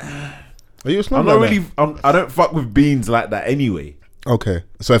 Are you a snob I'm not like really. I don't fuck with beans like that anyway. that? Okay.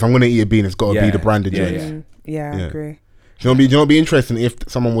 So if I'm gonna eat a bean, it's got to Yeah. be the branded Yeah, joint. yeah. Yeah, I Yeah. agree. Do you know what'd be interesting if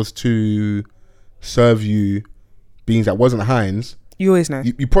someone was to serve you beans that wasn't Heinz? You always know.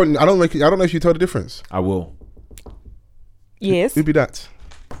 You probably I don't know if you tell the difference. I will. Yes. Who'd be that?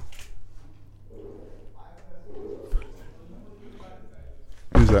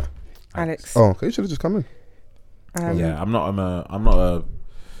 Who's that? Alex. Oh, okay. You should have just come in. Yeah, I'm not a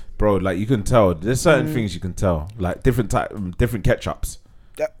bro. Like you can tell. There's certain things you can tell. Like different ketchups.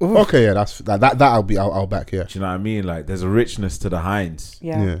 Okay, yeah, that I'll back. Yeah, Do you know what I mean? Like there's a richness to the Heinz.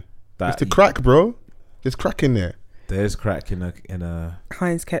 Yeah. yeah. That It's the crack, bro. There's crack in there. There's crack in a.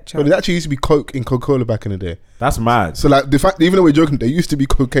 Heinz ketchup. But it actually used to be Coke in Coca-Cola back in the day. That's mad. So like the fact, even though we're joking, there used to be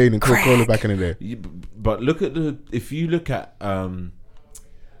cocaine in Coca-Cola back in the day. But look at if you look at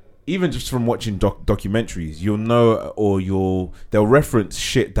even just from watching documentaries, you'll know they'll reference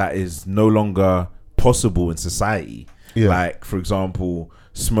shit that is no longer possible in society. Yeah. Like for example,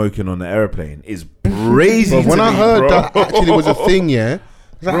 smoking on the airplane is crazy. But when to I me, heard bro. that actually was a thing, yeah,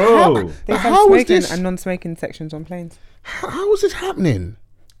 I was like, Bro, They have how is smoking this? and non-smoking sections on planes. how is this happening?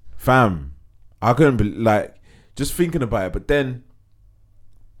 fam, I couldn't be like just thinking about it. But then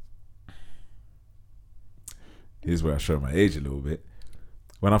here's where I show my age a little bit.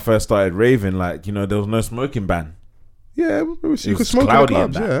 When I first started raving, like there was no smoking ban. Yeah, you It could was smoke in the cloudy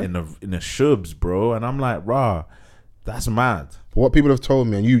clubs, in yeah. in the shubs, bro. And I'm like, rah, that's mad. But what people have told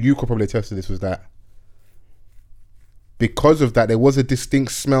me, and you could probably attest to this, was that because of that, there was a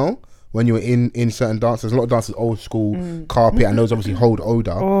distinct smell when you were in certain dances. A lot of dances, old school, carpet, and those obviously hold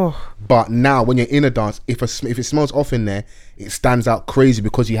odor. Oh, But now, when you're in a dance, if it smells off in there, it stands out crazy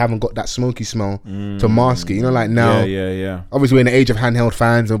because you haven't got that smoky smell to mask it. You know, like now, Yeah. obviously we're in the age of handheld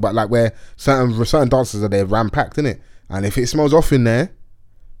fans, but like where certain dances are there ram packed, innit? And if it smells off in there,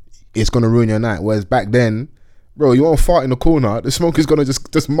 it's gonna ruin your night. Whereas back then, bro, you want to fart in the corner, the smoke is gonna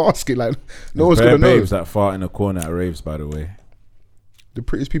just mask it. Like no one's Bare gonna know. babes that fart in the corner at raves, by the way. The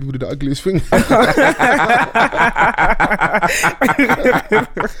prettiest people who do the ugliest thing.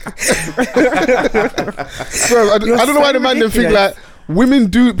 Bro, I don't know why the man them think ridiculous. like women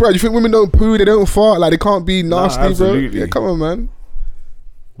do, bro. You think women don't poo, they don't fart, like they can't be nasty, bro? absolutely. Yeah, come on, man.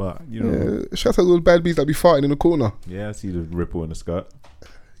 But you know, Yeah, shout out to those bad bees that be farting in the corner. yeah, I see the ripple in the skirt.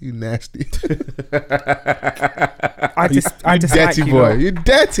 You nasty, I you dislike dirty you. boy. You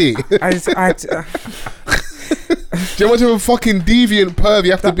dirty. I Do you know how much of a fucking deviant perv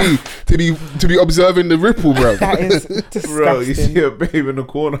you have to be observing the ripple, bro? That is disgusting. Bro, you see a babe in the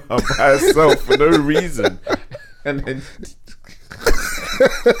corner by herself for no reason, and then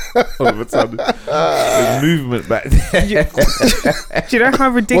all of a sudden there's movement back there. Do you know how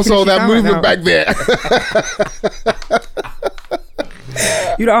ridiculous? What's all that you sound movement right back there? now?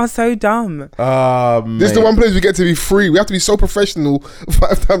 You lot are so dumb. This is the one place we get to be free. We have to be so professional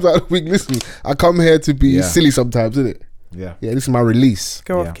 5 times out of the week. Listen, I come here to be silly sometimes, isn't it? Yeah. Yeah, this is my release.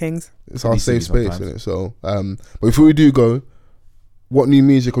 Go Yeah. off, Kings. It's our Be safe silly space, sometimes. isn't it? So, but before we do go, what new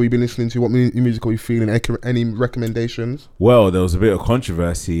music have you been listening to? What new music are you feeling? Any recommendations? Well, there was a bit of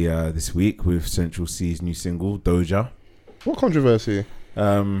controversy this week with Central C's new single Doja. What controversy?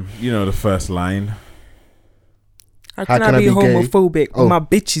 You know, the first line. How can I be gay? homophobic Oh. when my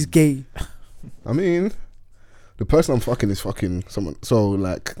bitch is gay? I mean, the person I'm fucking is fucking someone. So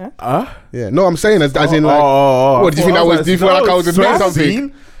like, Ah? yeah. No, I'm saying as in like, what, do you think that was? Do you feel like I was doing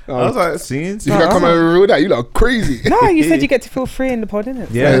something? I was like, scenes. Do you think I come over with that? You look crazy. No, you said you get to feel free in the pod, innit?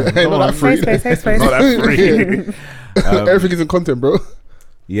 Yeah, Hey, not that free. Safe space, safe space. Not that free. Everything is in content, bro.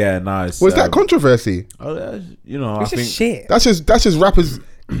 Yeah, nice. Was that controversy? You know, It's I just think shit. That's just rappers.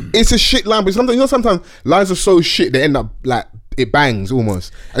 It's a shit line, but sometimes lines are so shit they end up like it bangs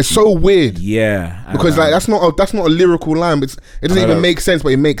almost. It's so weird yeah, and, because like that's not a lyrical line, but it doesn't even make sense,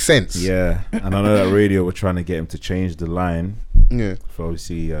 but it makes sense. yeah, and I know that radio were trying to get him to change the line Yeah. for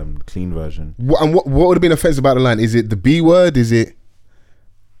obviously clean version. What would have been offensive about the line? Is it the B word? Is it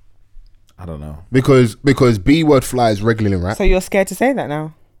I don't know. because B word flies regularly in rap? So you're scared to say that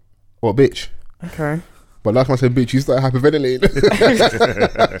now? What bitch? Okay. But last time I said bitch, you started hyperventilating.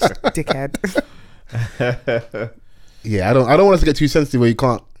 Dickhead. Yeah, I don't want us to get too sensitive where you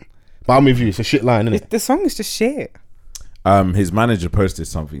can't. But I'm with you. It's a shit line, isn't it? The song is just shit. His manager posted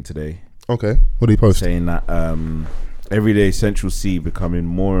something today Okay. What did he post? saying that everyday Central C becoming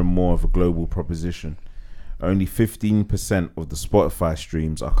more and more of a global proposition. Only 15% of the Spotify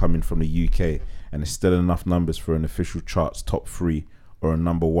streams are coming from the UK, and it's still enough numbers for an official charts top 3 or a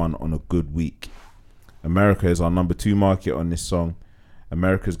number 1 on a good week. America is our number 2 market on this song.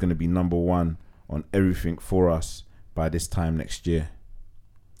 America is going to be number 1 on everything for us by this time next year.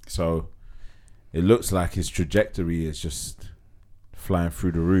 So it looks like his trajectory is just flying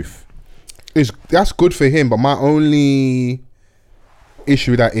through the roof. That's good for him, but my only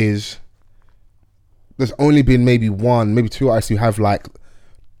issue with that is there's only been maybe 1, maybe 2 artists who have like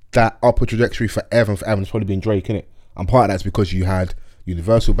that upward trajectory forever and forever. It's probably been Drake, innit? And part of that's because you had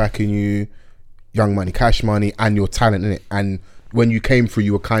Universal backing you, Young Money, Cash Money, and your talent, innit? And when you came through,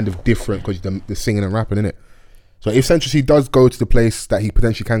 you were kind of different because the singing and rapping, innit? So if Central C does go to the place that he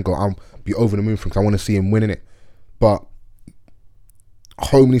potentially can go, I'll be over the moon for him because I want to see him winning it. But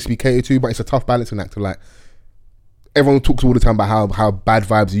home needs to be catered to, but it's a tough balancing act to like. Everyone talks all the time about how bad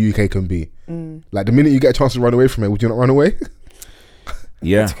vibes the UK can be. Like the minute you get a chance to run away from it, would you not run away?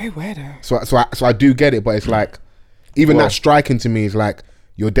 Yeah. It's okay, weirdo. So I do get it, but it's like even that striking to me is like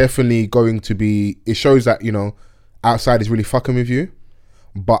you're definitely going to be. It shows that outside is really fucking with you,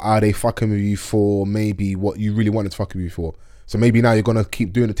 but are they fucking with you for maybe what you really wanted to fuck with you for? So maybe now you're gonna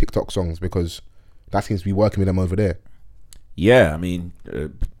keep doing the TikTok songs because that seems to be working with them over there. Yeah, I mean,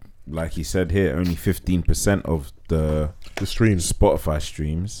 like he said here, only 15% of the streams, Spotify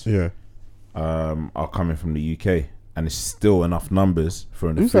streams, are coming from the UK, and it's still enough numbers for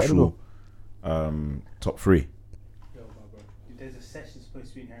an official top 3. Yo, bro. There's a session supposed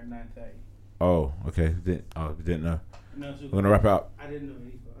to be in here at 9:30. Oh, okay. We didn't know. No, so We're gonna wrap it up. I didn't know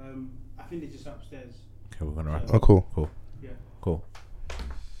either. I think they're just upstairs. Okay, we're gonna wrap it Oh, up. cool. Yeah. Cool.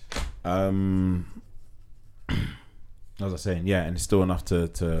 As I was saying, yeah, and it's still enough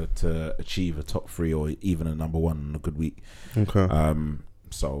to achieve a top 3 or even a number 1 on a good week. Okay.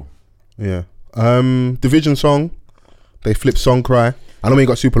 So Yeah. Division song. They flip Song Cry. I know we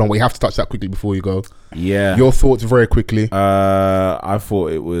got super long, but you have to touch that quickly before you go. yeah, Your thoughts very quickly. I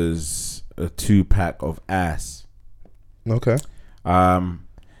thought it was a 2-pack of ass. Okay.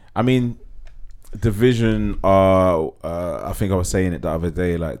 I mean, Division are. I think I was saying it the other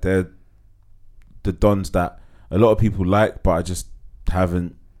day. Like they're the dons that a lot of people like, but I just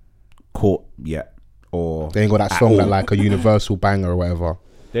haven't caught yet. Or They ain't got that at song all. that like a universal banger or whatever.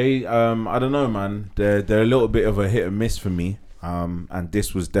 They I don't know, man. They're a little bit of a hit and miss for me. And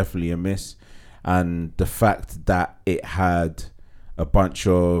this was definitely a miss. And the fact that it had a bunch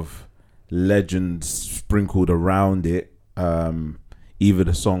of legends sprinkled around it, either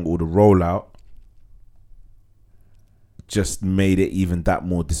the song or the rollout, just made it even that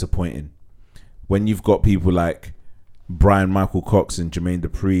more disappointing. When you've got people like Brian Michael Cox and Jermaine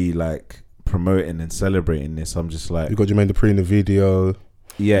Dupri like promoting and celebrating this. I'm just like, You got Jermaine Dupri in the video.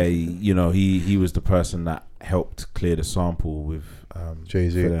 yeah, he was the person that helped clear the sample with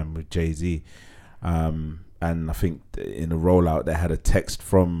Jay-Z. for them with Jay-Z, and I think in the rollout they had a text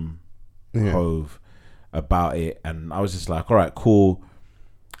from Yeah. Hove about it, and I was just like, all right, cool.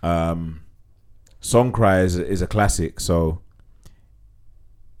 Song Cry is a classic, so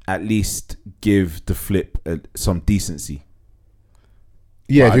at least give the flip some decency.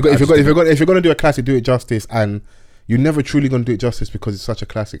 Yeah, But if you're gonna do a classic, do it justice, and you're never truly gonna do it justice because it's such a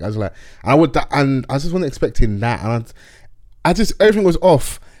classic. I was like, and I just wasn't expecting that, and I just everything was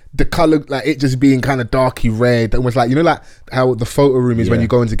off. The color, like it just being kind of darky red, almost like like how the photo room is when Yeah. you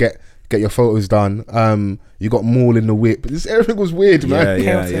go in to get your photos done. You got Maul in the whip. Everything was weird, man.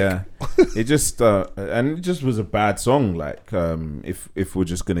 Yeah. It just and it just was a bad song. Like if we're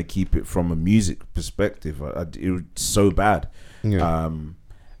just gonna keep it from a music perspective, it was so bad. Yeah.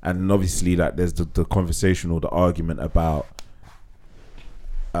 And obviously, like there's the conversation or the argument about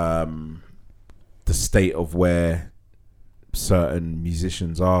the state of where certain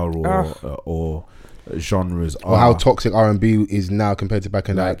musicians are or genres are, Or how toxic R&B is now compared to back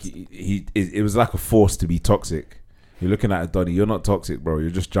in like it was like a force to be toxic. You're looking at a Donny, you're not toxic, bro. You're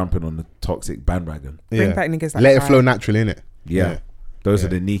just jumping on the toxic bandwagon. Bring back niggas like Let it Cry. flow naturally, innit? Yeah. Those Yeah. are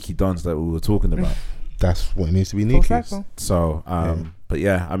the Nikki Dons that we were talking about. That's what it needs to be. Full Nikki's. circle. So but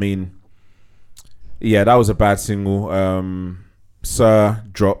yeah, I mean, yeah, that was a bad single. Sir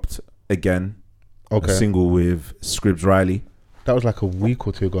dropped again a single with Scribs Riley. That was like a week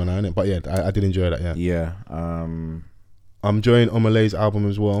or two ago now, innit? But yeah, I did enjoy that. Yeah. Yeah. I'm enjoying Omalay's album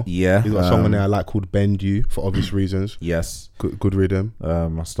as well. Yeah. He's got a song on there I like called Bend You for obvious reasons. Yes. Good rhythm.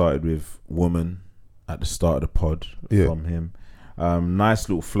 I started with Woman at the start of the pod from him. Nice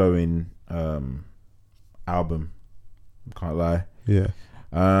little flowing album. Can't lie. Yeah.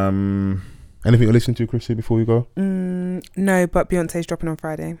 Anything you're listening to, Chrissy, before we go? No, but Beyonce's dropping on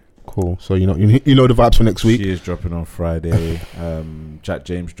Friday. Cool. So you know the vibes for next week. She is dropping on Friday. Jack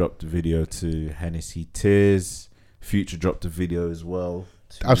James dropped a video to Hennessy Tears. Future dropped a video as well.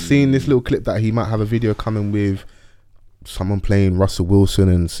 I've seen this little clip that he might have a video coming with someone playing Russell Wilson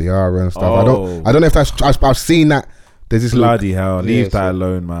and Ciara and stuff. Oh. I don't know if that's. I've seen that. There's this Bloody hell, leave that so-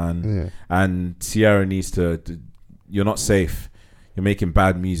 alone, man. Yeah. And Ciara needs to. You're not safe. You're making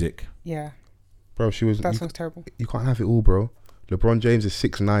bad music. Yeah, Bro, she was. that song's terrible. You can't have it all, bro. LeBron James is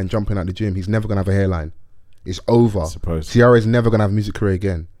 6'9", jumping at the gym. He's never gonna have a hairline. It's over. Ciara is never gonna have a music career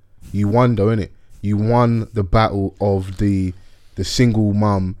again. You won though, innit? You won the battle of the single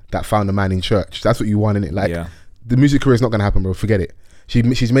mum that found a man in church. That's what you won, innit? Like the music career is not gonna happen, bro. Forget it.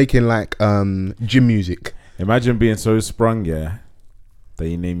 She's making like gym music. Imagine being so sprung, that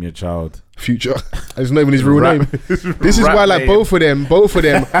you name your child Future. It's not even his real name. This is why, like, both of them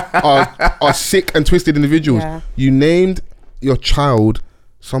are sick and twisted individuals. Yeah. You named your child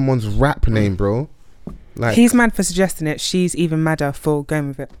someone's rap name, bro. Like, He's mad for suggesting it. She's even madder for going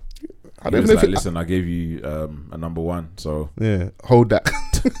with it. I don't know if listen, I gave you a number one, so hold that.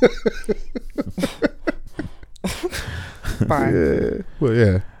 Fine. Yeah. Well,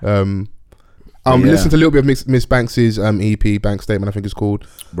 yeah. Listen to a little bit of Miss Banks's EP, Bank Statement, I think it's called.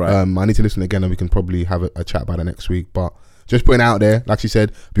 Right. I need to listen again, and we can probably have a chat about it next week. But just putting it out there, like she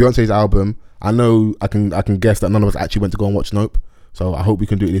said, Beyonce's album. I know I can guess that none of us actually went to go and watch Nope. So I hope we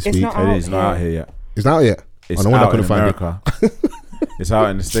can do it this week. It is not out here yet. It's not out yet. It's no wonder I out in couldn't find America. It's out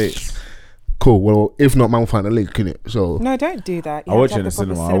in the States. Cool. Well, if not, man, we'll find a link, innit? So No, don't do that. You I'll have watch to it in the have a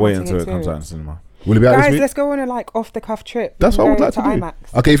proper cinema. I'll wait until it cinematic comes out in the experience. cinema. will it be out this Guys, week? let's go on a like off the cuff trip. That's what I would like to do. IMAX.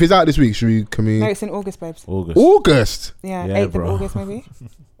 Okay, if it's out this week, can we? No, it's in August, babes. August. Yeah, Yeah, 8th of bro. August maybe.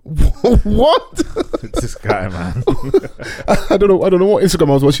 What? This guy, man. I don't know what Instagram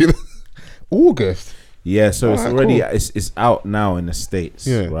I was watching. August. Yeah, so it's Alright, already cool. it's out now in the States,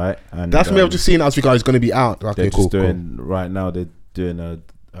 Yeah. right? And That's me. I've just seen last week. It's going to be out. Okay, they're cool. just doing right now. They're doing a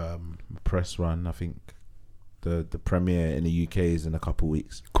press run. I think the premiere in the UK is in a couple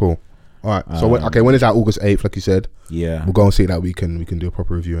weeks. Cool. All right. So when it's out August 8th, like you said, Yeah, we'll go and see that. We can do a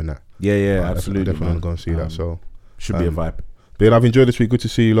proper review on that. yeah, Right, absolutely. Definitely man. want to go and see that. So should be a vibe. but yeah, I've enjoyed this week. Good to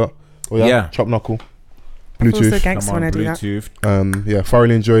see you lot. Oh Yeah. Chop knuckle. I feel so Bluetooth. gangster Come when on, I do that. Bluetooth. Yeah,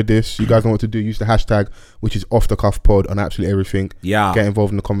 thoroughly enjoyed this. You guys know what to do. Use the hashtag, which is off the cuff pod, on absolutely everything. Yeah, Get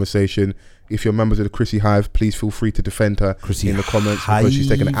involved in the conversation. If you're members of the Chrissy Hive, please feel free to defend her Chrissy in the comments because she's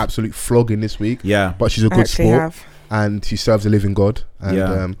taken an Hive. absolute flogging this week. yeah. But she's a I good actually sport have, and she serves a living God. And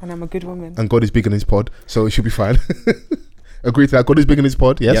Yeah. and I'm a good woman. and God is big in his pod, so it should be fine. Agree to that. God is big in his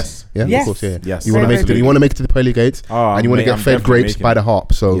pod. Yes. Yeah. Yes. Of course. Yeah. Yes. You want to Very make it. good. You want to make it to the pearly gates, Oh, and you want to mate, get I'm fed definitely grapes making by it. the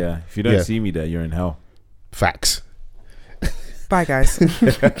harp. So Yeah, if you don't yeah. see me there, you're in hell. facts. Bye, guys.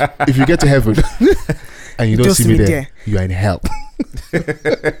 If you get to heaven and you don't see me there, you are in hell. And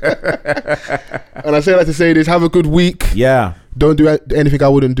I say that to say this: have a good week. Yeah. Don't do anything I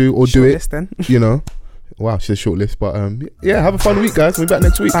wouldn't do, or do it. Shortlist then. You know. Wow, she's a short list, but yeah, have a fun week, guys. We'll be back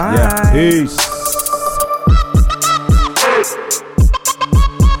next week. Bye. Yeah. Peace.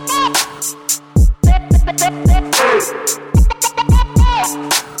 Hey.